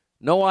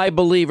no I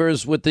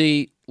believers with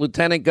the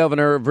lieutenant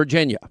governor of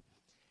Virginia.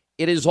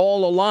 It is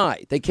all a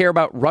lie. They care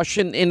about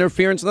Russian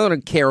interference. They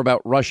don't care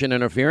about Russian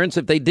interference.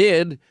 If they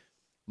did,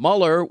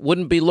 Mueller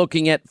wouldn't be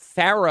looking at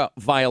FARA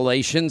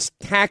violations,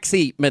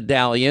 taxi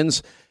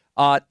medallions,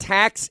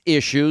 tax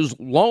issues,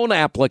 loan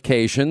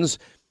applications.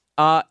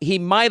 He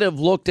might have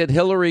looked at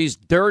Hillary's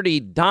dirty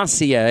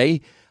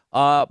dossier,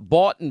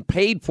 bought and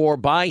paid for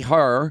by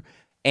her,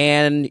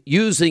 and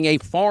using a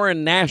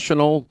foreign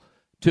national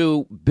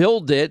to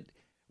build it.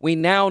 We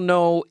now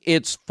know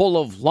it's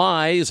full of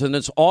lies and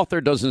its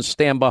author doesn't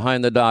stand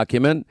behind the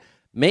document.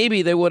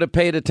 Maybe they would have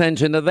paid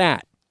attention to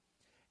that.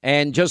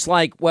 And just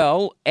like,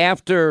 well,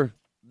 after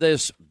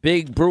this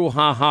big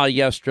brouhaha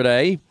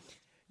yesterday,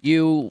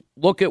 you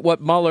look at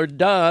what Mueller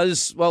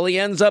does, well, he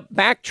ends up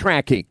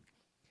backtracking.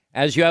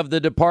 As you have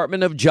the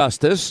Department of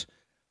Justice,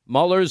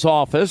 Mueller's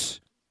office,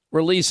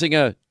 releasing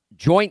a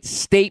joint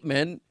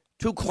statement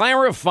to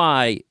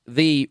clarify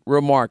the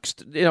remarks.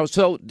 You know,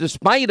 so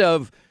despite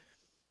of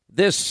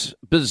this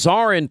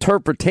bizarre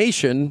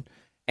interpretation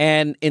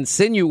and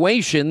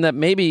insinuation that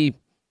maybe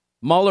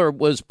Mueller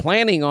was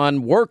planning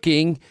on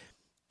working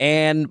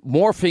and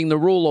morphing the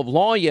rule of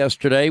law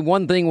yesterday,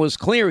 one thing was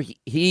clear.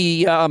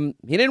 He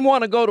didn't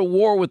want to go to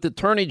war with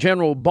Attorney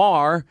General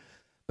Barr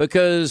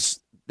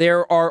because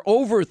there are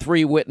over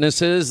 3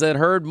 witnesses that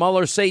heard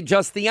Mueller say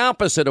just the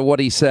opposite of what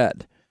he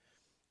said.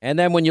 And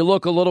then when you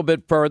look a little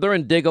bit further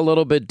and dig a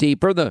little bit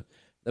deeper, the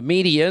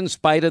media, in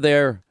spite of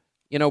their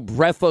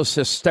breathless,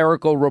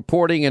 hysterical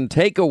reporting and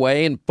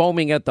takeaway and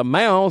foaming at the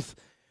mouth,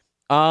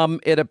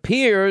 it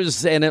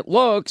appears and it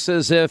looks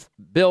as if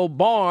Bill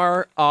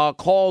Barr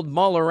called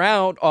Mueller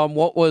out on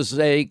what was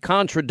a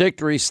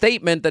contradictory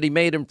statement that he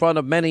made in front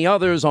of many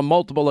others on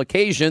multiple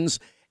occasions,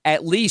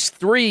 at least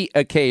 3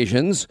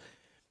 occasions.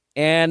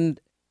 And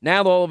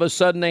now all of a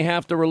sudden they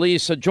have to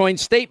release a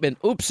joint statement.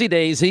 Oopsie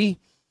daisy.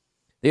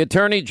 The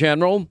Attorney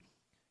General,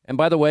 and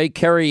by the way,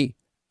 Kerry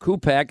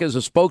Kupek is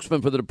a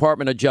spokesman for the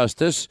Department of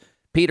Justice.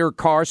 Peter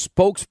Carr,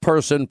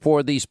 spokesperson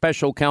for the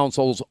Special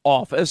Counsel's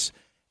office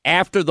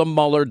after the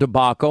Mueller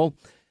debacle.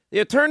 The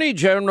Attorney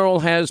General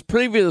has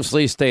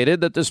previously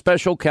stated that the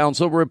Special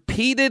Counsel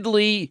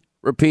repeatedly,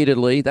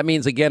 that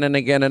means again and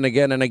again and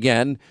again and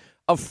again,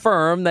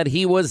 affirmed that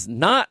he was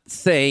not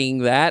saying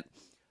that,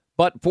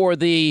 but for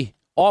the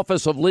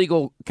Office of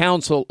Legal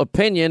Counsel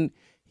opinion,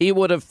 he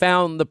would have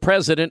found the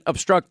president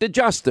obstructed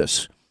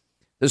justice.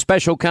 The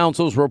special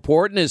counsel's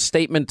report in his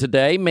statement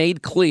today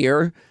made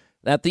clear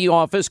that the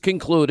office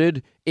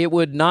concluded it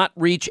would not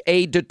reach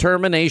a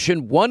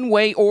determination one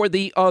way or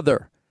the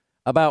other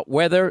about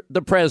whether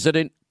the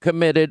president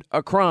committed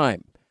a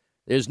crime.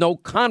 There's no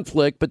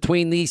conflict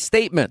between these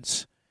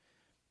statements.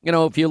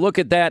 If you look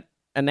at that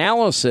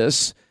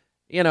analysis,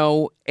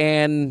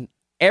 and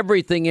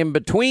everything in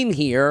between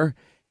here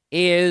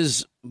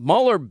is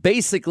Mueller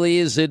basically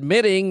is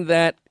admitting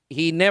that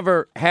he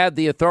never had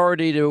the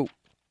authority to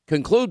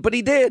conclude, but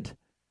he did.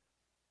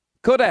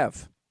 Could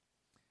have.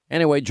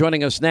 Anyway,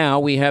 joining us now,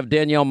 we have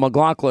Danielle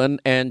McLaughlin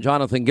and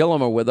Jonathan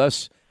Gilliam are with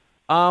us.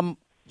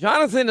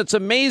 Jonathan, it's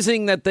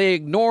amazing that they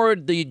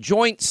ignored the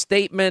joint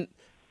statement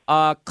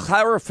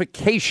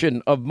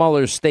clarification of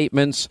Mueller's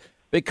statements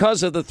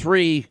because of the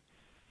three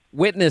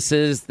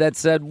witnesses that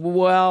said,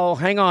 well,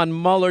 hang on,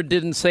 Mueller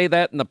didn't say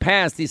that in the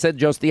past. He said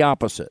just the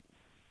opposite.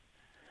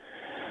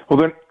 Well,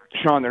 then,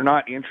 Sean, they're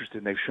not interested,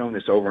 and they've shown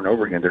this over and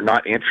over again. They're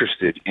not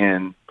interested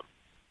in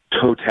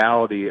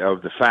totality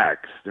of the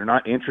facts. They're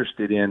not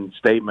interested in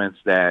statements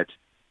that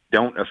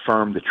don't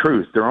affirm the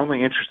truth. They're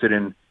only interested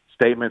in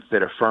statements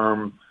that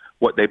affirm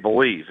what they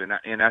believe.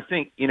 And I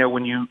think,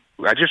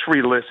 I just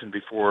re-listened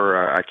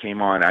before I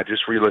came on. I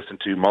just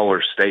re-listened to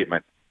Mueller's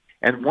statement.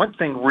 And one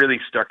thing really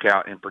stuck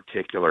out in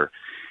particular,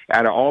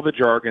 out of all the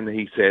jargon that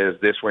he says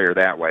this way or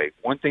that way,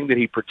 one thing that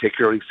he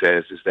particularly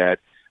says is that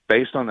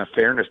based on the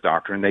fairness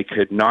doctrine, they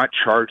could not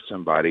charge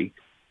somebody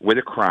with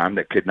a crime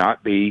that could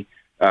not be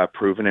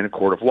proven in a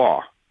court of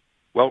law.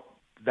 Well,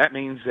 that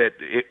means that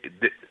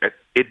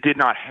it did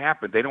not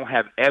happen. They don't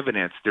have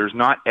evidence. There's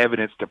not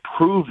evidence to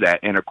prove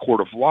that in a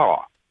court of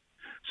law.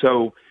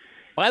 So,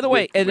 by the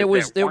way,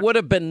 there would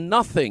have been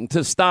nothing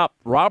to stop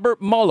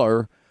Robert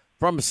Mueller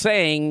from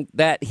saying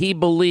that he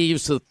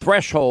believes the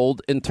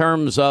threshold in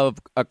terms of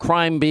a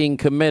crime being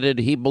committed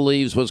he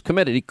believes was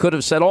committed. He could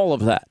have said all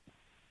of that.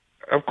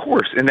 Of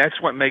course, and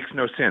that's what makes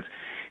no sense.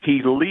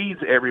 He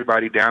leads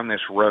everybody down this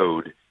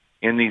road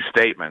in these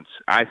statements,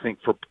 I think,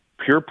 for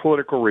pure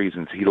political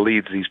reasons. He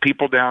leads these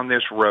people down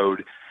this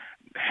road,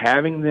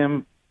 having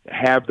them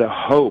have the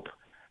hope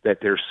that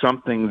there's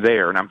something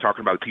there, and I'm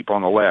talking about the people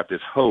on the left,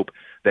 this hope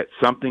that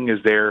something is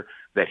there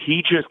that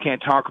he just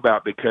can't talk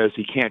about because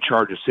he can't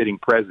charge a sitting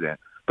president.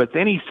 But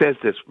then he says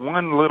this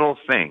one little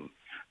thing,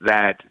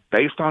 that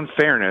based on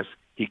fairness,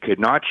 he could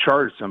not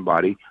charge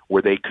somebody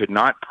where they could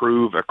not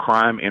prove a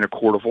crime in a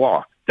court of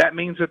law. That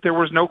means that there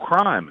was no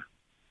crime.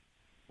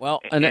 Well,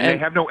 and they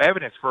have no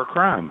evidence for a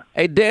crime.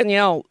 Hey,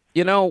 Danielle,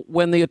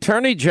 when the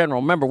Attorney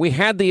General, remember, we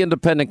had the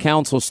independent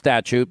counsel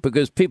statute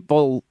because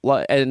people,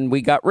 and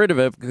we got rid of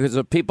it because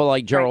of people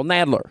like Gerald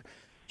Nadler.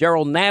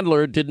 Gerald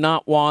Nadler did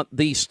not want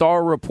the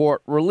Starr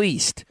report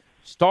released.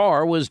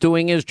 Starr was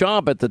doing his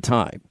job at the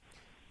time.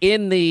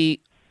 In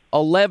the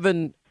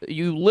 11,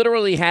 you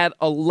literally had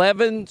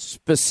 11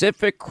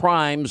 specific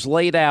crimes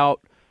laid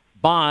out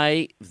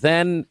by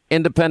then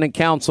independent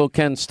counsel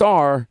Ken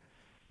Starr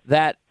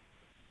that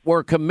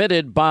were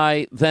committed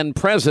by then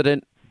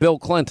President Bill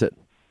Clinton.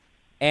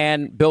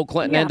 And Bill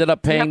Clinton ended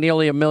up paying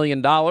nearly $1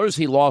 million.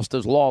 He lost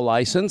his law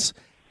license,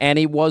 and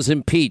he was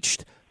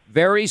impeached.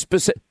 Very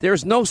specific.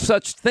 There's no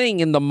such thing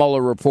in the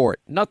Mueller report.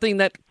 Nothing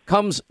that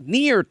comes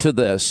near to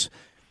this.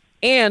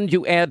 And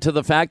you add to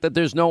the fact that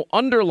there's no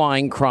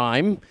underlying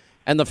crime,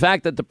 and the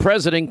fact that the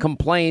president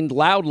complained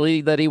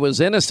loudly that he was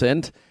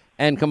innocent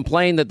and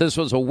complained that this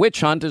was a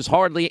witch hunt is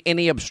hardly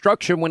any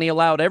obstruction when he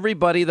allowed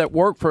everybody that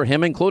worked for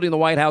him, including the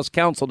White House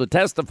counsel, to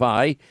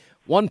testify.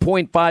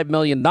 1.5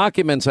 million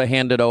documents are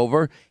handed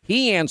over.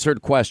 He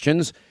answered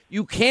questions.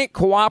 You can't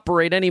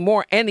cooperate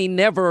anymore. And he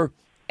never,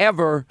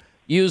 ever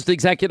used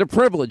executive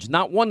privilege,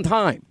 not one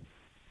time.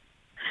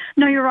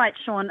 No, you're right,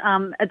 Sean.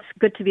 It's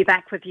good to be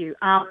back with you.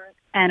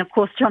 And, of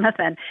course,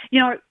 Jonathan,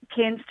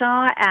 Ken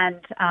Starr and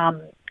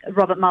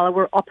Robert Mueller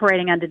were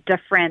operating under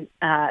different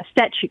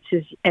statutes,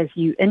 as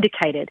you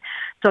indicated.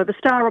 So the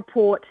Starr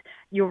report,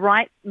 you're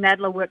right,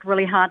 Nadler worked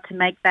really hard to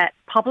make that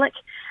public.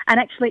 And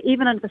actually,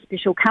 even under the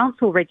special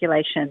counsel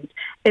regulations,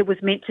 it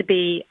was meant to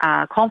be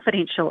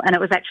confidential, and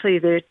it was actually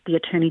the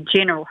Attorney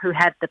General who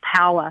had the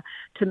power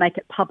to make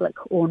it public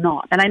or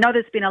not. And I know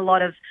there's been a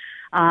lot of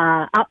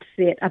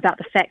upset about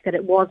the fact that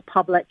it was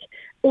public,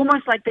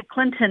 almost like the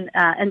Clinton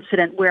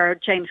incident where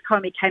James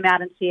Comey came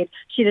out and said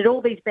she did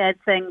all these bad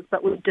things,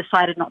 but we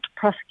decided not to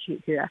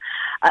prosecute her.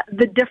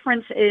 The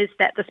difference is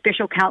that the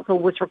special counsel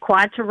was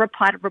required to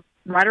write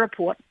a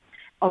report,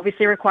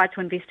 obviously required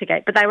to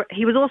investigate, but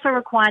he was also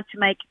required to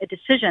make a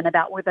decision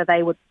about whether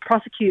they would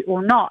prosecute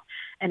or not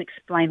and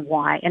explain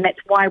why. And that's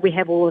why we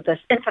have all of this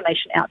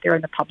information out there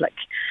in the public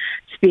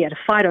sphere to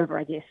fight over,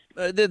 I guess.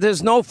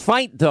 There's no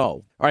fight,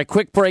 though. All right,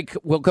 quick break.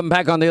 We'll come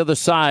back on the other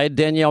side.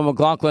 Danielle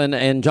McLaughlin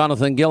and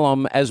Jonathan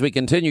Gilliam as we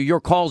continue.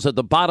 Your calls at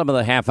the bottom of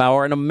the half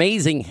hour. An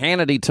amazing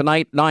Hannity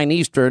tonight, 9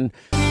 Eastern.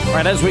 All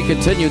right, as we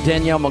continue,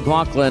 Danielle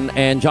McLaughlin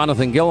and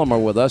Jonathan Gilliam are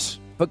with us.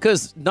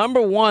 Because,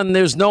 number one,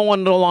 there's no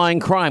underlying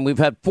crime. We've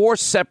had 4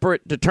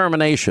 separate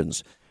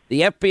determinations.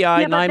 The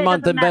FBI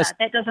 9-month investigation.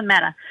 That doesn't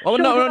matter. Oh,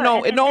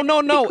 no.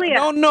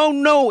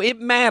 It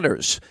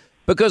matters.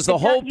 Because the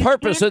whole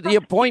purpose of the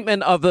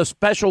appointment of the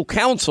special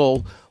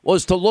counsel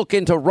was to look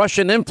into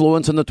Russian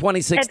influence in the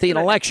 2016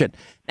 election.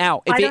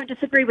 Now, I don't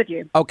disagree with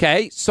you.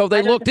 Okay, so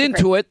they looked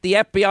into it. The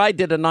FBI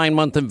did a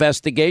 9-month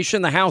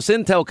investigation. The House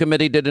Intel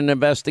Committee did an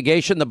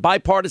investigation. The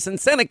Bipartisan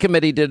Senate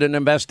Committee did an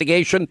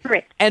investigation.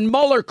 Correct. And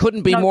Mueller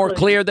couldn't be more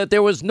clear that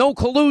there was no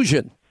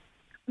collusion.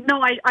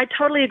 No, I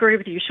totally agree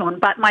with you, Sean.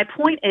 But my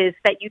point is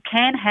that you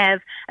can have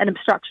an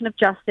obstruction of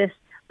justice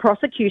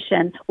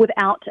prosecution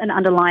without an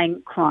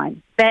underlying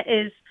crime.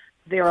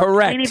 There are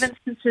plenty of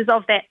instances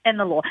of that in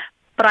the law.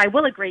 But I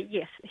will agree,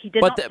 yes, he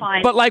did not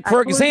find. But like,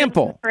 for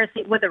example,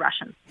 with the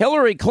Russians.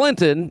 Hillary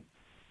Clinton,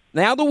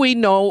 now that we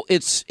know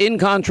it's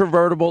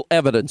incontrovertible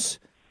evidence,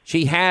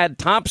 she had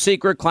top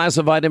secret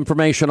classified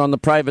information on the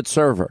private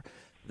server.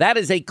 That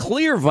is a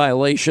clear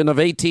violation of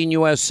 18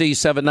 U.S.C.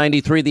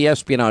 793, the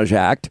Espionage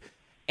Act.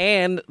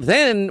 And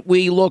then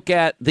we look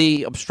at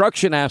the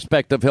obstruction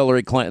aspect of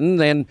Hillary Clinton.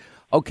 Then,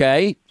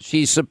 okay,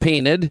 she's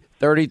subpoenaed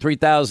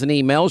 33,000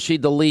 emails. She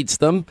deletes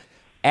them.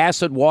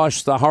 Acid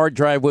wash the hard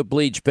drive with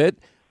bleach pit,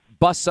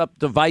 busts up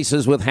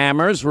devices with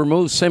hammers,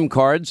 removes SIM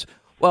cards.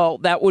 Well,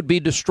 that would be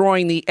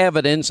destroying the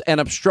evidence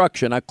and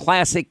obstruction. A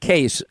classic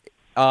case,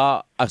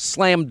 a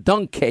slam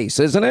dunk case,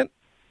 isn't it?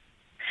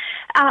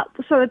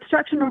 So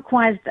obstruction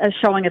requires a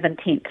showing of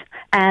intent.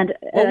 And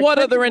well, what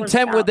other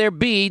intent would there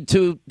be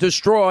to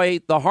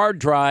destroy the hard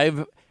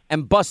drive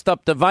and bust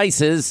up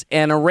devices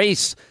and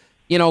erase,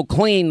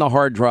 clean the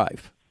hard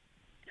drive?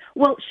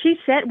 Well, she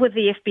sat with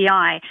the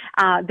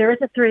FBI. There is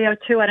a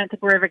 302. I don't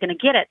think we're ever going to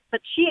get it.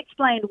 But she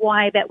explained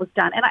why that was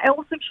done. And I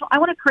want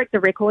to correct the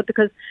record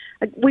because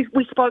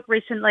we spoke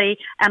recently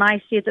and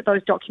I said that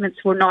those documents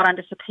were not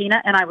under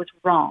subpoena, and I was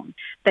wrong.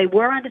 They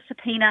were under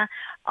subpoena,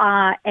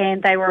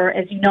 and they were,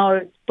 as you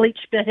know,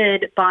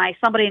 bleach-bitted by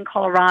somebody in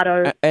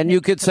Colorado. And you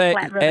could say,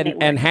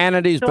 and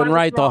Hannity's been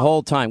right the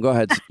whole time. Go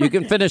ahead. You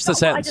can finish the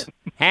sentence.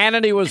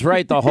 Hannity was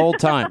right the whole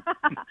time.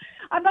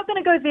 I'm not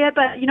going to go there,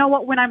 but you know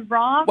what? When I'm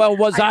wrong,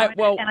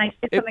 and I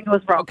said something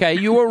was wrong. Okay,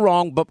 you were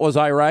wrong, but was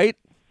I right?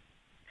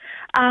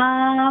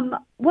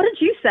 What did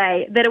you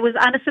say? That it was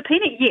under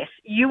subpoena? Yes,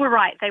 you were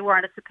right. They were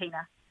under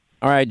subpoena.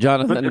 All right,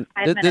 Jonathan.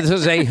 This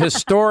is a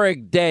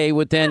historic day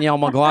with Danielle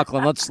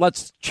McLaughlin.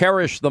 Let's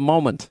cherish the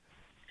moment.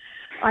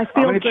 I'm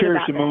going to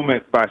cherish the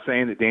moment by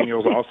saying that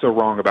Danielle's also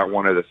wrong about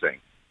one other thing,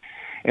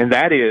 and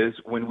that is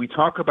when we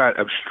talk about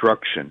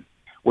obstruction.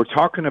 We're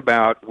talking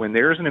about when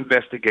there's an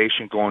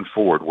investigation going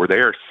forward where they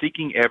are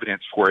seeking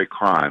evidence for a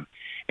crime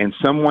and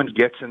someone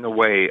gets in the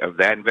way of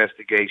that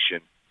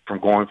investigation from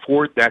going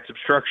forward, that's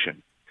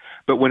obstruction.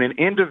 But when an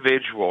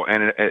individual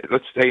and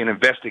let's say an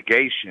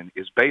investigation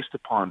is based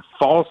upon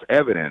false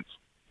evidence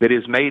that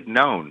is made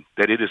known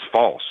that it is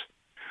false,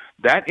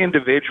 that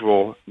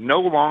individual no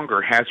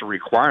longer has a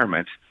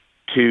requirement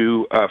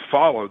to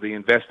follow the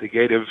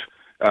investigative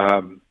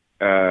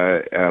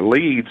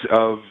leads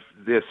of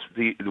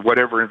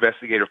whatever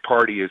investigative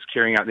party is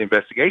carrying out the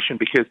investigation,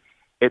 because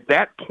at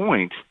that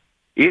point,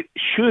 it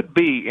should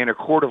be in a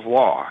court of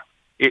law.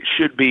 It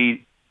should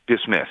be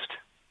dismissed.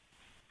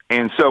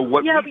 And so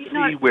what we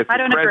see with I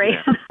don't the agree.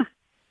 president...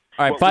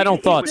 All right, final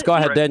thoughts. Go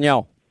ahead,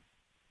 Danielle.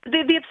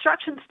 The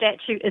obstruction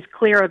statute is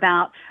clear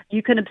about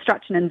you can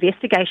obstruct an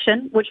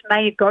investigation, which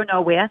may go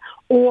nowhere,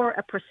 or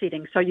a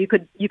proceeding. So you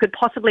could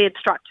possibly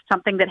obstruct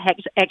something that has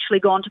actually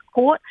gone to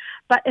court.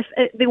 But if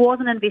there was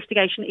an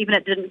investigation, even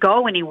if it didn't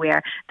go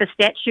anywhere, the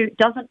statute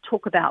doesn't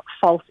talk about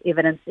false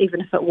evidence,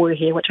 even if it were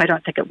here, which I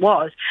don't think it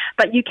was.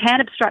 But you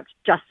can obstruct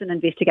just an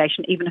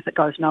investigation, even if it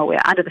goes nowhere,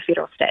 under the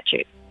federal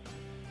statute.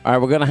 All right,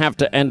 we're going to have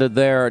to end it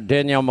there.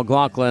 Danielle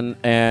McLaughlin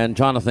and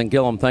Jonathan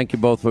Gilliam, thank you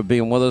both for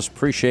being with us.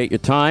 Appreciate your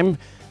time.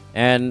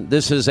 And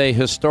this is a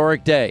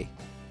historic day.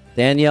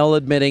 Danielle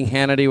admitting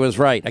Hannity was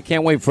right. I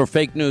can't wait for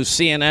fake news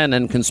CNN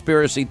and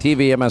conspiracy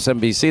TV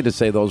MSNBC to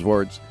say those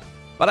words.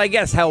 But I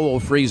guess hell will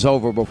freeze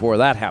over before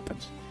that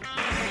happens.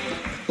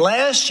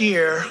 Last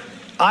year,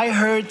 I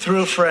heard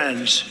through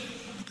friends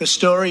the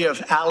story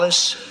of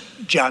Alice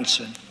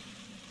Johnson.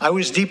 I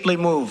was deeply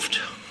moved.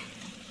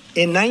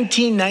 In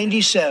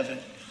 1997,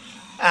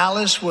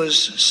 Alice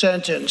was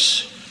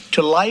sentenced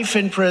to life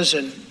in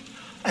prison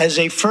as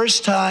a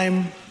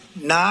first-time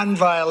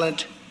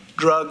nonviolent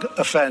drug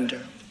offender.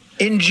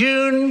 In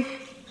June,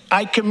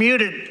 I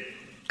commuted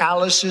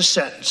Alice's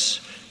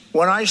sentence.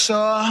 When I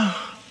saw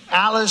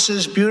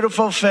Alice's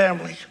beautiful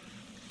family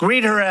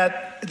greet her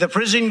at the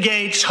prison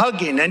gates,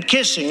 hugging and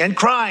kissing and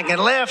crying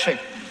and laughing,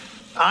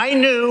 I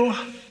knew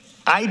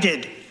I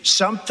did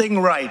something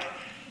right.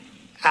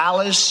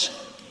 Alice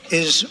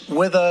is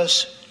with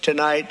us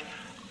tonight,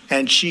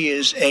 and she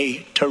is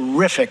a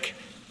terrific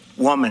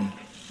woman.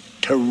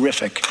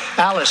 Terrific.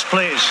 Alice,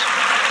 please.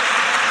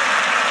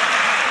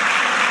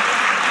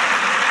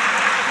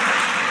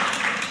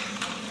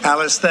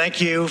 Alice,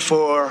 thank you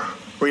for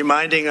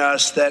reminding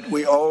us that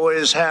we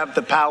always have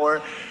the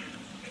power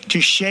to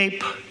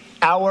shape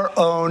our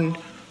own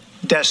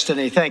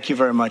destiny. Thank you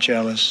very much,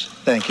 Alice.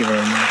 Thank you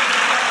very much.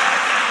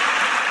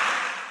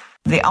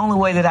 The only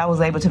way that I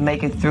was able to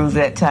make it through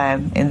that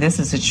time, and this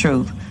is the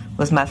truth,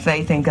 was my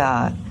faith in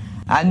God.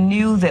 I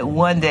knew that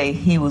one day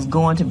He was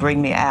going to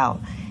bring me out.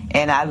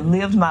 And I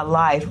lived my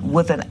life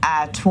with an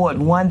eye toward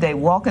one day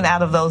walking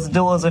out of those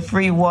doors a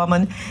free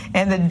woman.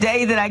 And the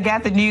day that I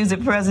got the news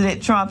that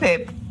President Trump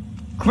had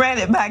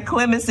granted my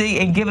clemency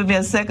and given me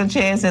a second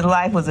chance in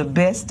life was the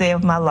best day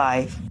of my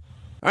life.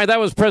 All right,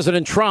 that was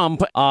President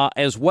Trump,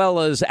 as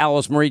well as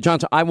Alice Marie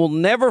Johnson. I will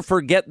never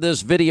forget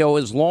this video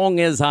as long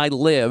as I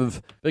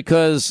live,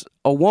 because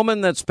a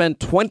woman that spent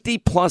 20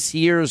 plus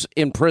years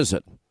in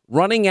prison,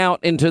 running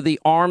out into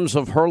the arms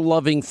of her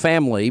loving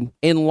family,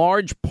 in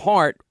large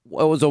part,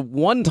 it was a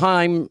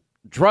one-time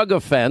drug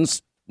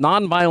offense,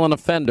 nonviolent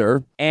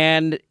offender,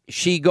 and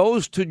she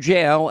goes to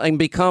jail and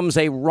becomes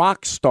a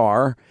rock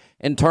star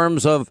in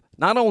terms of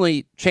not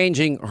only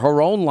changing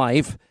her own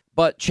life,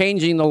 but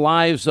changing the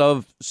lives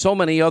of so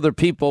many other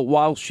people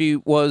while she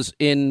was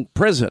in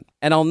prison.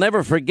 And I'll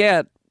never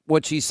forget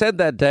what she said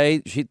that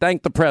day. She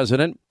thanked the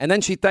president, and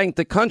then she thanked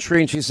the country,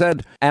 and she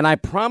said, "And I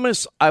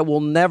promise I will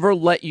never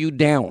let you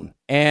down."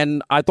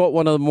 And I thought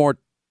one of the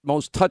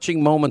most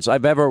touching moments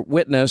I've ever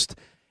witnessed.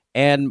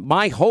 And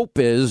my hope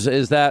is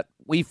that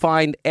we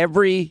find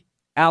every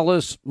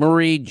Alice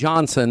Marie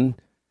Johnson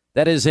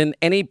that is in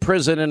any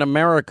prison in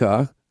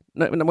America.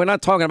 We're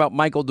not talking about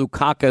Michael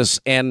Dukakis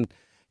and,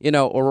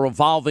 a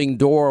revolving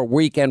door,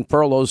 weekend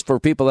furloughs for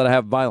people that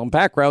have violent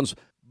backgrounds,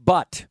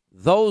 but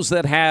those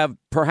that have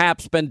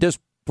perhaps been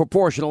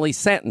disproportionately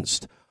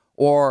sentenced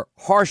or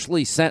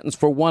harshly sentenced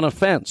for one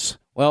offense.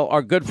 Well,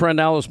 our good friend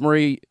Alice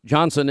Marie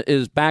Johnson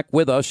is back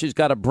with us. She's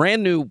got a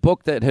brand new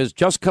book that has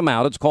just come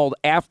out. It's called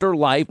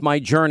Afterlife, My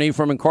Journey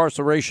from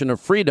Incarceration to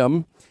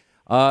Freedom.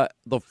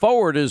 The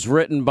foreword is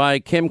written by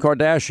Kim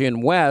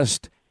Kardashian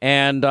West,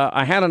 and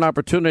I had an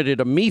opportunity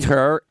to meet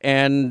her,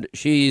 and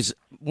she's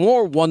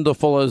more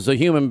wonderful as a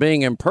human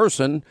being in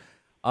person.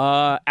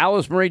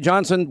 Alice Marie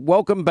Johnson,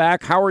 welcome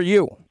back. How are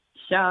you?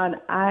 Sean,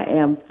 I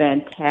am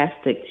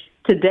fantastic.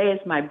 Today is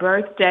my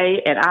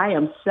birthday, and I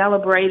am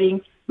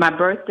celebrating my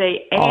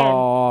birthday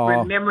and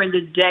remembering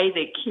the day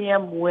that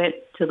Kim went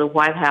to the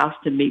White House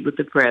to meet with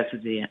the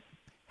president.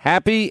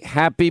 Happy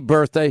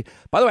birthday.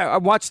 By the way, I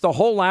watched the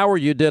whole hour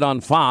you did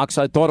on Fox.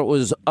 I thought it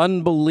was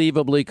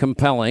unbelievably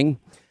compelling.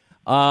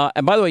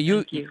 And by the way,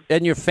 you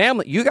and your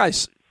family, you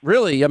guys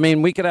really,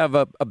 we could have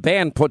a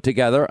band put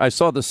together. I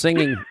saw the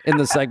singing in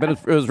the segment.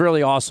 It was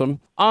really awesome.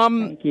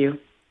 Thank you.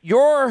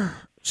 Your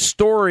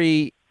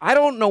story, I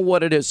don't know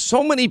what it is.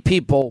 So many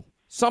people,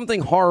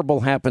 something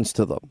horrible happens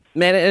to them.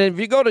 Man, and if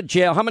you go to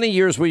jail, how many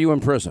years were you in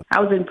prison?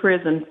 I was in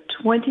prison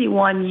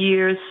 21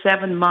 years,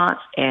 7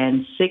 months,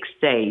 and 6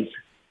 days.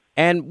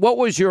 And what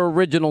was your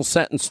original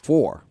sentence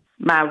for?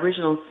 My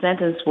original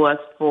sentence was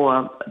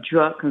for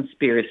drug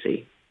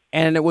conspiracy.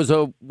 And it was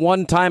a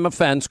one-time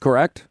offense,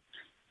 correct?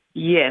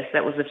 Yes,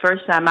 that was the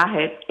first time I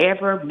had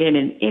ever been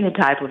in any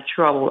type of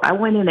trouble. I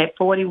went in at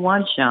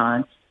 41,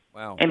 Sean.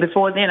 Wow. And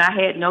before then, I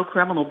had no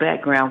criminal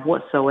background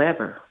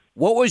whatsoever.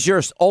 What was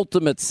your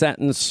ultimate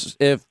sentence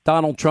if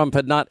Donald Trump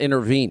had not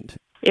intervened?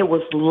 It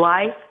was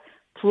life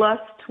plus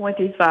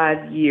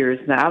 25 years.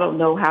 Now, I don't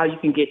know how you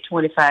can get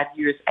 25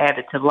 years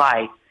added to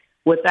life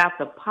without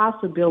the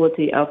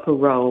possibility of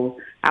parole.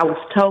 I was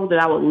told that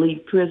I would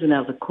leave prison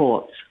as a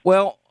corpse.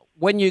 Well,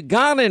 when you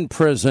got in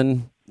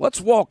prison, let's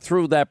walk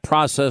through that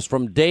process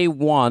from day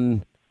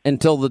one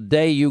until the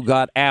day you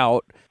got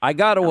out. I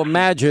got to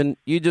imagine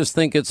you just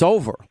think it's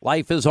over.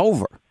 Life is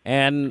over.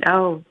 And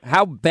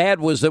how bad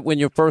was it when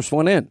you first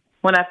went in?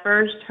 When I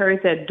first heard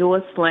that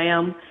door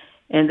slam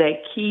and that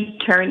key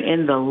turn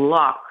in the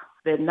lock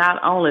that not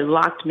only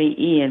locked me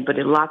in, but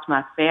it locked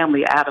my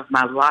family out of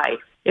my life,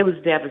 it was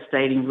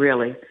devastating,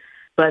 really.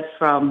 But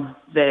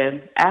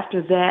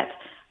after that,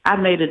 I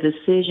made a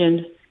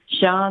decision,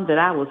 Sean, that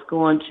I was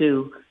going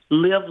to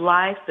live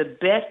life the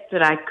best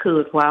that I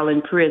could while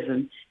in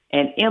prison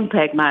and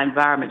impact my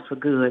environment for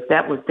good.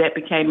 That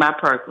became my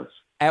purpose.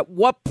 At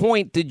what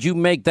point did you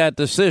make that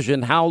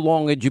decision? How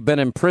long had you been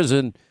in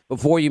prison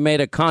before you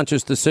made a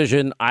conscious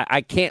decision?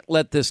 I can't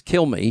let this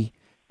kill me,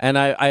 and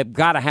I've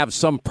got to have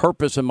some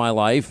purpose in my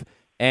life,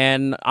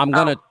 and I'm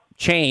going to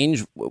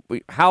change.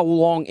 How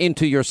long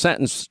into your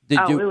sentence did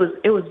you?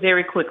 It was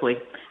very quickly.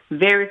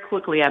 Very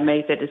quickly I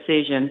made that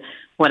decision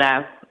when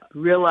I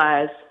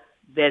realized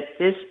that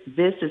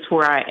this is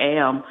where I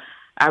am.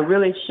 I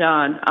really,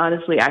 Sean,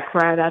 honestly, I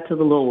cried out to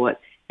the Lord,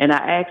 and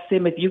I asked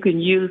him, if you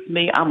can use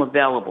me, I'm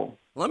available.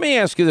 Let me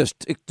ask you this.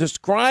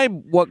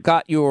 Describe what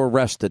got you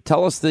arrested.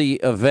 Tell us the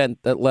event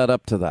that led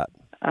up to that.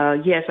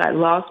 Yes, I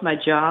lost my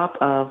job.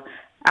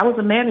 I was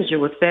a manager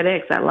with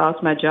FedEx. I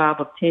lost my job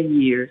of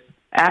 10 years.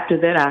 After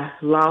that, I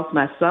lost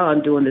my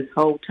son during this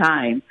whole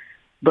time.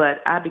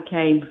 But I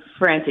became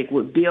frantic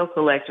with bill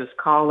collectors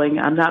calling.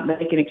 I'm not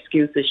making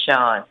excuses,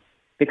 Sean,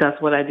 because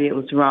what I did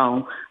was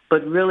wrong.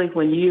 But really,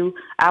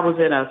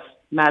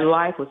 my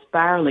life was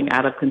spiraling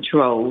out of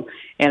control,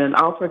 and an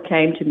offer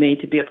came to me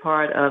to be a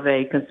part of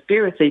a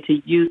conspiracy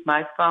to use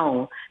my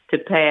phone to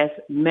pass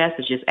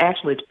messages,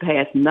 actually to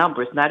pass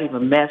numbers, not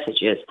even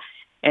messages.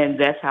 And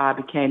that's how I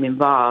became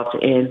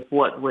involved in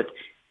what would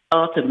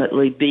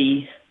ultimately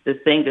be the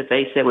thing that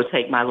they said would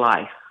take my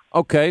life.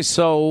 Okay,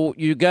 so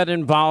you got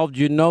involved.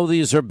 You know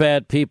these are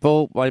bad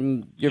people.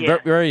 You're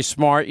very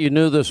smart. You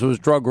knew this was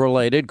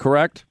drug-related,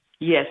 correct?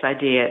 Yes, I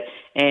did.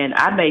 And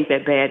I made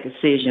that bad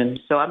decision.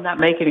 So I'm not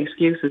making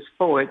excuses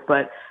for it,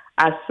 but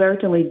I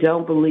certainly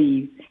don't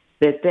believe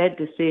that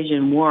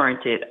decision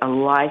warranted a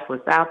life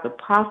without the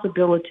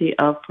possibility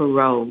of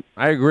parole.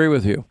 I agree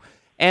with you.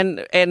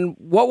 And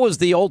what was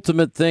the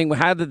ultimate thing?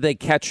 How did they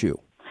catch you?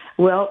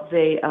 Well,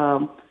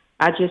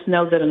 I just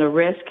know that an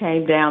arrest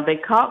came down. They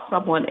caught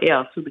someone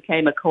else who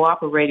became a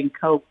cooperating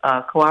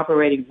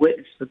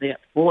witness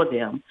for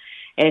them.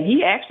 And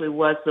he actually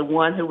was the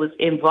one who was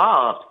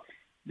involved.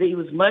 He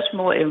was much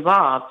more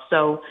involved.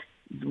 So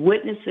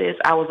witnesses,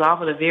 I was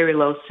offered a very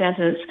low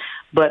sentence,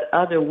 but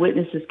other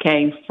witnesses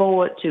came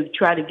forward to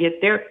try to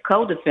get their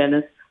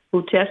co-defendants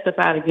who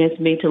testified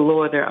against me to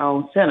lower their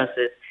own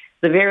sentences.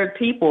 The very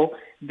people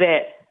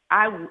that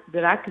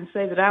I can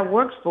say that I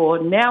worked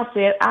for now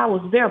said I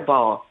was their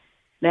boss.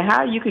 Now,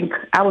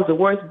 I was the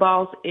worst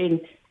boss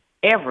in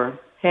ever,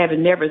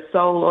 having never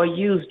sold or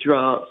used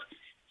drugs.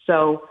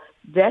 So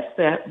that's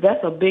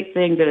a big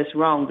thing that is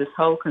wrong, this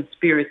whole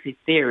conspiracy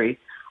theory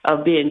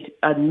of being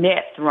a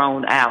net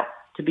thrown out,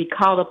 to be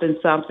caught up in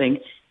something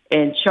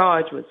and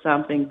charged with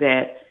something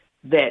that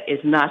is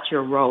not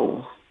your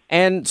role.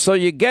 And so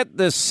you get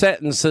this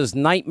sentence, this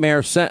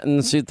nightmare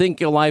sentence. You think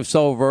your life's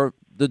over.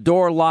 The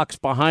door locks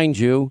behind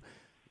you.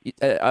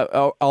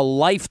 A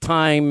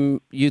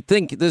lifetime, you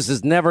think this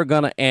is never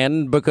going to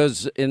end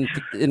because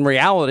in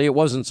reality it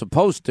wasn't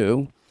supposed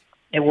to.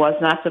 It was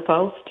not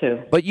supposed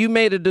to. But you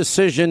made a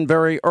decision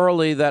very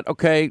early that,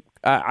 okay,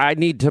 I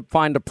need to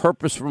find a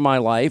purpose for my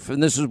life,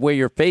 and this is where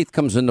your faith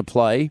comes into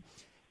play.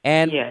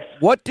 And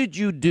what did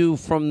you do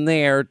from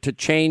there to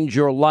change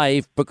your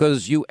life?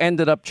 Because you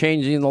ended up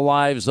changing the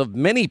lives of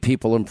many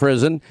people in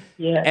prison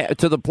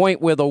to the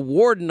point where the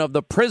warden of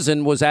the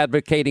prison was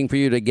advocating for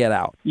you to get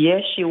out.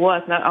 Yes, she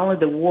was. Not only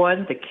the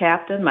warden, the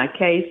captain, my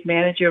case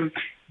manager,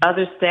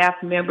 other staff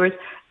members,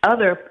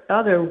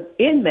 other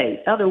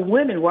inmates, other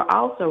women were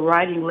also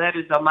writing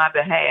letters on my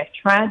behalf,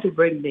 trying to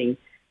bring me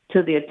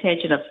to the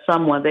attention of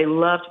someone. They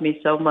loved me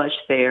so much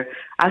there.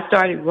 I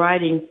started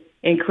writing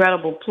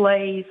incredible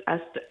plays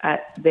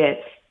that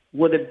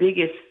were the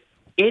biggest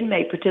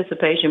inmate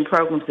participation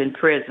programs in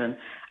prison.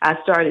 I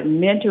started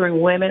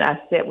mentoring women. I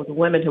sat with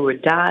women who were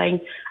dying.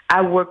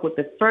 I worked with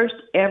the first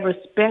ever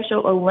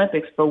Special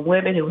Olympics for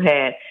women who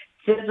had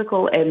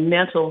physical and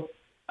mental,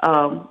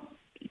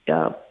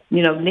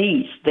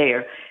 needs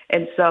there.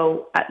 And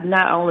so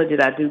not only did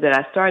I do that,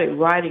 I started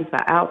writing for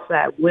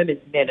outside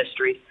women's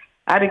ministries.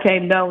 I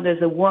became known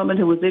as a woman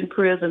who was in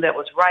prison that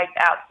was writing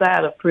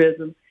outside of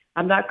prison.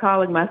 I'm not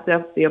calling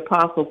myself the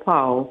Apostle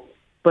Paul,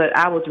 but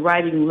I was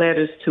writing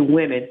letters to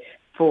women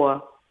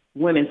for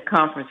women's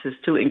conferences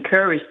to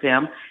encourage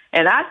them.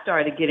 And I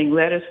started getting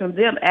letters from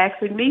them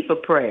asking me for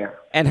prayer.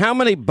 And how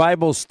many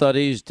Bible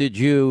studies did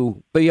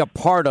you be a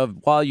part of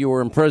while you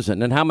were in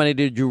prison? And how many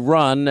did you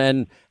run?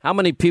 And how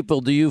many people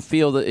do you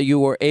feel that you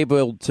were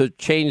able to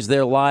change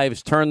their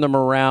lives, turn them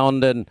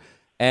around, and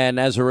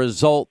as a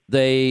result,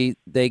 they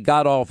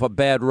got off a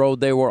bad road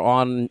they were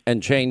on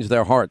and changed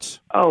their hearts?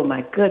 Oh,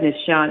 my goodness,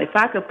 Sean. If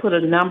I could put a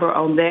number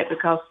on that,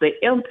 because the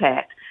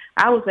impact,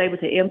 I was able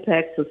to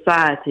impact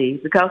society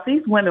because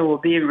these women were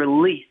being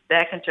released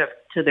back into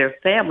their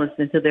families,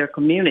 into their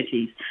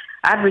communities.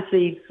 I've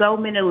received so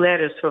many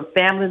letters from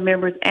family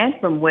members and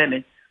from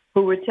women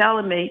who were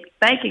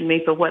thanking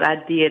me for what I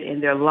did in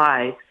their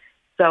lives.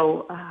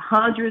 So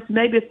hundreds,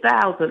 maybe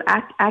 1,000.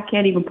 I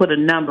can't even put a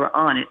number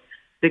on it.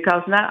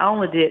 Because not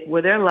only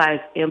were their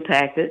lives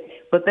impacted,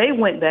 but they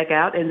went back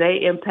out and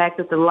they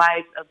impacted the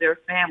lives of their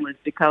families,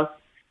 because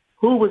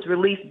who was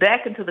released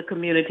back into the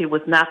community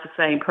was not the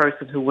same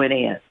person who went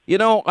in. You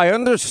know, I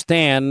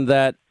understand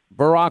that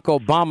Barack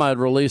Obama had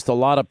released a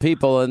lot of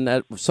people, and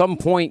at some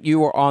point you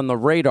were on the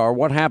radar.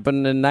 What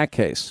happened in that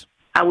case?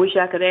 I wish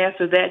I could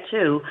answer that,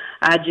 too.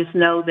 I just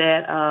know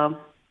that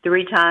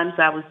 3 times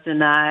I was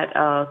denied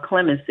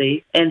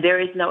clemency, and there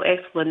is no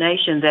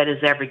explanation that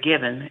is ever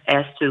given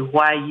as to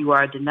why you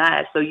are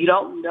denied. So you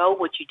don't know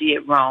what you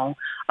did wrong,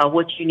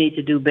 what you need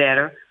to do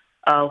better,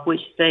 which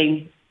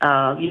thing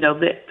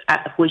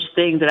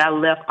that I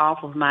left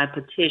off of my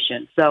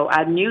petition. So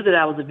I knew that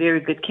I was a very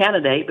good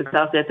candidate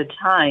because at the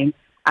time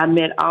I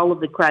met all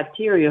of the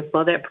criteria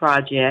for that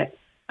project.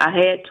 I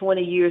had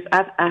 20 years.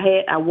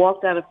 I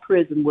walked out of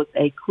prison with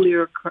a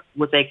clear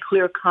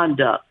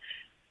conduct.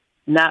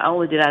 Not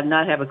only did I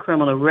not have a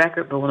criminal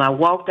record, but when I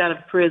walked out of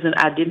prison,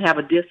 I didn't have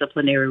a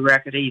disciplinary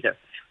record either.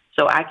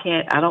 So I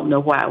don't know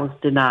why I was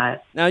denied.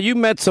 Now, you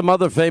met some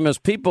other famous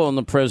people in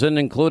the prison,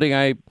 including,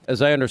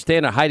 as I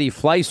understand it, Heidi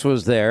Fleiss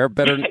was there.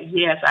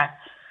 Yes,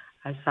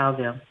 I saw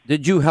them.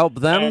 Did you help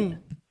them?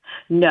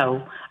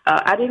 No,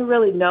 I didn't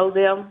really know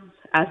them.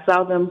 I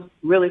saw them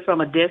really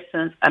from a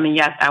distance. I mean,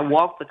 yes, I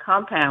walked the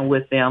compound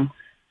with them,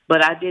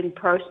 but I didn't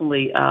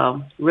personally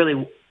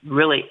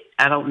really,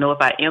 I don't know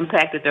if I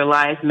impacted their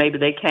lives. Maybe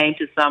they came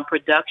to some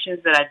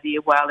productions that I did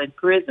while in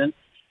prison,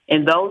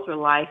 and those were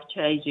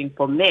life-changing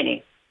for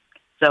many.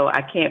 So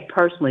I can't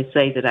personally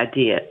say that I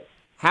did.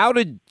 How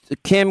did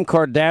Kim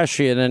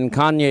Kardashian and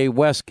Kanye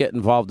West get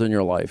involved in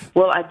your life?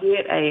 Well,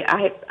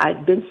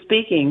 I'd been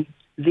speaking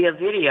via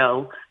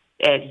video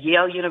at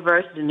Yale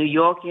University, New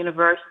York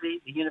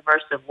University, the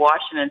University of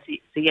Washington,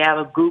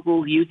 Seattle,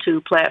 Google,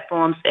 YouTube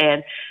platforms,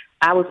 and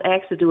I was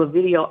asked to do a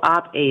video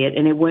op-ed,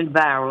 and it went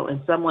viral,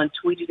 and someone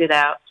tweeted it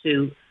out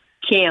to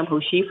Kim,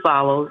 who she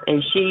follows,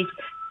 and she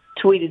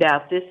tweeted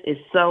out, "This is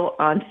so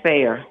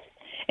unfair."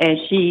 And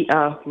she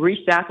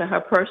reached out to her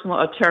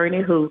personal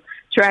attorney, who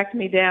tracked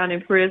me down in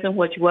prison,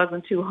 which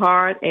wasn't too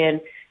hard, and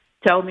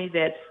told me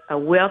that a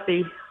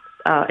wealthy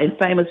and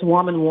famous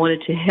woman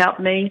wanted to help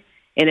me.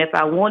 And if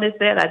I wanted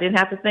that, I didn't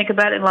have to think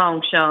about it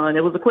long, Sean.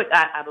 It was a quick,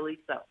 I believe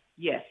so,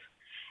 yes.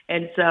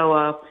 And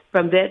so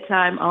from that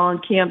time on,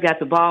 Kim got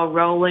the ball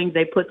rolling.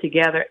 They put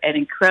together an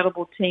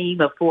incredible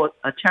team of 4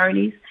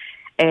 attorneys,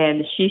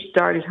 and she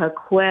started her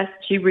quest.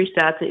 She reached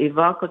out to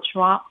Ivanka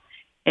Trump,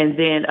 and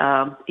then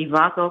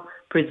Ivanka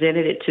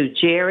presented it to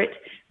Jared.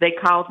 They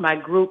called my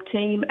group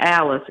Team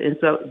Alice, and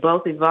so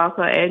both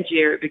Ivanka and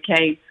Jared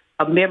became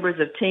members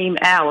of Team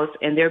Alice,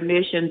 and their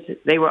mission,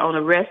 they were on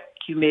a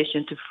rescue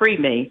mission to free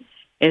me.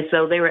 And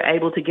so they were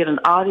able to get an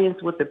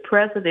audience with the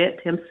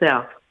president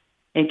himself.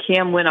 And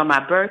Kim went on my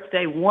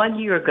birthday 1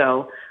 year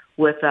ago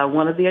with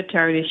one of the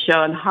attorneys,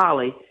 Sean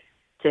Hawley,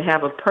 to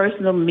have a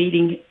personal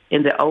meeting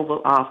in the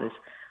Oval Office.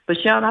 But,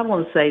 Sean, I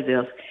want to say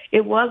this.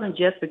 It wasn't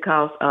just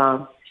because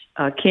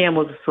Kim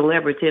was a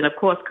celebrity. And, of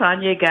course,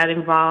 Kanye got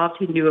involved.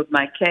 He knew of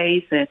my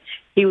case, and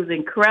he was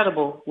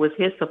incredible with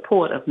his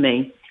support of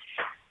me.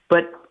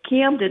 But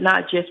Kim did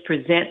not just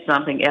present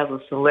something as a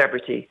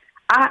celebrity.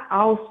 I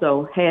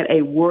also had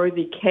a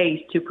worthy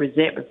case to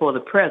present before the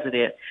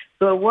president.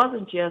 So it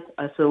wasn't just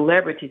a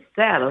celebrity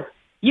status.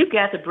 You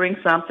got to bring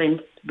something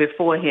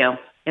before him.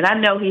 And I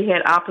know he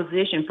had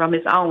opposition from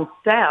his own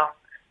staff,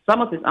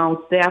 some of his own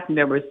staff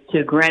members,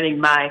 to granting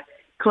my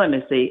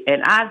clemency.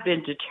 And I've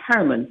been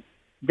determined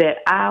that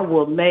I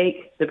will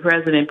make the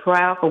president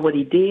proud for what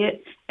he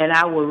did, and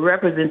I will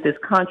represent this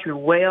country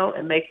well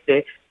and make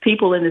the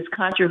people in this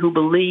country who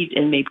believed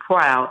in me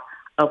proud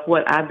of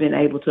what I've been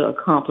able to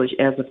accomplish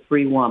as a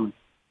free woman.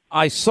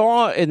 I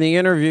saw in the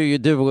interview you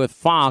did with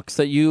Fox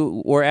that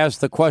you were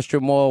asked the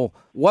question, well,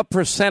 what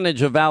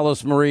percentage of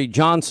Alice Marie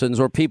Johnsons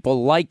or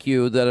people like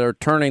you that are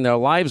turning their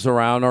lives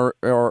around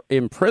are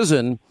in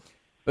prison?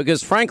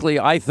 Because, frankly,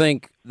 I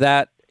think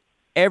that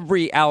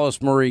every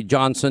Alice Marie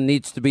Johnson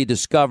needs to be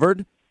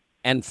discovered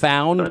and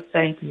found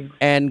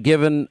and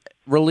given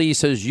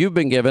release as you've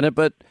been given it.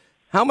 But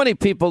how many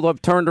people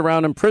have turned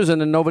around in prison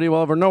and nobody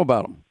will ever know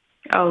about them?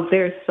 Oh,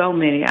 there's so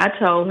many. I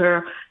told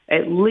her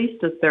at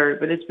least a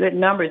third, but that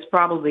number is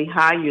probably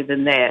higher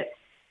than that.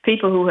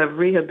 People who have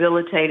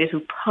rehabilitated,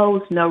 who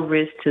pose no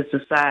risk to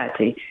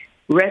society.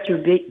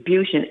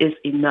 Retribution is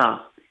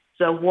enough.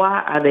 So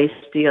why are they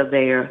still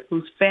there?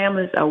 Whose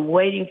families are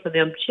waiting for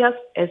them just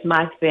as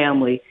my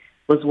family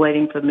was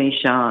waiting for me,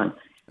 Sean.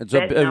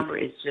 That number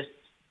is just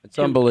it's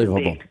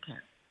unbelievable.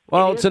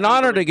 Well, it's an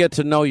honor to get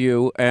to know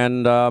you,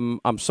 and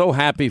I'm so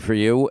happy for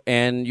you,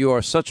 and you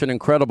are such an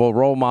incredible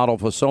role model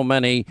for so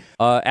many.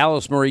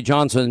 Alice Marie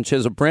Johnson, she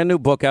has a brand new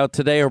book out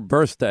today, her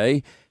birthday.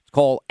 It's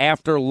called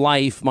After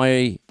Life,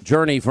 My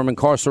Journey from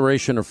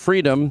Incarceration to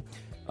Freedom,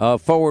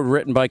 forward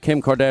written by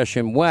Kim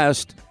Kardashian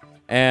West.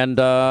 And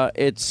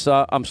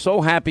I'm so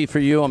happy for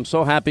you. I'm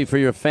so happy for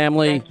your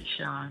family. Thank you,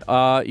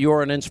 Sean. You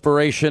are an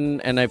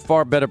inspiration and a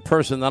far better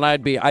person than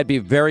I'd be. I'd be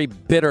very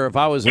bitter if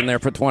I was in there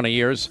for 20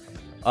 years.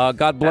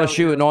 God bless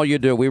you and all you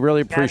do. We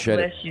really appreciate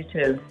it. God bless you,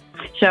 too.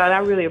 Sean, I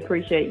really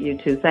appreciate you,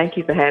 too. Thank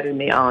you for having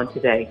me on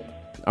today.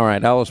 All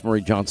right, Alice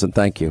Marie Johnson,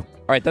 thank you.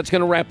 All right, that's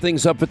going to wrap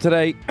things up for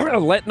today.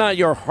 Let not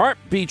your heart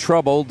be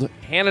troubled.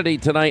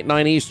 Hannity tonight,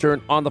 9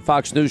 Eastern, on the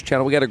Fox News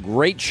Channel. We got a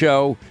great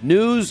show.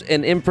 News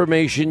and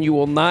information you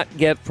will not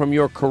get from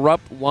your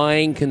corrupt,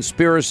 lying,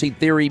 conspiracy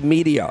theory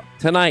media.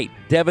 Tonight,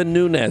 Devin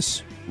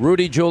Nunes,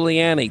 Rudy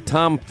Giuliani,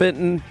 Tom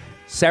Fitton,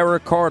 Sarah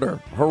Carter,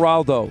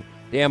 Geraldo,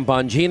 Dan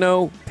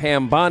Bongino,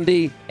 Pam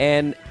Bondi,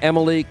 and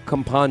Emily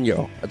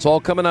Compagno. It's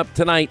all coming up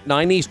tonight,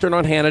 9 Eastern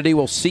on Hannity.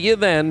 We'll see you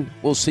then.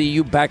 We'll see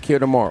you back here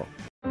tomorrow.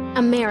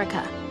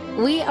 America.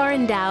 We are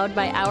endowed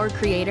by our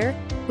Creator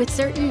with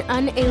certain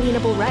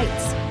unalienable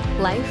rights: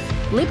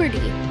 life, liberty,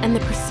 and the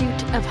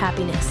pursuit of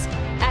happiness.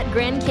 At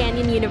Grand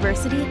Canyon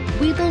University,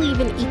 we believe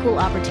in equal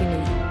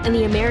opportunity, and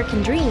the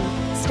American dream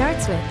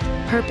starts with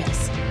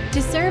purpose.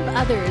 To serve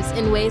others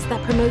in ways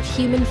that promote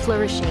human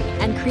flourishing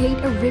and create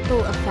a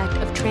ripple effect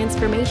of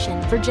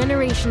transformation for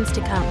generations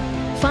to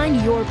come.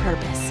 Find your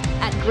purpose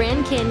at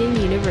Grand Canyon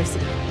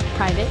University.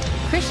 Private,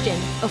 Christian,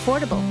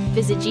 affordable.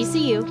 Visit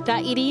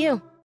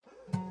gcu.edu.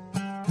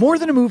 More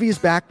Than a Movie is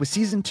back with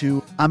Season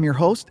 2. I'm your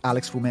host,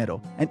 Alex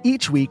Fumero. And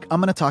each week, I'm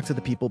going to talk to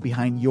the people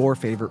behind your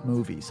favorite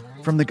movies.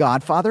 From The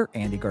Godfather,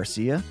 Andy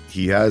Garcia.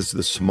 He has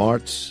the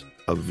smarts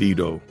of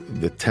Vito,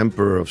 the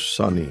temper of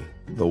Sonny,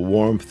 the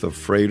warmth of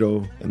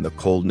Fredo, and the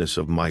coldness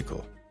of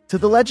Michael. To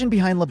the legend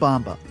behind La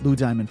Bamba, Lou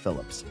Diamond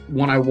Phillips.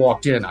 When I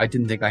walked in, I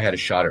didn't think I had a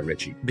shot at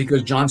Richie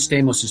because John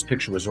Stamos'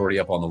 picture was already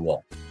up on the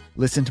wall.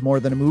 Listen to More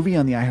Than a Movie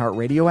on the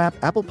iHeartRadio app,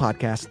 Apple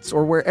Podcasts,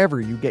 or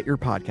wherever you get your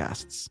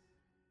podcasts.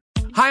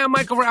 Hi, I'm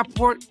Michael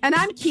Rappaport. And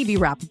I'm Kibi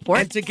Rappaport.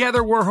 And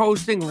together we're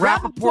hosting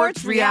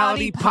Rappaport's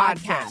Reality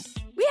Podcast.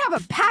 We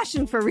have a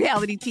passion for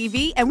reality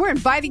TV, and we're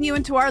inviting you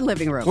into our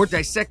living room. We're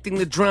dissecting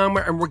the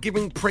drama, and we're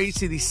giving praise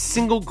to the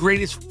single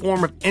greatest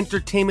form of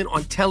entertainment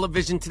on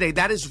television today.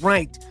 That is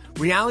right.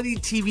 Reality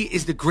TV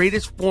is the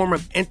greatest form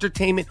of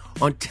entertainment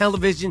on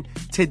television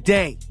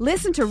today.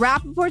 Listen to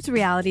Rappaport's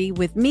Reality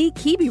with me,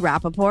 Kibi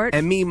Rappaport.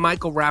 And me,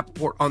 Michael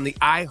Rappaport, on the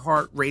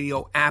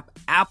iHeartRadio app,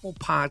 Apple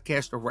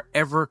Podcast, or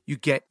wherever you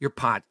get your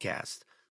podcast.